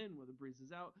Breeze is in, whether Breeze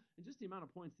is out, and just the amount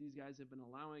of points these guys have been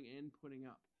allowing and putting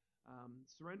up.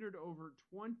 Surrendered over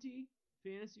 20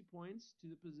 fantasy points to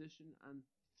the position on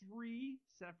 3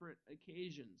 separate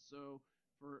occasions. So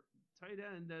for tight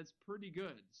end, that's pretty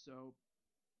good. So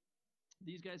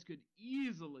these guys could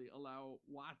easily allow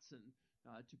Watson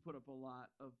to put up a lot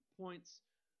of points.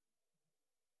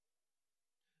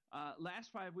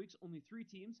 Last 5 weeks, only 3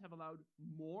 teams have allowed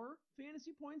more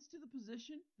fantasy points to the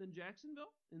position than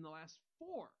Jacksonville in the last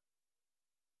 4.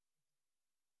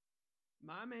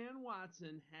 My man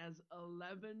Watson has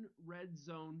 11 red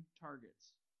zone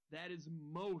targets. That is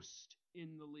most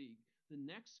in the league. The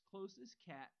next closest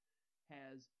cat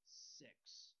has 6.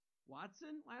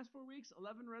 Watson, last 4 weeks,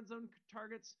 11 red zone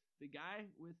targets. The guy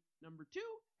with number 2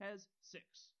 has 6.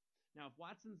 Now, if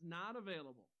Watson's not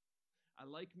available, I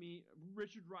like me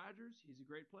Richard Rodgers. He's a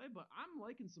great play, but I'm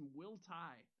liking some Will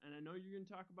Tye. And I know you're going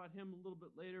to talk about him a little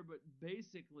bit later, but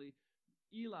basically,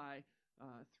 Eli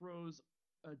throws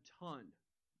a ton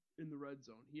in the red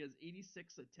zone. He has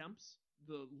 86 attempts.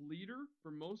 The leader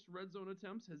for most red zone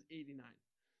attempts has 89.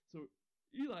 So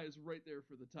Eli is right there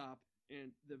for the top.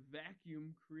 And the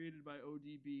vacuum created by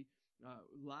ODB,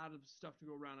 a lot of stuff to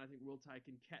go around. I think Will Tye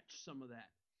can catch some of that.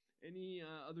 Any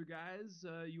other guys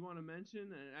you want to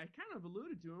mention? I kind of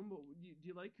alluded to him, but do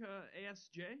you like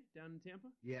ASJ down in Tampa?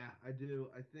 Yeah, I do.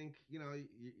 I think,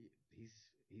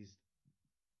 he's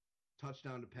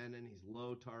touchdown dependent. He's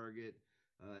low target.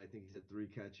 I think he's had 3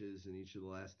 catches in each of the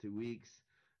last 2 weeks.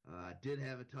 Did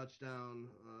have a touchdown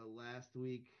last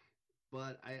week,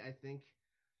 but I think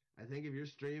if you're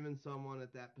streaming someone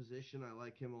at that position, I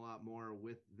like him a lot more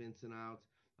with Vincent out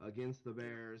against the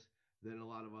Bears than a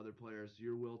lot of other players.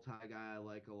 Your Will Tye guy I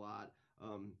like a lot.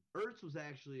 Ertz was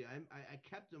actually, I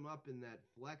kept him up in that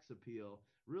flex appeal.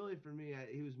 Really, for me,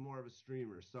 he was more of a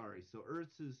streamer. Sorry. So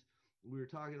Ertz we were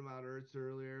talking about Ertz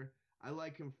earlier. I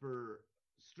like him for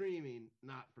streaming,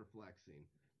 not for flexing.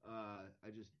 I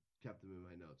just kept him in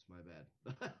my notes. My bad.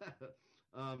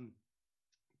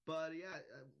 But yeah,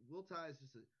 Will Tye is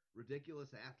just a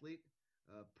ridiculous athlete.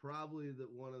 Probably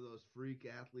one of those freak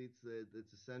athletes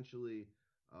that's essentially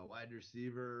a wide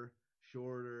receiver,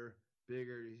 shorter,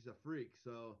 bigger. He's a freak.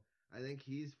 So I think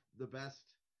he's the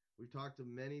best. We've talked to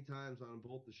many times on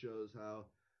both the shows how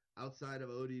outside of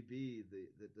ODB,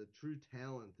 the true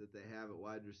talent that they have at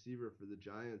wide receiver for the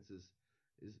Giants is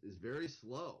very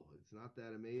slow. It's not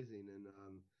that amazing.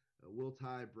 And Will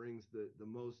Tye brings the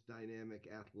most dynamic,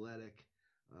 athletic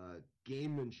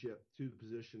gamemanship to the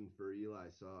position for Eli.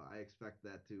 So I expect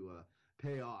that to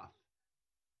pay off.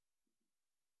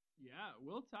 Yeah,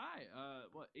 Will Ty,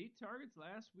 8 targets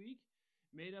last week,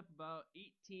 made up about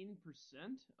 18%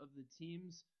 of the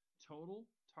team's total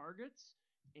targets,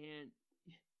 and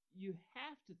you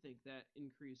have to think that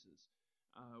increases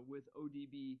with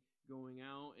ODB going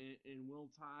out and Will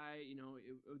Ty.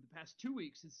 The past 2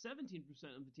 weeks, it's 17%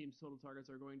 of the team's total targets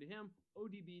are going to him.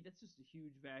 ODB, that's just a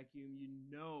huge vacuum.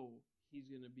 He's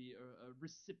going to be a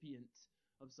recipient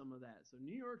of some of that. So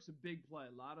New York's a big play.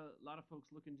 A lot of folks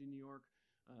looking to New York,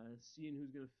 seeing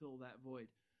who's going to fill that void.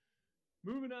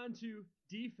 Moving on to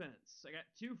defense. I got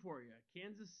 2 for you.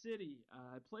 Kansas City.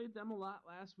 I played them a lot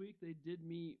last week. They did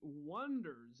me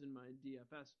wonders in my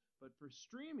DFS. But for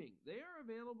streaming, they are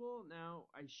available. Now,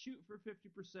 I shoot for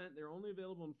 50%. They're only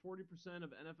available in 40% of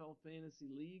NFL fantasy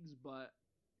leagues. But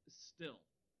still,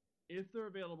 if they're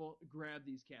available, grab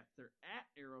these cats. They're at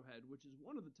Arrowhead, which is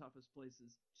one of the toughest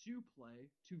places to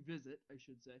visit, I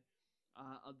should say.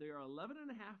 They are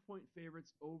 11.5-point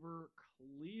favorites over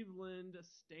Cleveland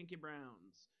Stanky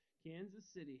Browns. Kansas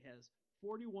City has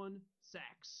 41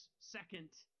 sacks. Second,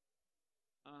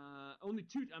 only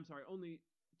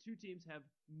two teams have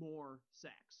more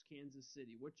sacks. Kansas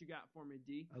City. What you got for me,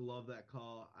 D? I love that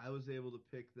call. I was able to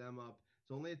pick them up.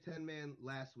 It's only a 10-man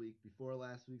last week, before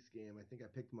last week's game. I think I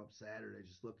picked them up Saturday,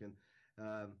 just looking.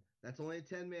 That's only a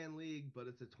 10-man league, but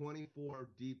it's a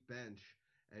 24-deep bench.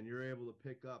 And you're able to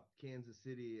pick up Kansas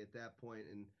City at that point,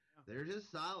 and they're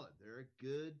just solid. They're a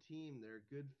good team.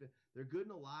 They're good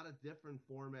in a lot of different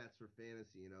formats for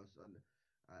fantasy. So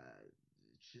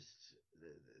it's just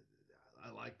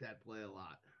I like that play a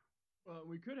lot. Well,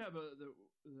 we could have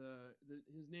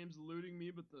his name's eluding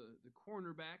me, but the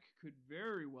cornerback could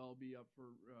very well be up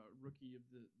for rookie of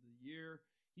the year.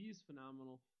 He's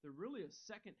phenomenal. They're really a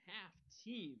second half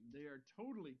team. They are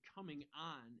totally coming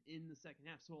on in the second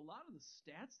half. So a lot of the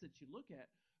stats that you look at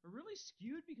are really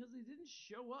skewed because they didn't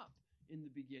show up in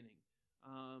the beginning.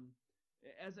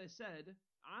 As I said,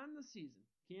 on the season,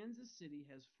 Kansas City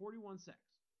has 41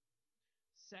 sacks.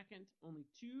 Second, only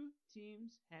 2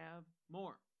 teams have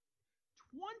more.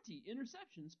 20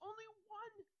 interceptions. Only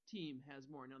 1 team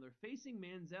has more. Now they're facing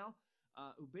Manziel,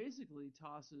 who basically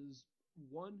tosses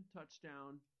 1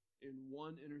 touchdown and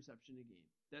 1 interception a game.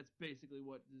 That's basically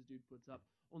what this dude puts up.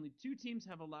 Only 2 teams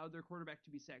have allowed their quarterback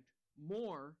to be sacked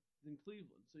more than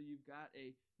Cleveland. So you've got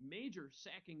a major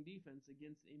sacking defense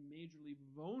against a majorly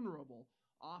vulnerable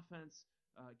offense.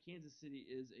 Kansas City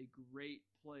is a great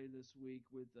play this week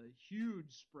with a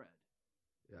huge spread.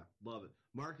 Yeah, love it.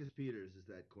 Marcus Peters is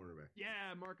that cornerback.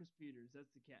 Yeah, Marcus Peters.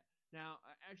 That's the cat. Now,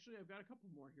 actually, I've got a couple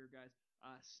more here, guys.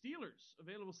 Steelers,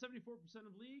 available 74%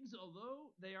 of leagues,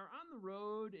 although they are on the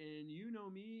road, and you know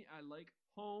me, I like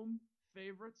home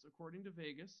favorites, according to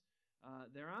Vegas.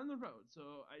 They're on the road,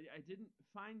 so I didn't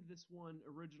find this one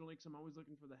originally because I'm always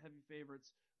looking for the heavy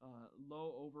favorites,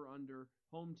 low over under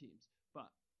home teams. But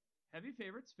heavy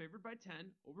favorites, favored by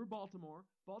 10 over Baltimore.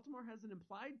 Baltimore has an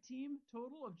implied team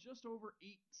total of just over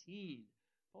 18.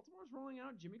 Baltimore's rolling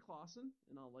out Jimmy Clausen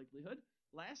in all likelihood.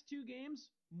 Last 2 games,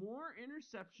 more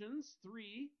interceptions,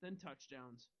 3 than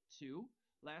touchdowns, 2.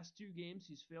 Last 2 games,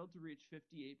 he's failed to reach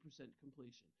 58%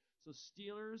 completion. So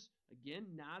Steelers, again,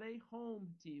 not a home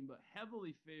team, but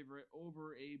heavily favorite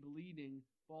over a bleeding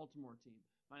Baltimore team.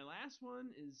 My last one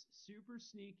is super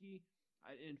sneaky.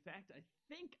 In fact,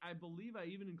 I believe I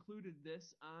even included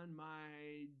this on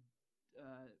my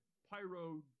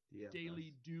Pyro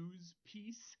Daily Dues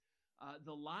piece.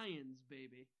 The Lions,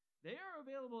 baby. They are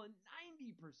available in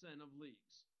 90% of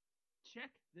leagues.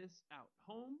 Check this out.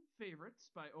 Home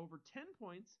favorites by over 10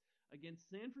 points against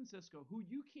San Francisco, who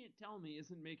you can't tell me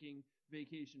isn't making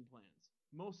vacation plans.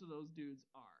 Most of those dudes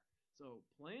are. So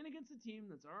playing against a team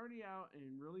that's already out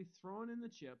and really throwing in the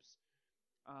chips,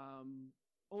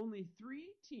 only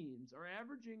 3 teams are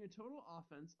averaging a total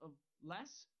offense of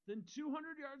less than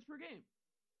 200 yards per game.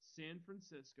 San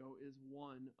Francisco is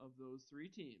one of those 3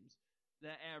 teams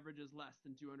that averages less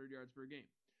than 200 yards per game.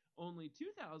 Only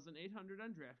 2,800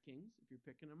 on DraftKings, if you're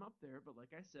picking them up there, but like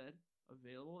I said,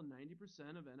 available in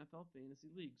 90% of NFL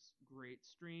fantasy leagues. Great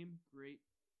stream, great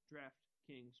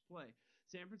DraftKings play.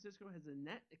 San Francisco has a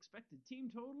net expected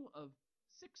team total of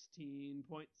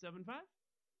 16.75.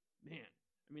 Man,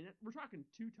 I mean, we're talking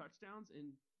 2 touchdowns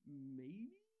and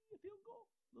maybe a field goal,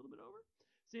 a little bit over.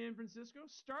 San Francisco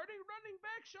starting running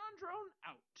back Sean Drone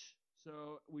out.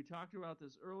 So we talked about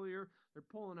this earlier. They're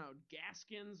pulling out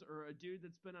Gaskins, or a dude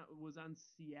that's was on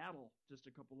Seattle just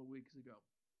a couple of weeks ago.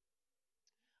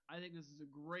 I think this is a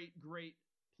great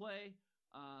play.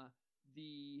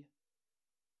 The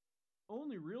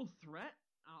only real threat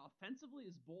Offensively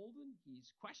is Bolden.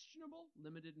 He's questionable,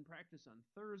 limited in practice on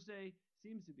Thursday,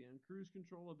 seems to be on cruise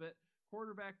control a bit.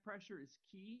 Quarterback pressure is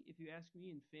key, if you ask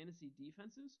me, in fantasy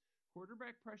defenses.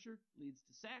 Quarterback pressure leads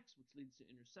to sacks, which leads to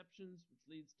interceptions, which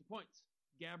leads to points.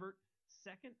 Gabbert,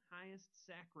 second highest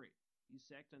sack rate. He's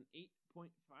sacked on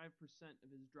 8.5% of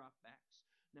his dropbacks.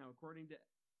 Now, according to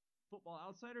Football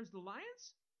Outsiders, the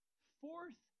Lions,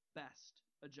 fourth best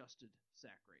adjusted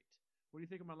sack rate. What do you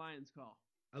think of my Lions call?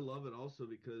 I love it also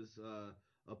because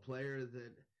a player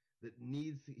that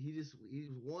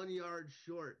he's 1 yard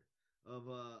short of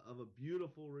a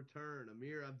beautiful return.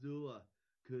 Amir Abdullah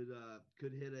could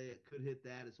hit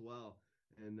that as well,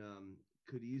 and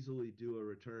could easily do a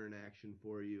return action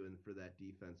for you and for that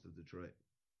defense of Detroit.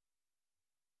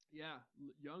 Yeah,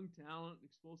 young talent,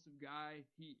 explosive guy.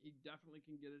 He definitely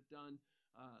can get it done.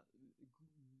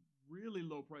 Really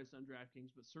low price on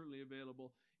DraftKings, but certainly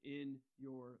available in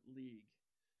your league.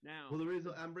 Now, well, the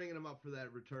reason I'm bringing him up for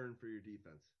that return for your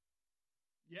defense.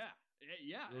 Yeah,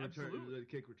 The absolutely.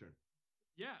 kick return.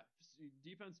 Yeah,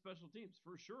 defense, special teams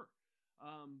for sure.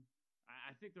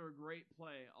 I think they're a great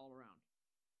play all around.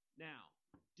 Now,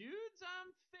 dudes,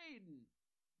 I'm fading.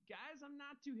 Guys, I'm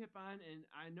not too hip on, and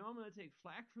I know I'm going to take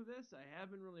flack for this. I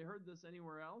haven't really heard this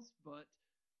anywhere else, but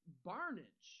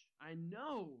Barnage, I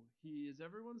know he is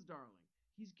everyone's darling.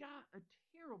 He's got a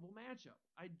terrible matchup.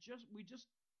 We just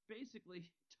basically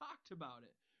talked about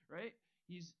it, right?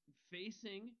 He's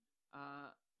facing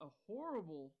a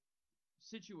horrible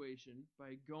situation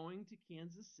by going to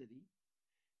Kansas City.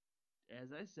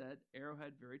 As I said,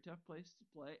 Arrowhead, very tough place to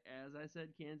play. As I said,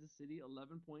 Kansas City,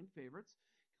 11-point favorites.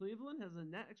 Cleveland has a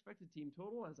net expected team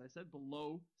total, as I said,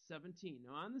 below 17.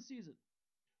 Now, on the season,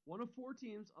 one of 4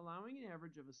 teams allowing an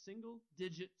average of a single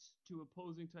digits to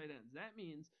opposing tight ends. That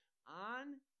means,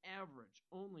 on average,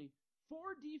 only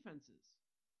 4 defenses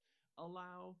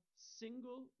allow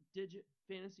single-digit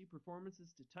fantasy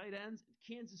performances to tight ends.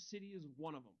 Kansas City is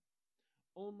one of them.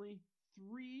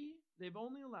 They've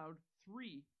only allowed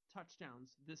 3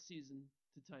 touchdowns this season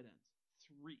to tight ends.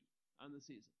 3 on the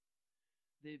season.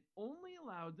 They've only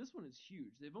allowed, this one is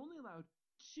huge, they've only allowed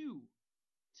 2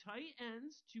 tight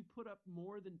ends to put up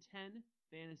more than 10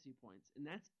 fantasy points, and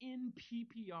that's in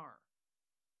PPR.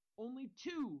 Only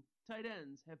 2 tight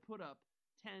ends have put up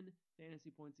 10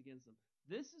 fantasy points against them.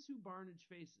 This is who Barnage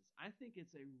faces. I think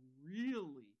it's a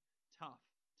really tough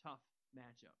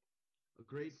matchup. A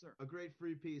great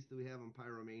free piece that we have on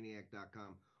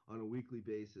pyromaniac.com on a weekly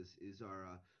basis is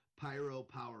our Pyro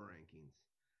Power Rankings.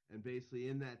 And basically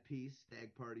in that piece,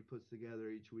 Stag Party puts together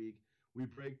each week, we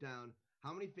break down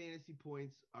how many fantasy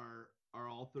points are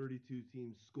all 32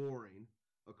 teams scoring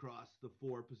across the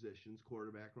 4 positions,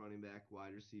 quarterback, running back,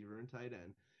 wide receiver, and tight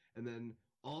end. And then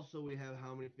also we have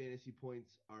how many fantasy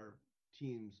points are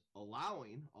teams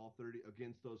allowing, all 30,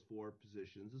 against those 4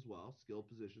 positions as well, skill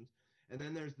positions. And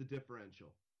then there's the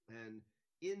differential. And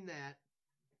in that,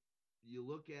 you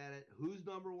look at it, who's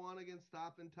number 1 against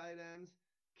stopping tight ends?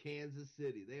 Kansas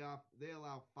City. They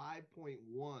allow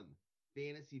 5.1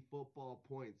 fantasy football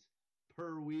points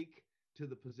per week to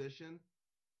the position.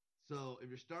 So if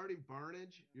you're starting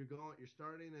Barnage, you're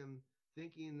starting him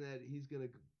thinking that he's going to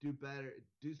do better,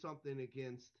 do something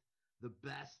against the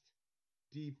best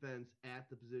defense at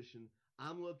the position.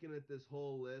 I'm looking at this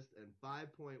whole list, and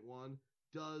 5.1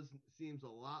 seems a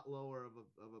lot lower of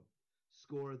a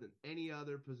score than any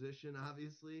other position.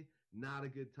 Obviously, not a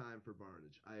good time for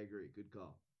Barnage. I agree. Good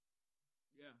call.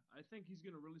 Yeah, I think he's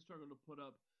going to really struggle to put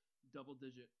up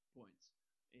double-digit points.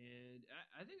 And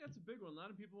I think that's a big one. A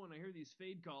lot of people, when I hear these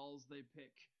fade calls, they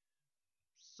pick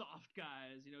soft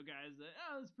guys, guys that,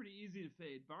 it's pretty easy to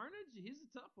fade. Barnage, he's a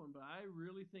tough one, but I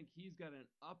really think he's got an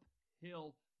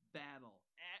uphill battle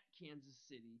at Kansas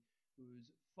City, who's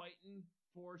fighting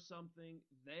for something.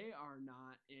 They are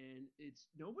not, and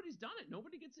nobody's done it.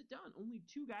 Nobody gets it done. Only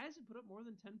 2 guys have put up more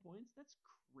than 10 points. That's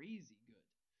crazy good.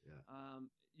 Yeah.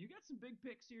 You got some big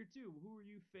picks here too. Who are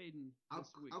you fading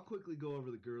this week? I'll quickly go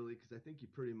over the Gurley because I think you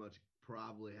pretty much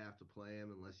probably have to play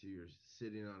him unless you're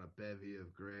sitting on a bevy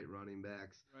of great running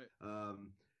backs. Right.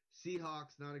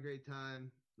 Seahawks, not a great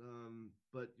time,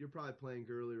 but you're probably playing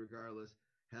Gurley regardless.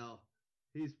 Hell,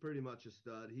 he's pretty much a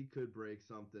stud. He could break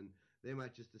something. They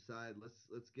might just decide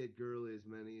let's get Gurley as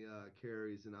many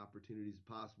carries and opportunities as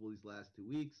possible these last 2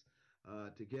 weeks.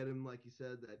 To get him, like you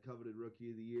said, that coveted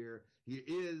Rookie of the Year. He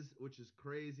is, which is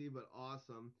crazy but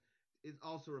awesome. It's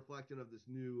also reflective of this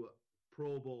new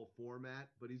Pro Bowl format,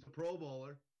 but he's a Pro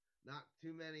Bowler. Not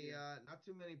too many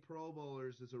Pro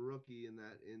Bowlers as a rookie in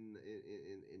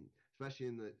especially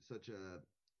in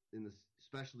the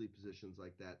specialty positions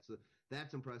like that. So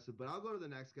that's impressive. But I'll go to the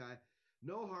next guy.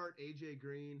 No heart, AJ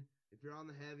Green. if you're on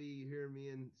the heavy, you hear me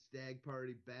and Stag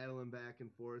Party battling back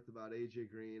and forth about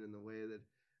AJ Green and the way that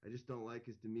I just don't like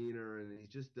his demeanor and he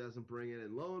just doesn't bring it.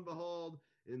 And lo and behold,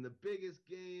 in the biggest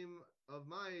game of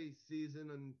my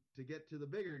season and to get to the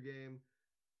bigger game,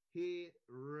 he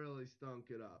really stunk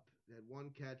it up. Had one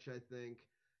catch, I think,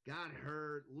 got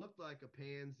hurt, looked like a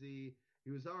pansy.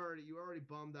 You were already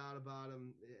bummed out about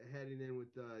him heading in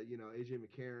with AJ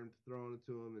McCarron throwing it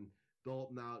to him and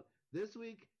Dalton out. This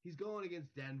week he's going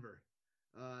against Denver.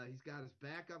 He's got his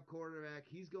backup quarterback.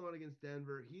 He's going against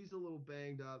Denver. He's a little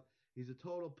banged up. He's a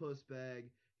total puss bag.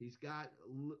 He's got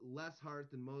less heart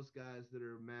than most guys that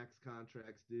are max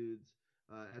contracts dudes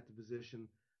at the position.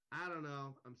 I don't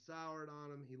know. I'm soured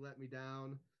on him. He let me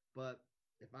down. But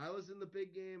if I was in the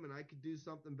big game and I could do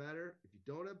something better, if you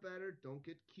don't have better, don't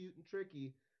get cute and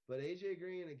tricky. But AJ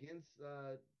Green against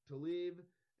Talib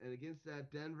and against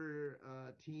that Denver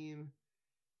team,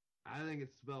 I think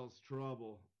it spells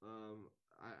trouble.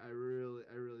 I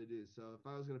really do. So if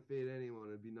I was going to fade anyone,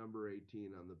 it'd be number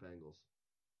 18 on the Bengals.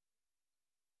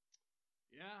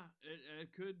 Yeah, it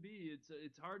could be.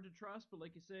 It's hard to trust, but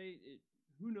like you say,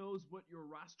 who knows what your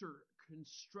roster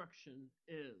construction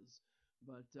is.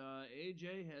 But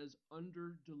AJ has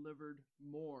under-delivered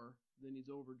more than he's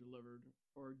over-delivered,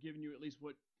 or given you at least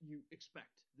what you expect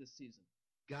this season.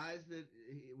 Guys that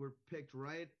were picked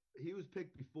right, he was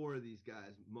picked before these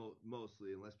guys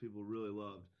mostly, unless people really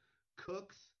loved.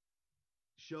 Cooks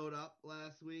showed up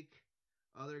last week.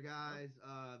 Other guys,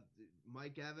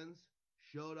 Mike Evans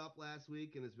showed up last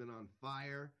week and has been on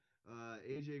fire.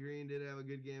 AJ Green did have a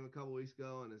good game a couple weeks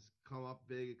ago and has come up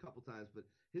big a couple times, but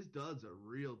his duds are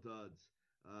real duds.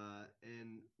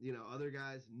 And other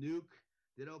guys, Nuke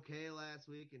did okay last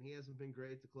week, and he hasn't been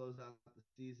great to close out the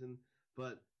season.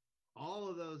 But all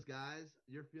of those guys,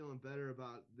 you're feeling better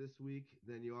about this week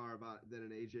than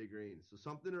an AJ Green. So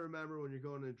something to remember when you're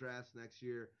going to drafts next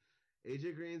year.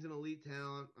 AJ Green's an elite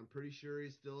talent. I'm pretty sure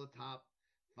he's still a top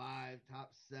 5,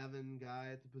 top 7 guy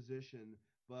at the position,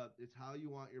 but it's how you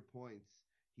want your points.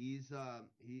 He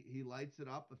lights it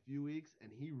up a few weeks,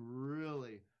 and he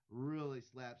really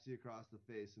slaps you across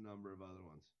the face a number of other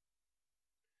ones.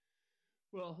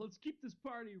 Well, let's keep this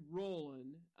party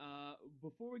rolling.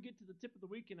 Before we get to the tip of the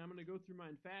week, and I'm going to go through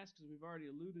mine fast because we've already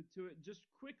alluded to it. Just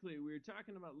quickly, we were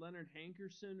talking about Leonard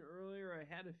Hankerson earlier.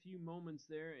 I had a few moments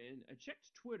there, and I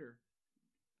checked Twitter.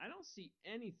 I don't see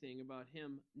anything about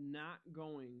him not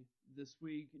going this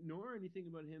week, nor anything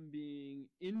about him being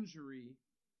injury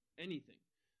anything.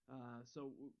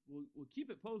 So we'll keep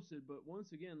it posted. But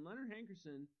once again, Leonard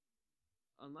Hankerson,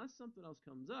 unless something else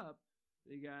comes up,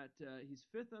 he's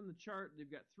 5th on the chart. They've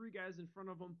got 3 guys in front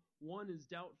of him. 1 is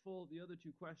doubtful. The other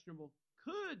 2 questionable.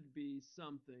 Could be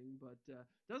something, but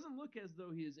doesn't look as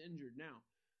though he is injured. Now,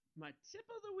 my tip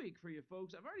of the week for you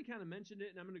folks, I've already kind of mentioned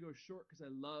it, and I'm going to go short because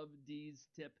I love Dee's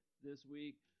tip this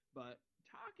week. But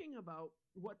talking about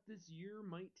what this year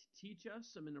might teach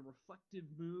us, I'm in a reflective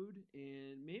mood,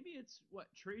 and maybe it's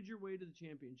trade your way to the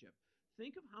championship.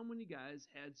 Think of how many guys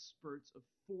had spurts of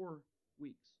 4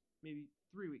 weeks, maybe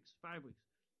 3 weeks, 5 weeks.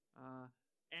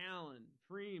 Allen,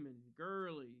 Freeman,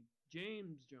 Gurley,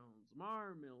 James Jones,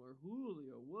 Lamar Miller,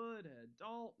 Julio, Woodhead,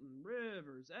 Dalton,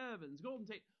 Rivers, Evans, Golden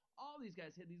Tate. All these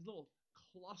guys had these little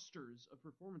clusters of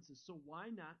performances. So why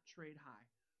not trade high?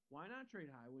 Why not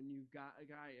trade high when you've got a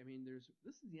guy? I mean,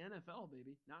 this is the NFL,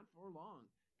 baby. Not for long.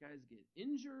 Guys get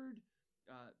injured.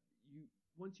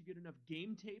 Once you get enough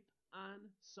game tape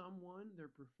on someone,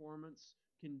 their performance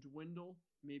can dwindle.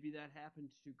 Maybe that happened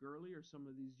to Gurley or some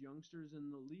of these youngsters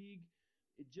in the league.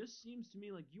 It just seems to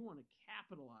me like you want to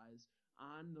capitalize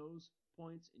on those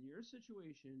points in your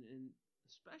situation, and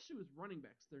especially with running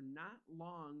backs, they're not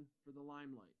long for the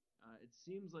limelight. It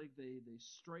seems like they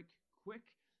strike quick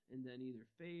and then either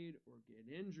fade or get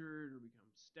injured or become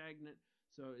stagnant.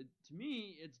 So to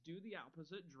me, it's do the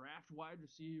opposite. Draft wide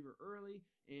receiver early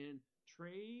and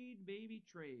trade, baby,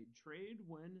 trade. Trade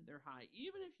when they're high.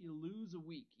 Even if you lose a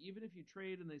week, even if you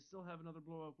trade and they still have another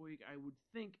blow-up week, I would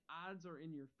think odds are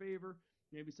in your favor.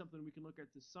 Maybe something we can look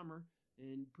at this summer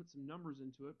and put some numbers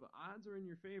into it, but odds are in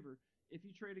your favor if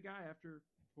you trade a guy after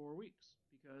 4 weeks,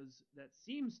 because that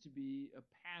seems to be a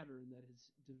pattern that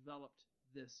has developed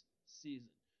this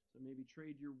season. So maybe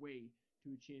trade your way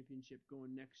to a championship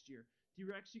going next year.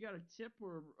 D-Rex, you got a tip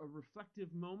or a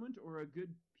reflective moment or a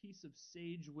good piece of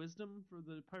sage wisdom for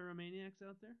the pyromaniacs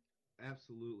out there?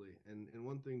 Absolutely. And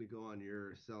one thing to go on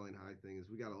your selling high thing is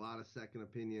we got a lot of second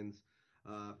opinions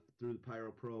through the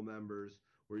Pyro Pro members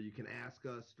where you can ask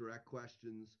us direct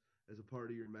questions as a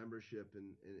part of your membership.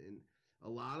 And a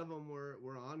lot of them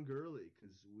were on Gurley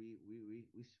because we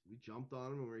jumped on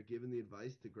him and we were giving the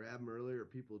advice to grab him earlier.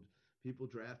 People people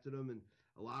drafted him, and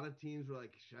a lot of teams were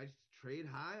like, should I trade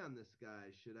high on this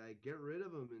guy? Should I get rid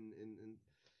of him?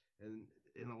 And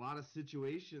in a lot of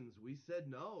situations, we said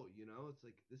no. It's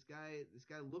like this guy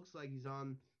looks like he's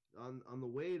on the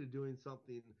way to doing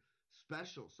something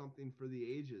special, something for the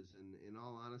ages. And in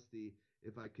all honesty,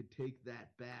 if I could take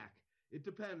that back, it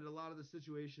depended. A lot of the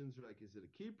situations were like, is it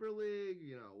a keeper league?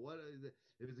 What is it?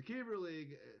 If it's a keeper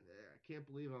league, I can't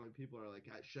believe how many people are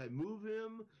like, should I move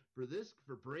him for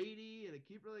Brady in a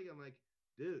keeper league? I'm like,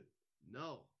 dude,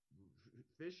 no.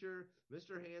 Fisher,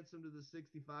 Mr. Handsome to the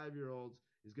 65-year-olds,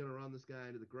 is going to run this guy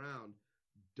into the ground.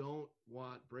 Don't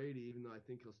want Brady, even though I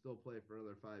think he'll still play for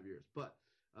another 5 years. But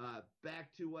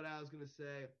back to what I was going to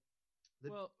say.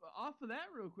 Well, off of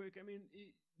that real quick, I mean,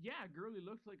 yeah, Gurley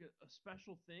looked like a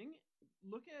special thing.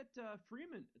 Look at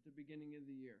Freeman at the beginning of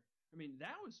the year. I mean,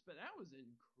 that was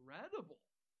incredible.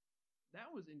 That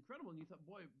was incredible. And you thought,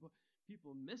 boy,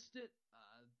 people missed it.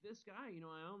 This guy,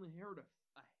 I only heard a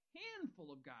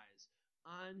handful of guys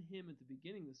on him at the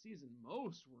beginning of the season.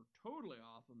 Most were totally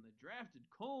off him. They drafted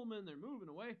Coleman. They're moving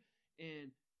away. And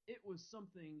it was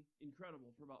something incredible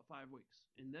for about 5 weeks.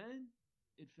 And then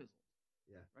it fizzled.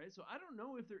 Yeah. Right? So I don't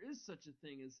know if there is such a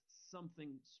thing as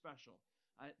something special.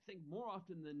 I think more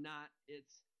often than not,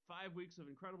 it's 5 weeks of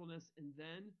incredibleness, and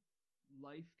then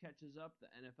life catches up.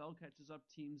 The NFL catches up.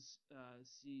 Teams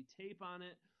see tape on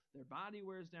it. Their body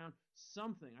wears down.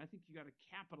 Something. I think you got to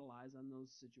capitalize on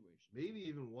those situations. Maybe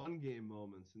even one-game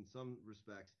moments in some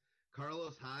respects.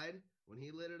 Carlos Hyde, when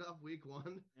he lit it up week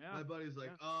 1, my buddy's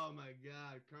like, oh, my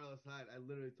God, Carlos Hyde. I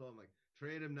literally told him, like,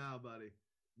 trade him now, buddy.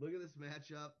 Look at this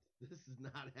matchup. This is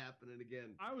not happening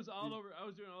again. I was all over. I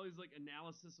was doing all these like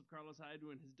analysis of Carlos Hyde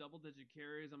doing his double-digit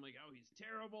carries. I'm like, oh, he's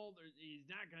terrible. He's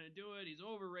not going to do it. He's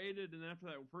overrated. And after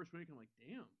that first week, I'm like,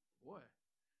 damn, boy,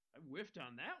 I whiffed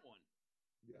on that one.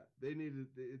 Yeah, they needed.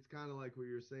 It's kind of like what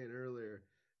you were saying earlier.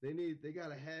 They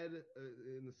got ahead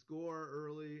in the score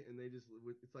early, and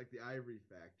it's like the Ivory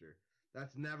factor.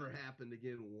 That's never happened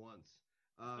again once.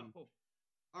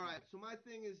 All right, so my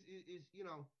thing is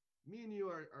me and you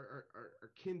are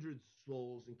kindred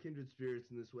souls and kindred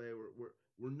spirits in this way.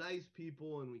 We're nice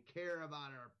people, and we care about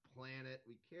our planet.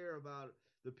 We care about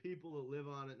the people that live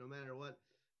on it, no matter what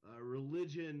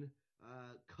religion,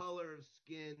 color of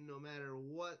skin, no matter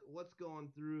what's going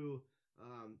through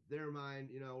their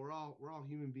mind. We're all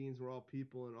human beings. We're all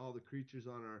people, and all the creatures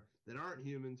that aren't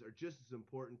humans are just as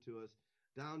important to us,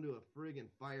 down to a friggin'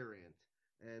 fire ant.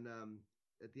 And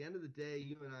at the end of the day,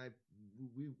 you and I,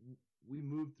 we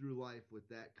move through life with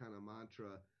that kind of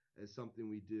mantra as something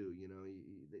we do.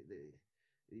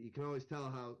 You can always tell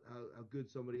how good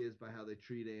somebody is by how they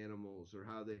treat animals, or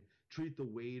how they treat the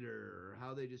waiter, or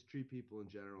how they just treat people in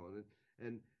general.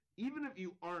 And even if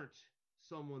you aren't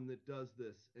someone that does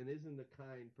this and isn't a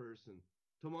kind person,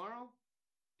 tomorrow,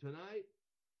 tonight,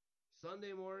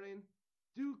 Sunday morning,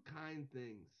 do kind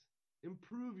things.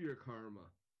 Improve your karma.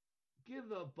 Give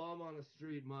the bum on the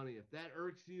street money. If that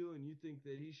irks you and you think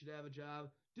that he should have a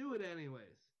job, do it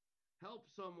anyways. Help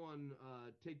someone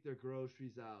take their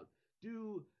groceries out.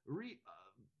 If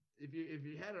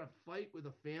you had a fight with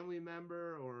a family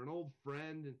member or an old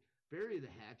friend, and bury the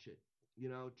hatchet.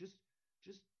 Just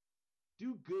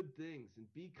do good things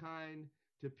and be kind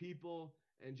to people,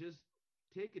 and just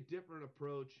take a different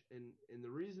approach. And the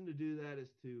reason to do that is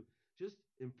to just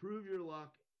improve your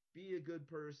luck, be a good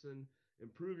person,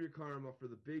 improve your karma for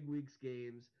the big week's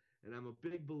games. And I'm a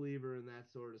big believer in that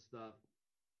sort of stuff.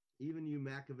 Even you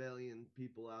Machiavellian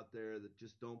people out there that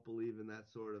just don't believe in that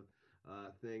sort of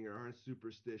thing, or aren't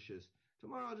superstitious,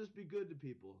 tomorrow just be good to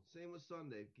people. Same with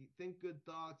Sunday. Think good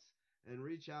thoughts and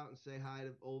reach out and say hi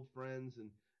to old friends.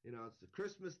 And it's the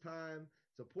Christmas time.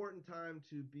 It's an important time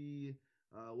to be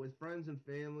with friends and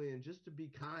family, and just to be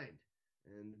kind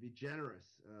and to be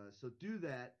generous. So do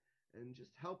that, and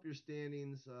just help your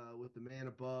standings with the man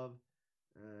above,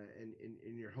 and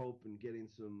in your hope and getting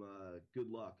some good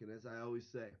luck. And as I always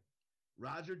say,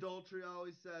 Roger Daltrey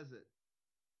always says it.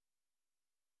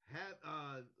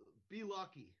 Be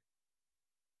lucky.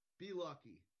 Be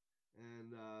lucky.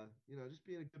 And just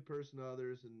being a good person to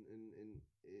others, and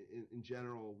in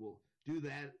general will do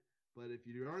that. But if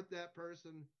you aren't that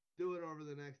person, do it over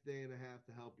the next day and a half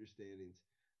to help your standings.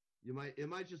 It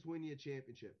might just win you a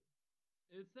championship.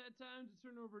 It's that time to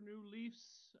turn over new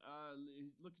leaves,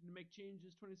 looking to make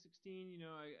changes. 2016,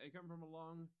 I come from a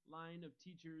long line of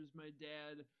teachers. My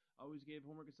dad always gave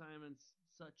homework assignments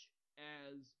such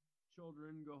as,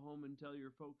 children, go home and tell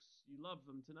your folks you love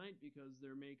them tonight, because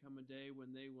there may come a day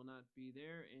when they will not be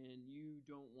there, and you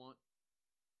don't want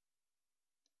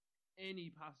any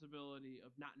possibility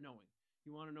of not knowing.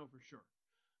 You want to know for sure.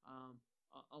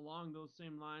 along those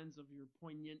same lines of your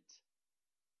poignant,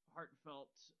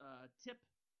 heartfelt tip,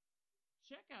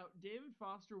 check out David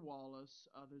Foster Wallace.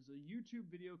 There's a YouTube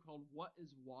video called What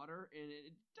is Water, and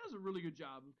it does a really good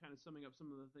job of kind of summing up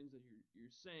some of the things that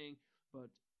you're saying, but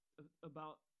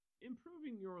about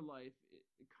improving your life,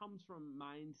 it comes from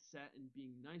mindset and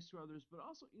being nice to others, but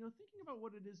also, thinking about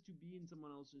what it is to be in someone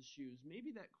else's shoes.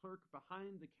 Maybe that clerk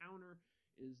behind the counter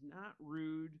is not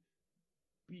rude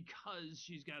because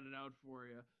she's got it out for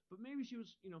you, but maybe she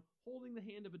was, holding the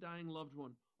hand of a dying loved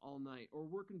one all night, or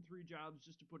working 3 jobs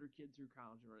just to put her kid through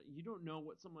college. Right? You don't know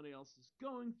what somebody else is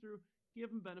going through. Give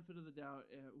them benefit of the doubt.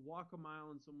 Walk a mile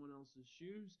in someone else's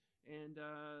shoes, and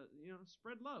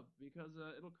spread love, because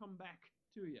it'll come back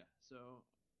to you. So,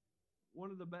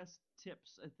 one of the best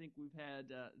tips I think we've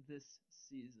had this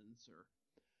season, sir.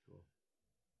 Cool.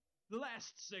 The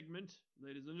last segment,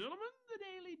 ladies and gentlemen, the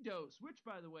Daily Dose, which,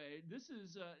 by the way, this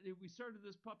is, we started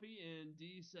this puppy, and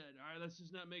Dee said, all right, let's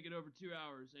just not make it over 2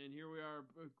 hours, and here we are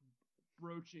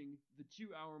broaching the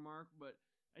 2-hour mark, but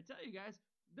I tell you guys,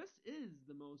 this is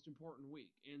the most important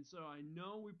week, and so I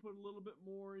know we put a little bit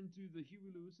more into the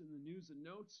Huey Lewis and the news and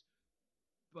notes,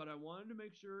 but I wanted to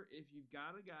make sure if you've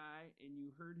got a guy and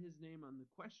you heard his name on the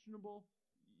questionable,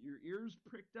 your ears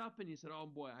pricked up and you said, oh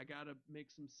boy, I got to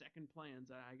make some second plans.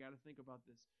 I got to think about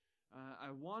this.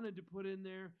 I wanted to put in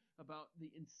there about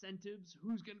the incentives,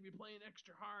 who's going to be playing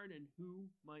extra hard and who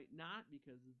might not,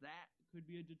 because that could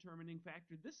be a determining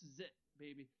factor. This is it,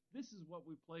 baby. This is what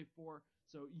we play for.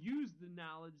 So use the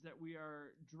knowledge that we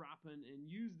are dropping and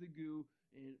use the goo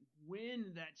and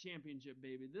win that championship,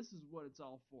 baby. This is what it's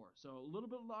all for. So a little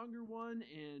bit longer one,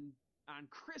 and on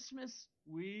Christmas,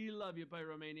 we love you,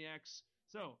 Pyromaniacs.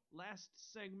 So, last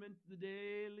segment, the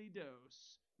Daily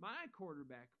Dose. My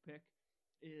quarterback pick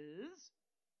is,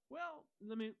 well,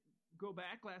 let me go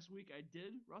back. Last week I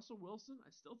did Russell Wilson.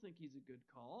 I still think he's a good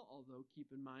call, although keep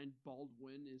in mind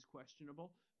Baldwin is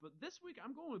questionable. But this week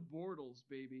I'm going with Bortles,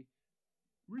 baby.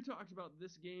 We talked about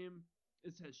this game.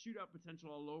 It has shootout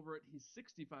potential all over it. He's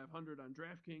 6,500 on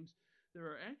DraftKings. There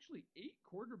are actually 8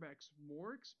 quarterbacks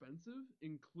more expensive,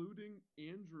 including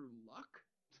Andrew Luck.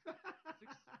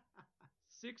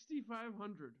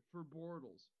 6,500 for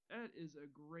Bortles. That is a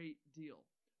great deal.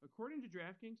 According to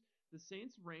DraftKings, the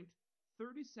Saints ranked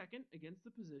 32nd against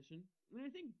the position, and I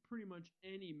think pretty much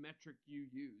any metric you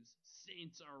use,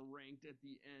 Saints are ranked at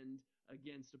the end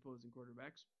against opposing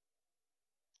quarterbacks.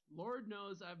 Lord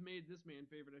knows I've made this man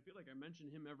favorite. I feel like I mention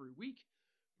him every week.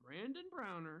 Brandon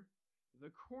Browner,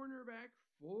 the cornerback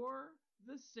for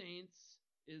the Saints,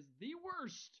 is the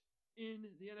worst in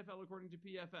the NFL according to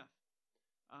PFF.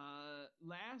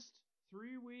 Last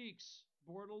 3 weeks,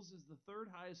 Bortles is the 3rd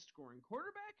highest scoring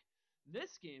quarterback.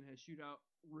 This game has shootout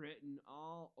written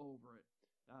all over it.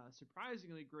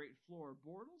 Surprisingly great floor.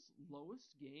 Bortles'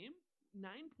 lowest game,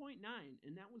 9.9,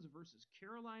 and that was versus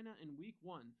Carolina in week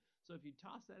 1. So if you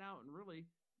toss that out, and really,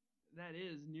 that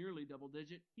is nearly double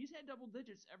digit. He's had double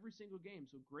digits every single game,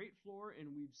 so great floor, and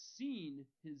we've seen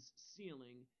his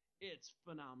ceiling. It's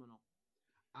phenomenal.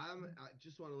 I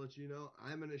just want to let you know,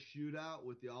 I'm in a shootout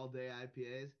with the all-day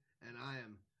IPAs, and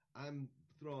I'm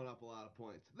throwing up a lot of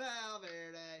points.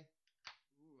 Valverde.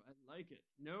 Ooh, I like it.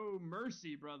 No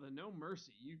mercy, brother. No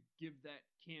mercy. You give that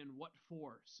can what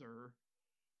for, sir?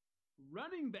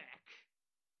 Running back.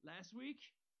 Last week,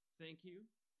 thank you.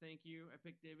 I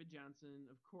picked David Johnson.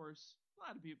 Of course, a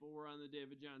lot of people were on the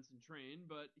David Johnson train,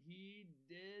 but he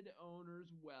did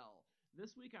owners well.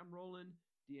 This week, I'm rolling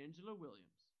D'Angelo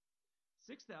Williams.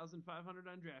 6,500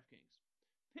 on DraftKings.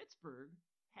 Pittsburgh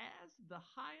has the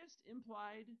highest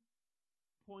implied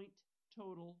point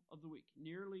total of the week,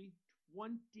 nearly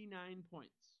 29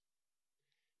 points.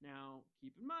 Now,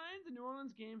 keep in mind, the New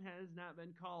Orleans game has not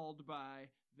been called by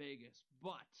Vegas,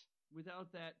 but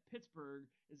without that, Pittsburgh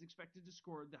is expected to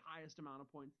score the highest amount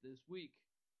of points this week.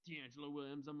 D'Angelo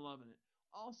Williams, I'm loving it.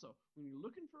 Also, when you're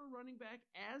looking for a running back,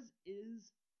 as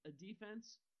is a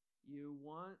defense, you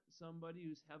want somebody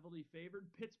who's heavily favored.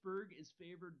 Pittsburgh is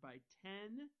favored by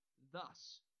 10.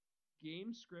 Thus,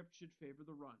 game script should favor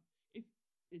the run. If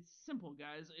it's simple,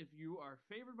 guys. If you are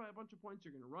favored by a bunch of points,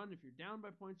 you're going to run. If you're down by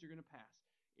points, you're going to pass.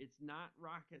 It's not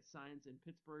rocket science in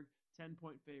Pittsburgh,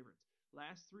 10-point favorites.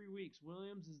 Last 3 weeks,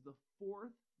 Williams is the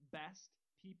 4th best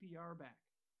PPR back.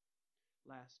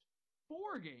 Last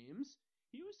 4 games,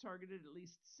 he was targeted at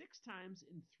least 6 times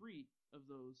in 3 of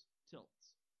those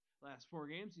tilts. Last 4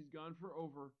 games, he's gone for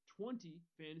over 20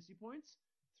 fantasy points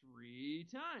 3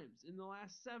 times. In the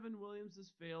last 7, Williams has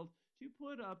failed to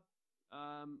put up,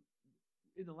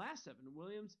 in the last 7,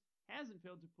 Williams hasn't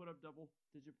failed to put up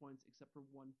double-digit points except for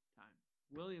 1 time.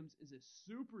 Williams is a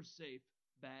super safe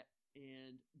bet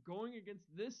And going against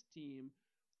this team,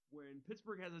 when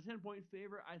Pittsburgh has a 10-point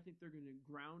favor, I think they're going to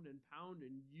ground and pound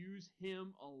and use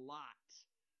him a lot.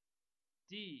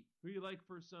 D, who you like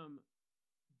for some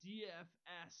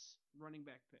DFS running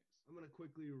back picks? I'm going to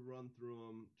quickly run through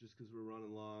them just because we're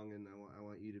running long, and I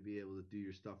want you to be able to do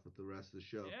your stuff with the rest of the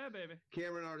show. Yeah, baby.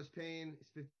 Cameron Artis-Payne is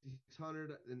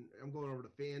 5,600, and I'm going over to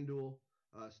FanDuel.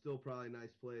 Still probably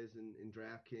nice plays in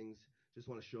DraftKings. Just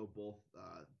want to show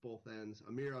both ends.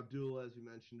 Amir Abdullah, as we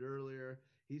mentioned earlier,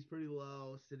 he's pretty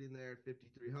low, sitting there at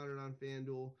 5,300 on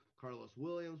FanDuel. Carlos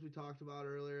Williams, we talked about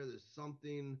earlier.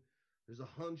 There's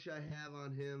a hunch I have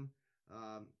on him.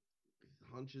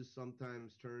 Hunches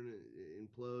sometimes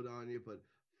implode on you, but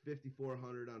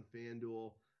 5,400 on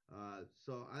FanDuel.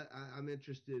 So I'm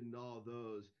interested in all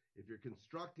those. If you're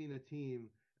constructing a team,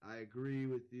 I agree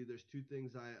with you. There's two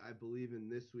things I believe in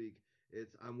this week.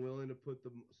 I'm willing to put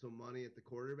some money at the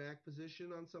quarterback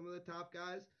position on some of the top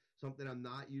guys, something I'm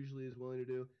not usually as willing to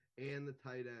do, and the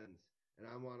tight ends. And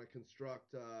I want to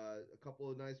construct a couple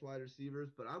of nice wide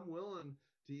receivers, but I'm willing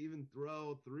to even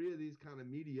throw three of these kind of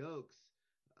mediocres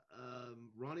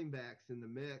running backs in the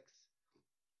mix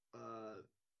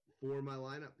for my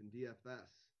lineup in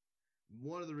DFS.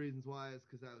 One of the reasons why is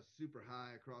because I was super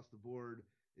high across the board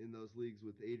in those leagues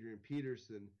with Adrian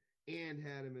Peterson and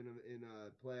had him in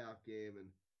a playoff game, and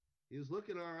he was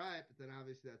looking all right, but then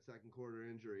obviously that second quarter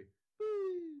injury.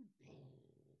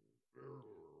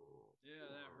 Yeah,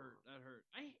 that hurt.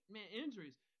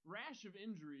 Injuries, rash of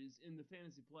injuries in the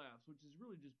fantasy playoffs, which has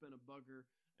really just been a bugger.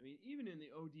 I mean, even in the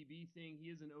ODB thing, he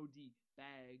is an OD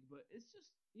bag, but it's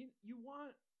just you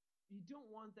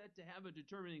don't want that to have a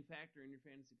determining factor in your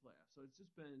fantasy playoffs. So it's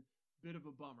just been a bit of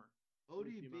a bummer.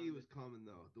 ODB was coming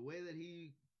though. The way that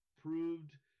he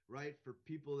proved right for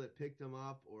people that picked him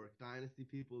up or dynasty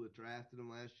people that drafted him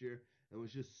last year and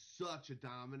was just such a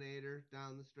dominator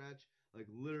down the stretch. Like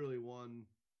literally won,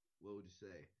 what would you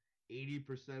say,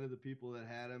 80% of the people that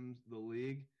had him the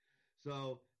league.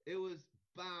 So it was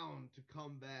bound to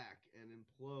come back and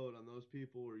implode on those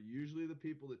people who are usually the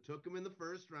people that took him in the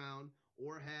first round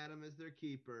or had him as their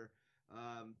keeper.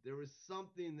 There was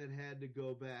something that had to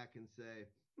go back and say,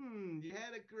 you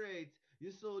had it great. You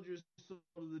sold your soul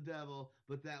to the devil,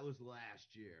 but that was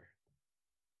last year.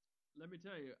 Let me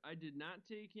tell you, I did not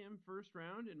take him first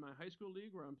round in my high school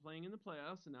league where I'm playing in the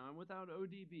playoffs, and now I'm without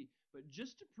ODB. But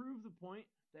just to prove the point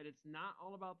that it's not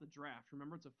all about the draft.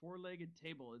 Remember, it's a four-legged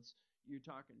table. You're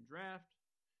talking draft,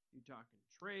 you're talking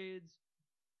trades,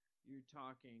 you're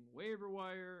talking waiver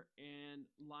wire, and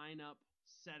lineup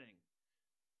setting.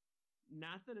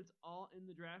 Not that it's all in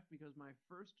the draft, because my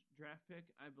first draft pick,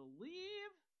 I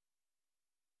believe,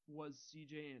 was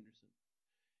C.J. Anderson.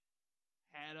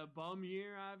 Had a bum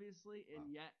year, obviously,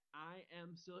 and yet I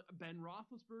am still... Ben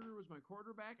Roethlisberger was my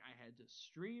quarterback. I had to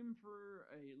stream for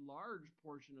a large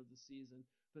portion of the season,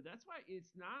 but that's why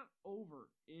it's not over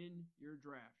in your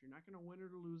draft. You're not going to win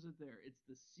it or lose it there. It's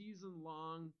the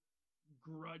season-long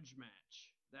grudge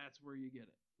match. That's where you get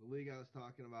it. The league I was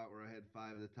talking about where I had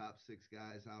 5 of the top 6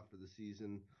 guys out for the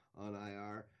season on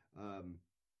IR.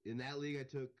 In that league, I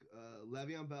took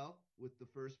Le'Veon Bell with the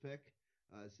first pick.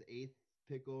 It's the 8th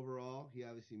pick overall. He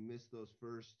obviously missed those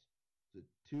first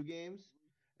 2 games.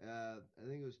 I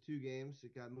think it was 2 games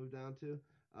it got moved down to.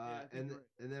 And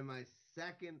then my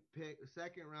second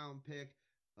round pick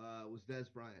was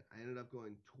Dez Bryant. I ended up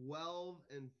going 12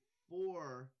 and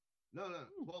 2.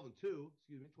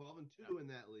 Excuse me, 12 and 2 in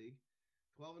that league.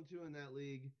 12 and 2 in that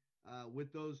league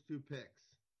with those 2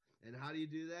 picks. And how do you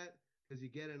do that? Because you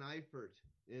get an Eifert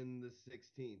in the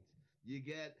 16th. You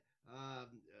get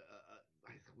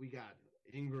we got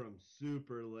Ingram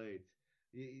super late.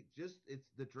 It's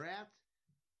the draft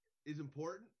is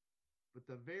important, but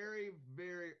the very,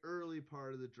 very early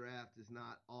part of the draft is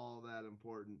not all that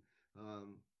important.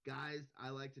 Guys I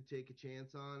like to take a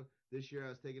chance on. This year I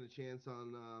was taking a chance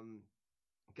on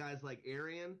guys like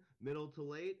Arian, middle to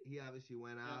late. He obviously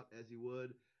went out as he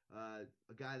would. A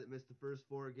guy that missed the first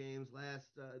 4 games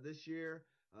this year.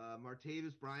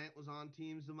 Martavis Bryant was on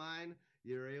teams of mine.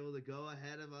 You're able to go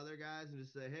ahead of other guys and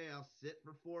just say, hey, I'll sit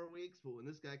for 4 weeks, but when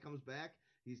this guy comes back,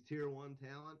 he's tier 1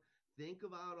 talent. Think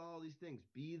about all these things.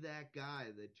 Be that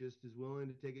guy that just is willing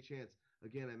to take a chance.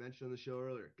 Again, I mentioned on the show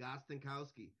earlier,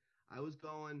 Gostenkowski. I was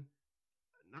going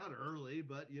not early,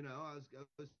 but I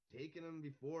was taking him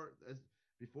before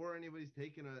anybody's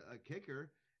taken a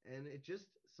kicker. And it just,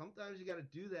 sometimes you got to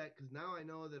do that because now I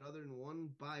know that other than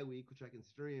one bye week, which I can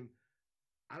stream,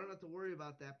 I don't have to worry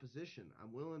about that position.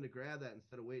 I'm willing to grab that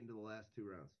instead of waiting to the last 2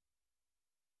 rounds.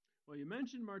 Well, you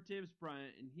mentioned Martavis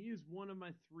Bryant, and he is one of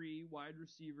my 3 wide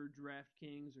receiver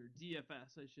DraftKings, or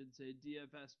DFS, I should say,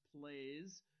 DFS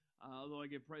plays. although I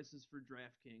get prices for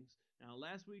DraftKings. Now,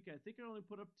 last week, I think I only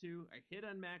put up 2. I hit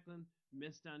on Macklin,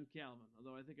 missed on Calvin,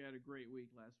 although I think I had a great week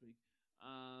last week.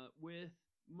 With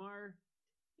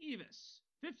Martavis,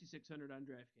 5,600 on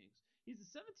DraftKings. He's the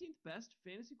 17th best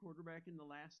fantasy quarterback in the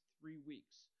last 3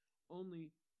 weeks.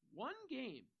 Only one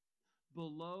game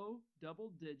below double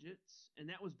digits, and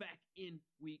that was back in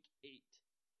week 8.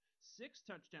 6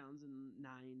 touchdowns in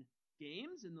 9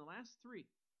 games in the last 3.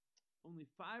 Only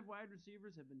 5 wide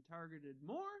receivers have been targeted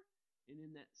more, and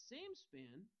in that same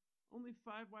span, only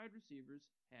 5 wide receivers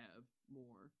have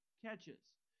more catches.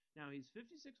 Now, he's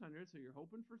 5,600, so you're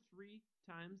hoping for 3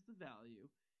 times the value.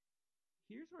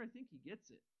 Here's where I think he gets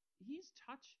it. He's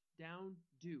touchdown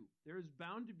due. There is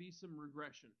bound to be some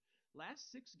regression.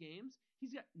 Last 6 games,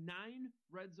 he's got 9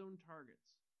 red zone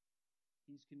targets.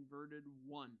 He's converted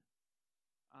 1.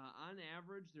 On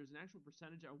average, there's an actual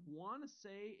percentage. I want to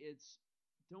say it's,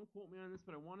 don't quote me on this,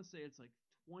 but I want to say it's like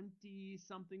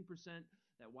 20-something percent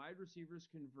that wide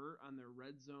receivers convert on their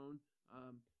red zone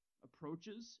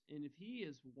approaches. And if he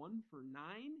is 1 for 9,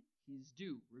 he's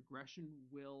due. Regression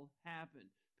will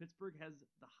happen. Pittsburgh has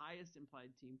the highest implied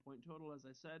team point total, as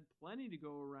I said, plenty to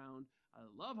go around. I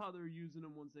love how they're using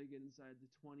him once they get inside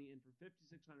the 20, and for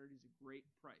 5,600, he's a great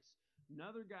price.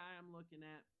 Another guy I'm looking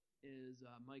at is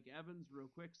Mike Evans,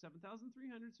 real quick, 7,300,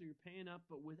 so you're paying up,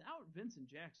 but without Vincent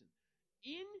Jackson.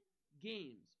 In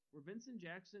games where Vincent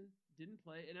Jackson didn't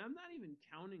play, and I'm not even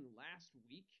counting last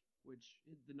week, which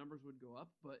the numbers would go up,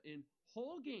 but in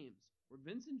whole games where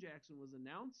Vincent Jackson was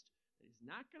announced that he's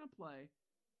not going to play,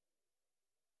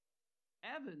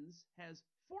 Evans has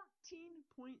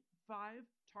 14.5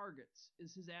 targets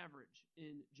is his average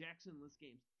in Jackson-less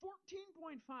games.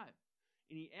 14.5.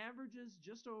 And he averages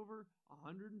just over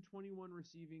 121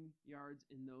 receiving yards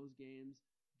in those games.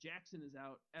 Jackson is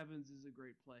out. Evans is a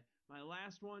great play. My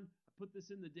last one, I put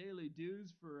this in the daily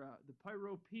dues for the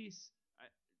Pyro piece.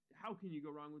 How can you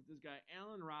go wrong with this guy?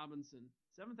 Allen Robinson,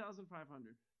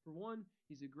 7,500. For one,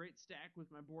 he's a great stack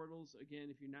with my Bortles. Again,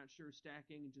 if you're not sure,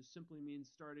 stacking just simply means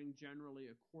starting generally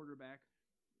a quarterback,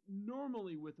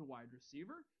 normally with a wide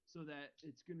receiver, so that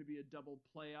it's going to be a double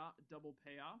payoff.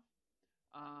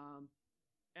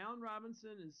 Allen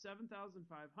Robinson is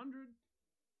 7,500,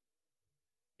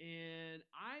 and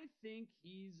I think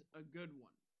he's a good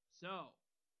one. So,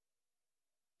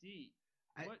 D,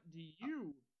 what do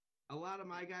you? A lot of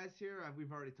my guys here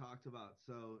we've already talked about.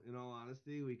 So, in all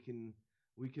honesty, we can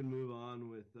move on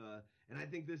with, and I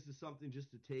think this is something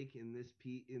just to take in this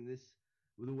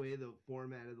with the way the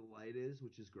format of the light is,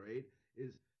 which is great,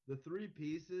 is the 3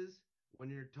 pieces when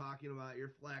you're talking about your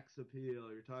flex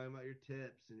appeal, you're talking about your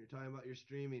tips, and you're talking about your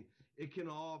streaming. It can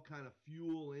all kind of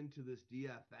fuel into this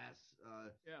DFS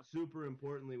super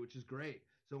importantly, which is great.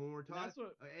 So when we're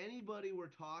talking, anybody we're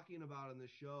talking about on the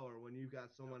show, or when you've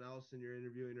got someone else and you're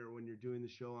interviewing, or when you're doing the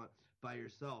show by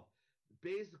yourself,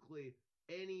 basically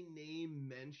any name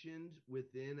mentioned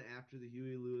within after the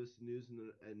Huey Lewis news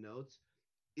and notes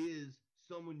is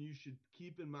someone you should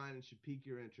keep in mind and should pique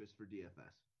your interest for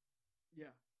DFS.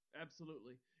 Yeah,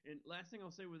 absolutely. And last thing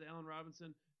I'll say with Allen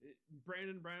Robinson,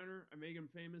 Brandon Browner, I make him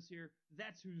famous here.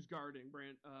 That's who's guarding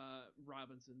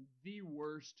Robinson. The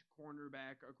worst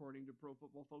cornerback, according to Pro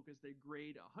Football Focus. They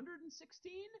grade 116.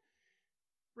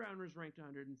 Browner's ranked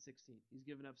 116. He's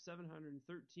given up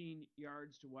 713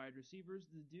 yards to wide receivers.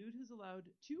 The dude has allowed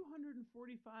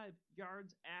 245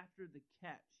 yards after the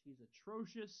catch. He's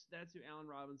atrocious. That's who Allen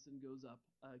Robinson goes up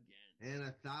against. And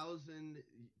 1,000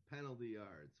 penalty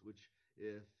yards, which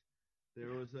if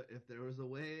there was a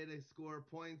way to score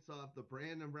points off the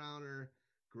Brandon Browner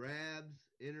grabs,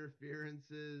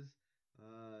 interferences,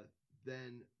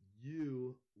 then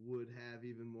you would have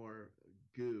even more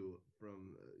goo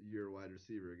from your wide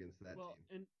receiver against that team.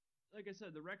 And like I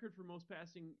said, the record for most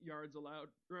passing yards allowed,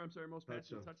 most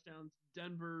passing touchdowns,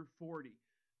 Denver 40.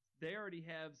 They already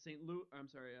have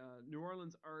New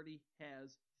Orleans already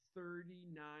has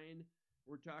 39.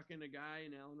 We're talking a guy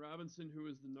in Allen Robinson who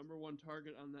is the number 1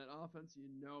 target on that offense. You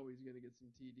know he's going to get some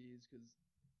TDs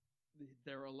because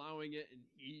they're allowing it, and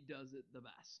he does it the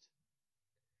best.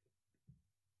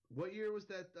 What year was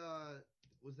that?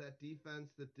 Was that defense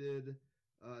that did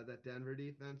that Denver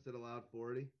defense that allowed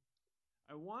 40?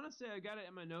 I want to say I got it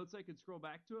in my notes. I could scroll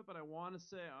back to it, but I want to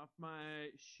say off my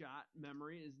shot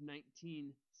memory is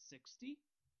 1960.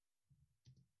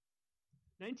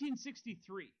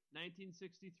 1963.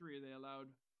 1963. They allowed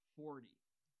 40.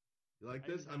 You like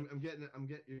this? You're getting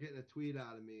a tweet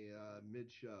out of me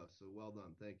mid show. So well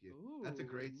done. Thank you. Ooh, that's a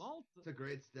great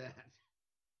stat.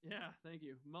 Yeah, thank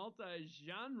you.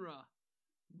 Multi-genre,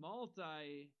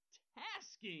 multitasking.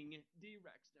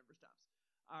 D-Rex never stops.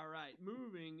 All right,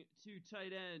 moving to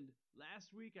tight end.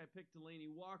 Last week I picked Delaney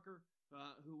Walker,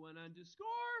 who went on to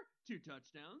score 2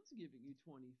 touchdowns, giving you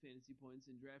 20 fantasy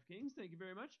points in DraftKings. Thank you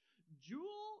very much.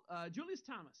 Julius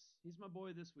Thomas, he's my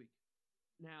boy this week.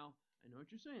 Now, I know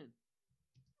what you're saying.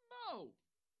 Mo,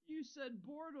 you said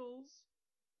Bortles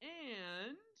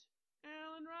and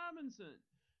Allen Robinson.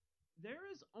 There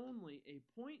is only a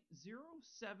 0.07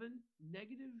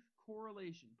 negative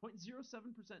correlation,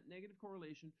 0.07% negative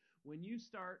correlation when you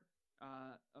start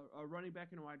a running back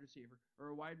and a wide receiver, or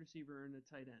a wide receiver and a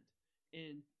tight end.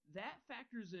 And that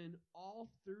factors in all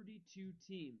 32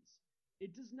 teams.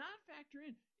 It does not factor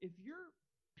in if you're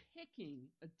picking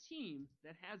a team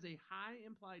that has a high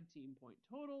implied team point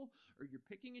total, or you're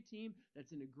picking a team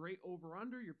that's in a great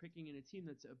over-under, you're picking in a team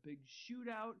that's a big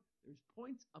shootout, there's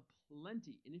points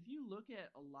aplenty. And if you look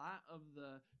at a lot of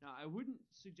now I wouldn't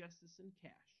suggest this in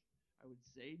cash, I would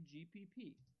say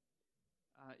GPP.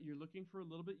 You're looking for a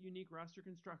little bit unique roster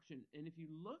construction. And if you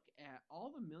look at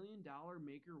all the $1 Million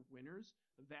Maker winners,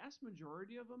 the vast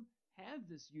majority of them have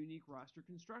this unique roster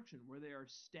construction where they are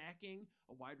stacking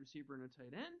a wide receiver and a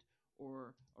tight end,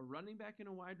 or a running back and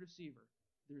a wide receiver.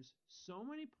 There's so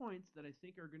many points that I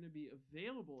think are going to be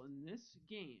available in this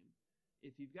game.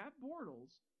 If you've got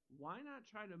Bortles, why not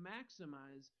try to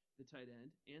maximize the tight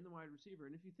end and the wide receiver?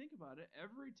 And if you think about it,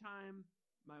 every time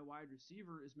my wide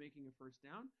receiver is making a first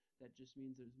down, that just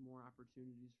means there's more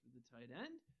opportunities for the tight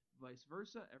end. Vice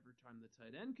versa, every time the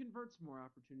tight end converts, more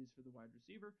opportunities for the wide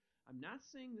receiver. I'm not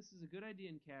saying this is a good idea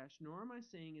in cash, nor am I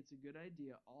saying it's a good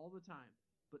idea all the time.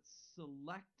 But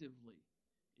selectively,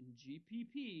 in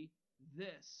GPP,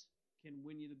 this can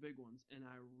win you the big ones. And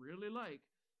I really like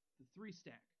the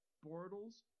 3-stack.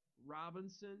 Bortles,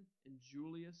 Robinson, and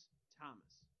Julius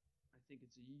Thomas. I think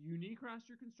it's a unique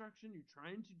roster construction. You're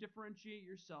trying to differentiate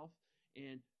yourself,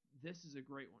 and this is a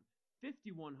great one.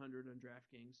 5,100 on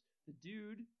DraftKings. The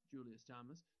dude, Julius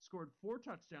Thomas, scored 4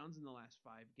 touchdowns in the last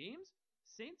 5 games.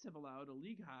 Saints have allowed a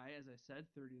league high, as I said,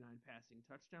 39 passing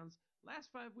touchdowns.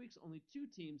 Last 5 weeks, only 2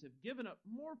 teams have given up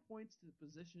more points to the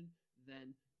position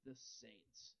than the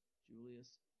Saints.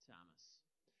 Julius Thomas.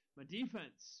 My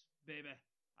defense, baby.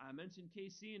 I mentioned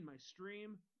KC in my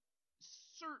stream.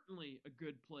 Certainly a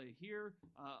good play here.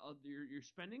 You're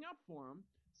spending up for him.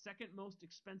 Second most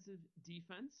expensive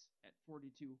defense at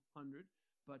 4,200.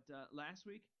 But last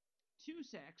week, 2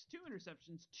 sacks, 2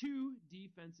 interceptions, 2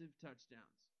 defensive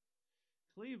touchdowns.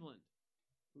 Cleveland,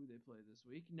 who they play this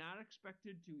week, not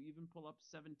expected to even pull up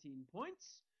 17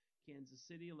 points. Kansas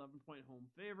City, 11-point home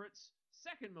favorites.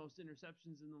 Second most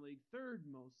interceptions in the league. Third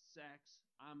most sacks.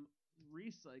 I'm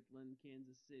recycling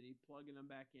Kansas City, plugging them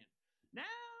back in. Now,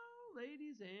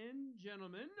 ladies and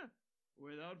gentlemen,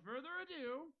 without further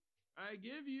ado, I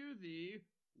give you the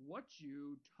What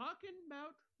You Talking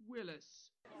About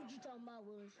Willis. What you talking about,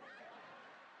 Willis?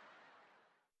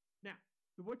 Now,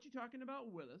 the What You Talking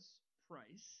About Willis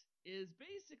price is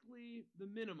basically the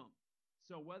minimum.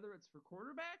 So whether it's for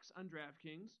quarterbacks on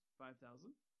DraftKings, $5,000,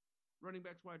 running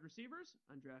backs, wide receivers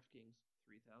on DraftKings,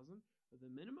 $3,000, or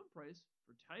the minimum price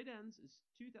for tight ends is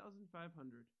 $2,500.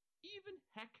 Even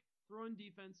heck, throwing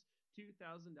defense, $2,000.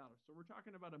 So we're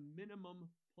talking about a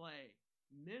minimum play.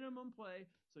 Minimum play,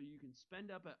 so you can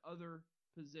spend up at other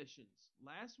positions.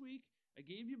 Last week, I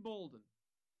gave you Bolden.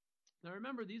 Now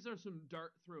remember, these are some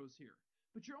dart throws here,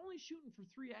 but you're only shooting for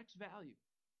 3x value.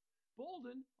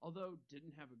 Bolden, although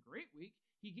didn't have a great week,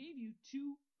 he gave you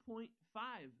 2.5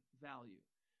 value.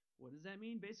 What does that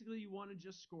mean? Basically, you want to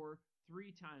just score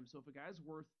 3 times. So if a guy's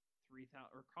worth $3,000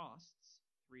 or costs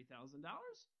 $3,000,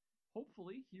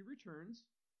 hopefully he returns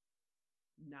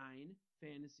 9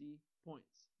 fantasy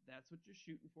points. That's what you're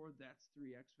shooting for. That's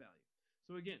 3x value.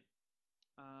 So again,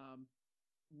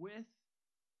 with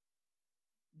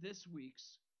this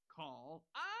week's call,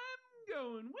 I'm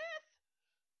going with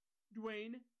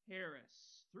Dwayne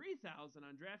Harris. 3,000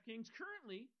 on DraftKings.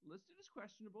 Currently listed as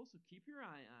questionable, so keep your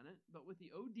eye on it. But with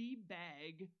the OD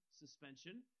bag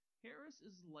suspension, Harris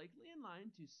is likely in line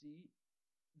to see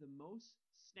the most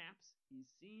snaps he's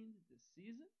seen this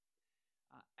season.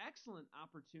 Excellent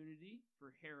opportunity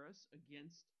for Harris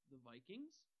against the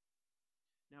Vikings.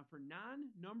 Now, for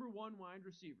non-number 1 wide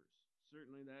receivers,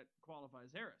 certainly that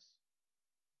qualifies Harris.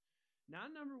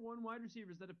 Non-number 1 wide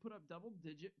receivers that have put up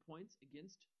double-digit points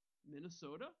against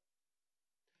Minnesota: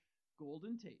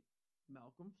 Golden Tate,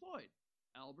 Malcolm Floyd,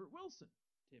 Albert Wilson,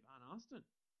 Tavon Austin,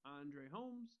 Andre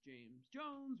Holmes, James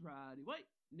Jones, Roddy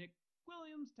White, Nick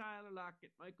Williams, Tyler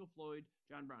Lockett, Michael Floyd,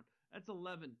 John Brown. That's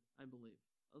 11, I believe.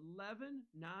 11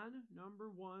 non-number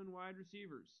 1 wide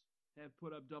receivers have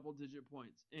put up double-digit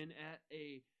points. And at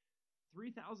a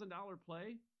 $3,000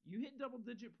 play, you hit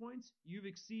double-digit points, you've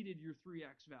exceeded your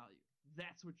 3x value.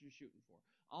 That's what you're shooting for.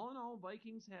 All in all,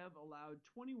 Vikings have allowed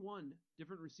 21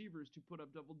 different receivers to put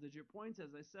up double-digit points.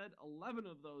 As I said, 11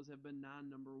 of those have been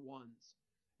non-number ones.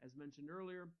 As mentioned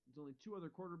earlier, there's only 2 other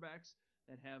quarterbacks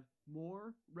that have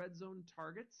more red zone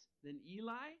targets than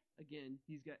Eli. Again,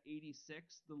 he's got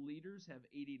 86. The leaders have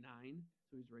 89,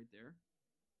 so he's right there.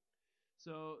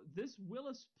 So this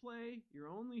Willis play, you're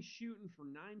only shooting for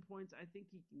 9 points. I think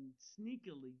he can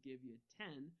sneakily give you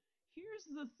 10. Here's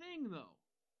the thing, though.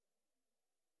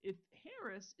 If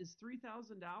Harris is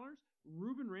 $3,000,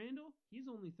 Ruben Randall, he's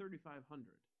only $3,500.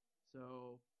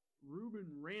 So Ruben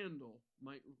Randall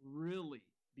might really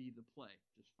be the play.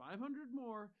 Just 500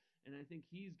 more, and I think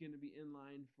he's going to be in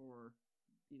line for,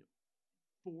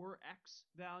 4x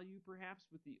value perhaps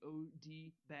with the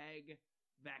OD bag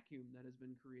vacuum that has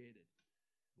been created.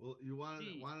 Well, you want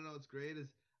to know what's great is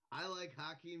I like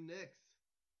Hakeem Nicks.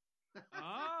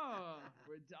 Oh,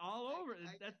 we're all over.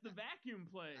 That's the vacuum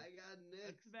play. I got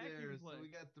Nicks the vacuum there. play. So we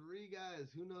got 3 guys.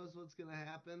 Who knows what's going to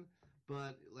happen?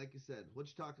 But like you said, what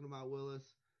you talking about, Willis?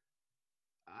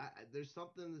 There's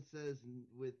something that says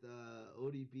with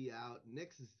ODB out,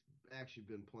 Nicks has actually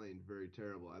been playing very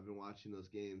terrible. I've been watching those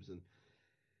games, and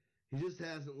he just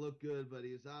hasn't looked good, but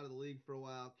he was out of the league for a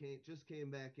while. Just came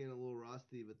back in a little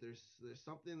rusty, but there's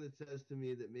something that says to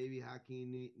me that maybe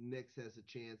Hakeem Nicks has a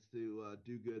chance to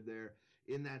do good there.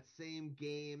 In that same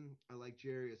game, I like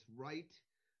Jarius Wright.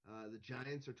 The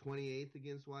Giants are 28th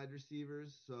against wide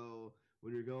receivers, so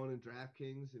when you're going in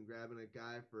DraftKings and grabbing a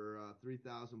guy for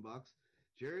 $3,000,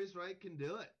 Jarius Wright can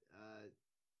do it.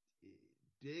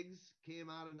 Diggs came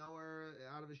out of nowhere,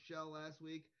 out of his shell last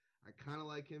week. I kind of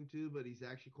like him too, but he's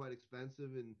actually quite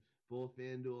expensive in both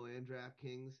FanDuel and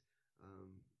DraftKings.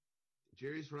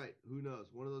 Jarius Wright, who knows?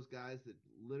 One of those guys that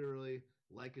literally,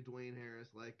 like a Dwayne Harris,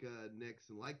 like Nicks,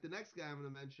 and like the next guy I'm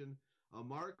going to mention,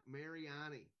 Mark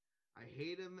Mariani. I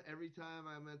hate him every time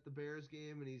I'm at the Bears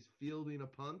game and he's fielding a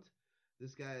punt.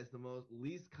 This guy is the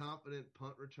least confident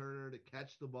punt returner to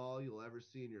catch the ball you'll ever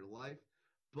see in your life.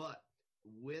 But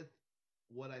with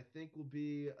what I think will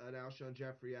be an Alshon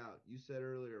Jeffrey out. You said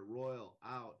earlier, Royal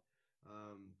out.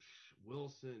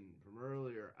 Wilson from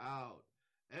earlier out.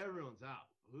 Everyone's out.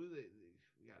 We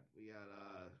got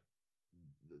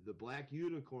the Black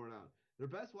Unicorn out. Their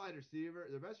best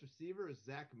receiver is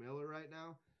Zach Miller right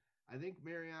now. I think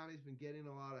Mariani's been getting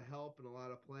a lot of help and a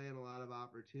lot of play and a lot of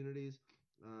opportunities.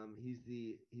 He's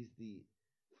the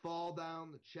fall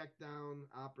down, the check down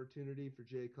opportunity for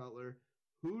Jay Cutler.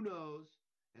 Who knows?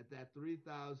 At that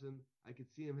 3,000, I could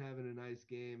see him having a nice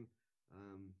game.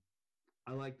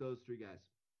 I like those 3 guys.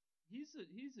 He's a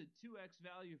 2x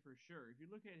value for sure. If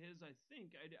you look at his, I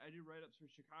think I did write-ups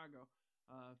for Chicago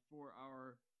for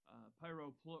our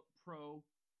Pyro Pro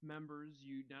members.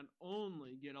 You not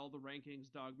only get all the rankings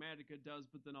Dogmatica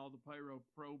does, but then all the Pyro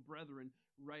Pro brethren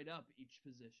write up each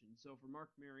position. So for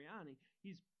Mark Mariani,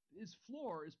 his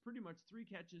floor is pretty much 3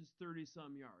 catches,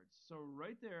 30-some yards. So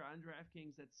right there on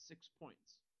DraftKings, that's 6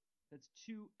 points. That's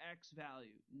 2x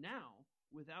value. Now,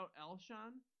 without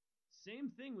Alshon,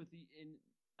 same thing with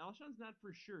Alshon's not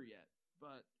for sure yet,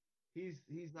 but he's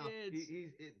not.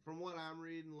 From what I'm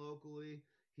reading locally,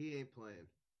 he ain't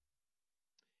playing.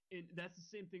 And that's the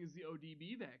same thing as the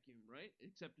ODB vacuum, right?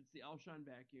 Except it's the Alshon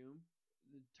vacuum.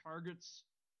 The targets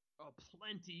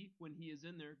plenty when he is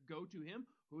in there. Go to him.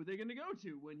 Who are they going to go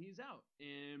to when he's out?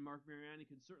 And Mark Mariani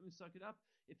can certainly suck it up.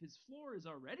 If his floor is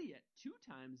already at 2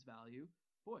 times value,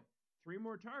 boy, 3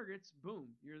 more targets, boom,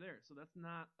 you're there. So that's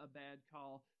not a bad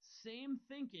call. Same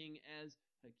thinking as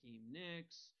Hakeem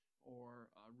Nicks or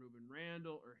Ruben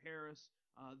Randall or Harris.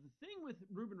 The thing with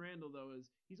Ruben Randall, though,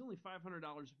 is he's only $500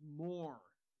 more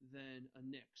than a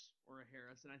Nicks or a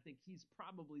Harris, and I think he's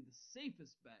probably the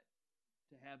safest bet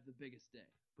to have the biggest day.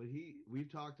 But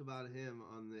we've talked about him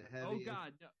on the heavy. Oh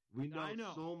God, no. We know, I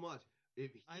know so much.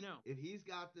 I know if he's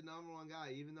got the number 1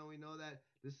 guy, even though we know that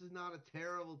this is not a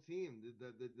terrible team,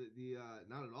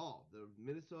 not at all. The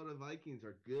Minnesota Vikings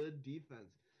are good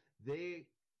defense. They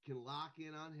can lock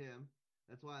in on him.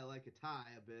 That's why I like a tie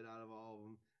a bit out of all of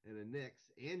them, and a Nicks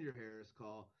and your Harris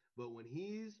call. But when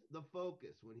he's the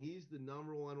focus, when he's the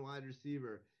number 1 wide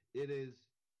receiver, it is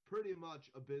pretty much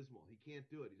abysmal. He can't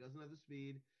do it. He doesn't have the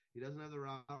speed. He doesn't have the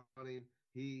route running.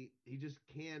 He just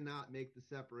cannot make the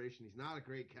separation. He's not a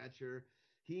great catcher.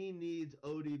 He needs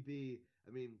ODB.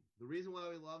 I mean, the reason why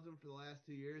we loved him for the last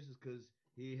 2 years is because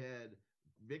he had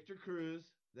Victor Cruz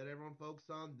that everyone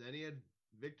focused on. Then he had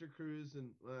Victor Cruz, and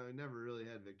he never really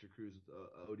had Victor Cruz with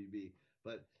ODB.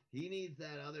 But he needs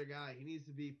that other guy. He needs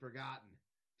to be forgotten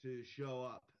to show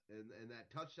up. And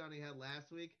that touchdown he had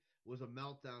last week was a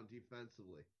meltdown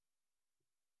defensively.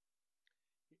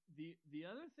 The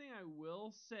other thing I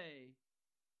will say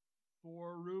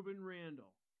for Ruben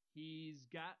Randall, he's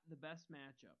got the best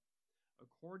matchup.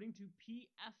 According to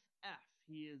PFF,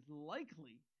 he is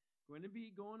likely going to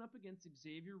be going up against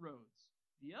Xavier Rhodes.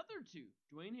 The other two,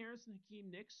 Dwayne Harris and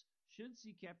Hakeem Nicks, should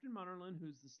see Captain Munnerlyn,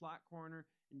 who's the slot corner,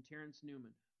 and Terrence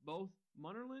Newman. Both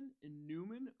Munnerlyn and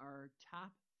Newman are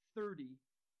top 30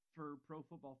 for Pro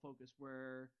Football Focus,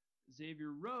 where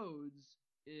Xavier Rhodes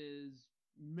is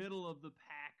middle of the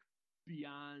pack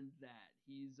beyond that.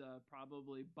 He's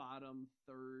probably bottom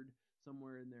third,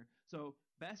 somewhere in there. So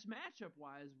best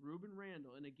matchup-wise, Ruben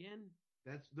Randall. And again,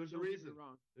 there's a reason.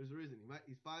 There's a reason.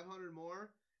 He's 500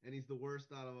 more, and he's the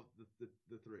worst out of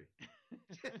the three.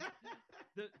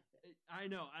 I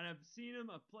know, and I've seen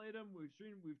him. I've played him.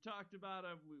 We've talked about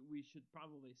him. We should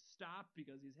probably stop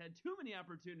because he's had too many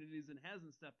opportunities and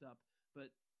hasn't stepped up. But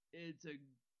it's a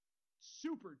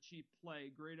super cheap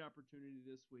play. Great opportunity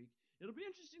this week. It'll be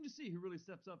interesting to see who really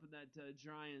steps up in that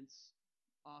Giants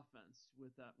offense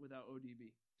without ODB.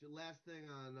 The last thing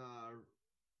on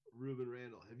Ruben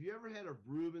Randall. Have you ever had a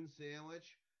Reuben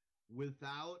sandwich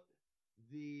without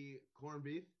the corned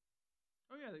beef?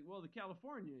 Oh, yeah. Well, the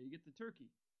California, you get the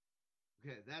turkey.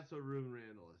 Okay, that's what Ruben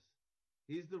Randall is.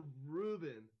 He's the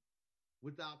Reuben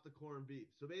without the corned beef.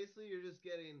 So basically, you're just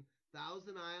getting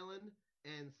Thousand Island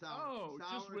and sour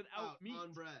just without meat on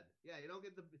bread. Yeah, you don't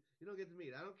get the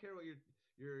meat. I don't care what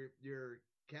your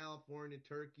California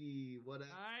turkey, whatever.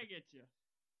 I get you.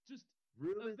 Just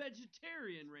Reuben, a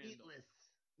vegetarian Randall.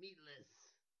 Meatless.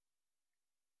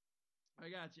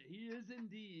 I got you. He is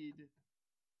indeed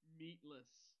meatless.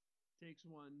 Takes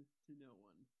one to know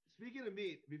one. Speaking of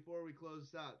meat, before we close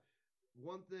this out,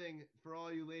 one thing for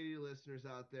all you lady listeners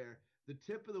out there, the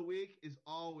tip of the week is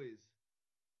always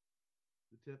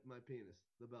the tip of my penis,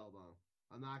 the bell dong.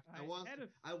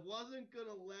 I wasn't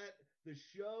gonna let the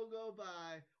show go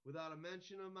by without a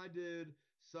mention of my dude.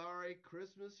 Sorry,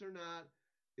 Christmas or not,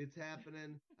 it's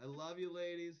happening. I love you,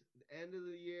 ladies. The end of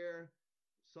the year,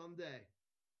 someday.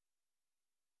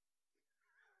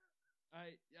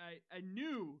 I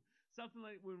knew something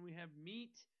like when we have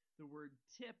meat, the word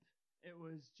tip, it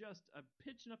was just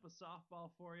pitching up a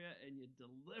softball for you, and you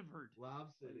delivered.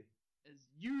 Lob City. As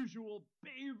usual,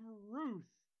 Babe Ruth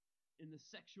in the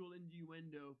sexual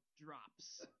innuendo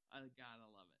drops. I gotta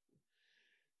love it.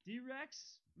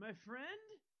 D-Rex, my friend,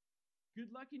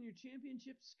 good luck in your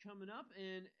championships coming up.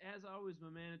 And as always, my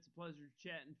man, it's a pleasure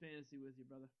chatting fantasy with you,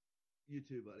 brother. You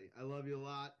too, buddy. I love you a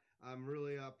lot. I'm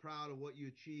really proud of what you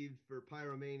achieved for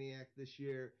Pyromaniac this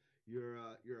year. You're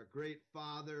a great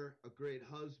father, a great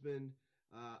husband,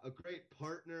 a great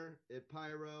partner at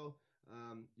Pyro.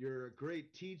 You're a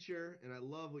great teacher, and I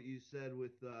love what you said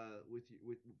with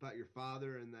about your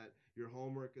father, and that your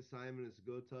homework assignment is to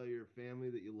go tell your family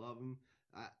that you love them.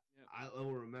 I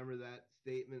will remember that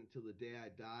statement till the day I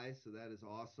die. So that is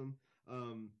awesome.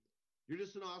 You're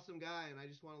just an awesome guy, and I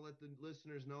just want to let the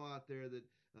listeners know out there that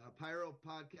Pyro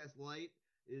Podcast Light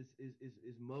is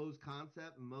Mo's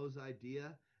concept and Mo's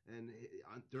idea. And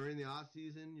during the off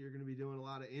season, you're going to be doing a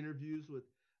lot of interviews with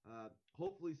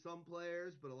hopefully some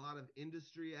players, but a lot of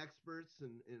industry experts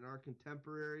and our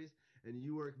contemporaries. And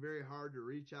you work very hard to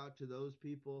reach out to those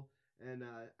people. And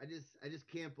I just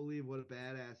can't believe what a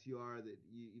badass you are, that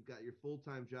you've got your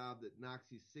full-time job that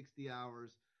knocks you 60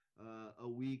 hours a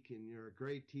week, and you're a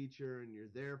great teacher, and you're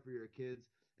there for your kids,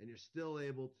 and you're still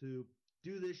able to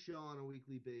do this show on a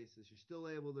weekly basis. You're still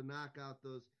able to knock out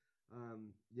those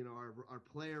our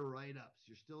player write-ups.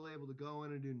 You're still able to go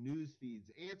in and do news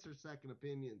feeds, answer second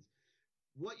opinions.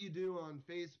 What you do on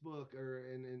Facebook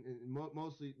and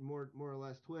mostly more or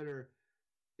less Twitter,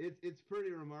 it's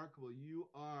pretty remarkable. You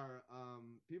are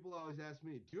people always ask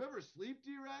me, do you ever sleep,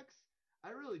 D-Rex?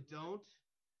 I really don't.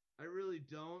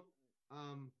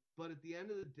 But at the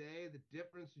end of the day, the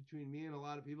difference between me and a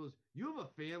lot of people is you have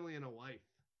a family and a wife.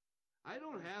 I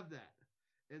don't have that.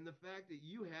 And the fact that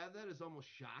you have that is almost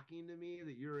shocking to me,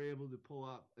 that you're able to pull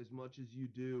up as much as you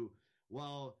do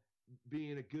while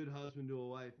being a good husband to a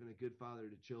wife and a good father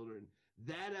to children.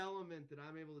 That element that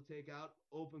I'm able to take out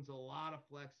opens a lot of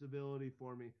flexibility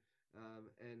for me.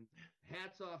 And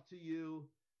hats off to you.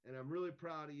 And I'm really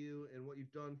proud of you. And what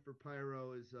you've done for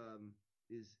Pyro is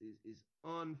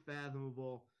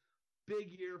unfathomable.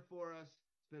 Big year for us.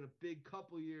 It's been a big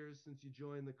couple years since you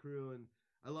joined the crew, and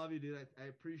I love you, dude. I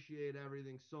appreciate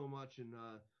everything so much, and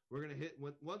we're gonna hit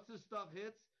once this stuff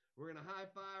hits. We're gonna high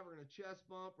five. We're gonna chest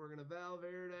bump. We're gonna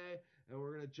Valverde, and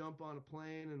we're gonna jump on a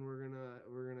plane, and we're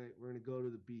gonna go to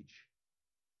the beach.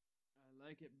 I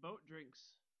like it. Boat drinks.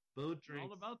 Boat drinks.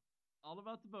 All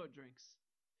about the boat drinks.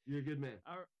 You're a good man.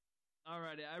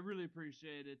 Alrighty, I really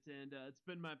appreciate it, and it's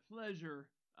been my pleasure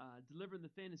delivering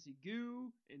the fantasy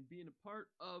goo and being a part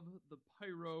of the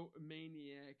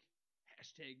Pyromaniac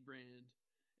hashtag brand.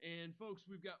 And folks,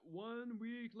 we've got 1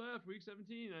 week left, week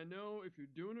 17. I know if you're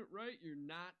doing it right, you're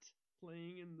not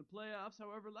playing in the playoffs.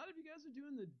 However, a lot of you guys are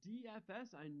doing the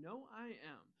DFS. I know I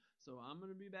am. So I'm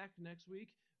going to be back next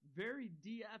week. Very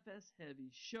DFS heavy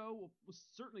show. We'll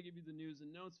certainly give you the news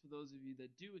and notes for those of you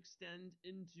that do extend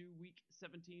into week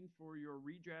 17 for your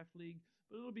redraft league,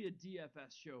 but it'll be a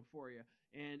DFS show for you.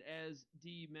 And as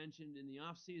D mentioned in the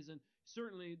off season,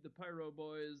 certainly the Pyro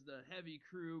Boys, the heavy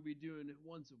crew, be doing it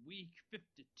once a week,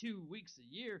 52 weeks a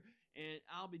year, and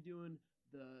I'll be doing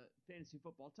the fantasy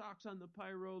football talks on the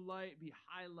Pyro Light, be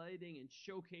highlighting and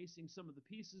showcasing some of the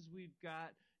pieces we've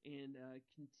got, and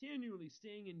continually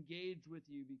staying engaged with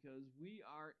you because we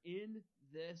are in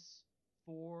this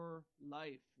for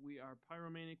life. We are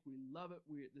Pyromanic. We love it.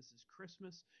 This is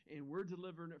Christmas, and we're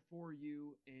delivering it for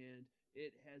you, and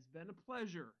it has been a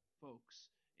pleasure,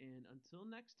 folks. And until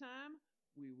next time,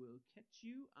 we will catch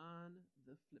you on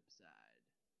the flip side.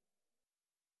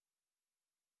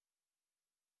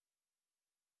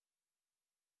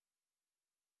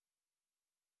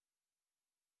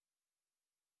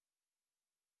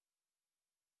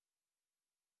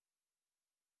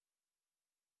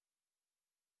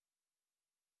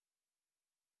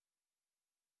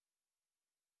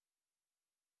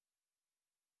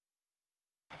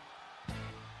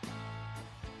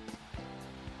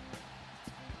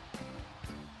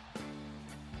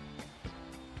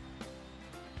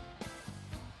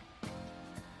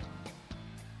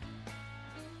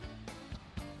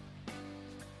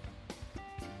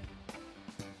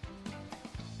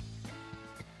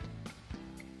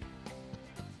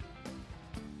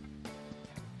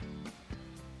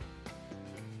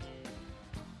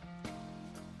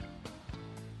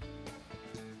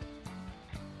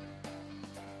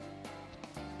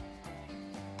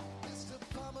 Mr.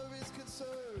 Palmer is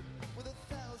concerned with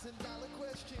 $1,000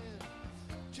 question.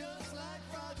 Just like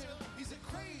Roger, he's a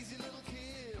crazy little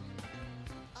kid.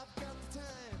 I've got the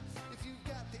time if you've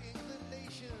got the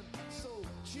inclination. So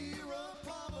cheer up,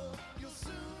 Palmer, you'll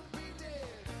soon be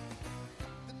dead.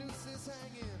 The noose is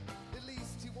hanging, at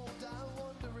least he won't die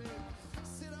wondering.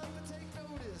 Sit up and take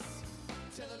notice,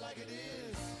 tell it like it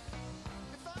is.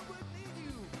 If I would need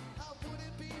you, I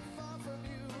wouldn't be far from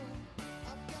you.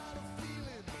 I've got a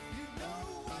feeling you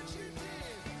know what you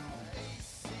did.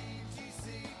 ACDC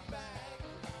bang.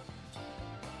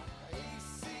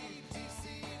 ACDC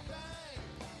bang.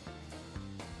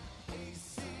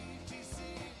 ACDC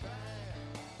bang.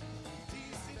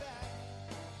 DC bang.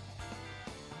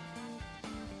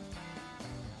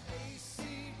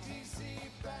 ACDC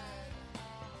bang.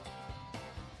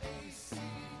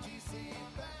 ACDC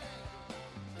bang.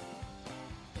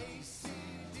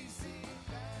 ACDC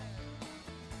bang.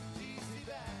 DC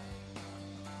bang.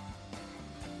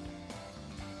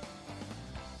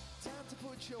 Time to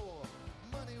put your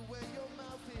money where your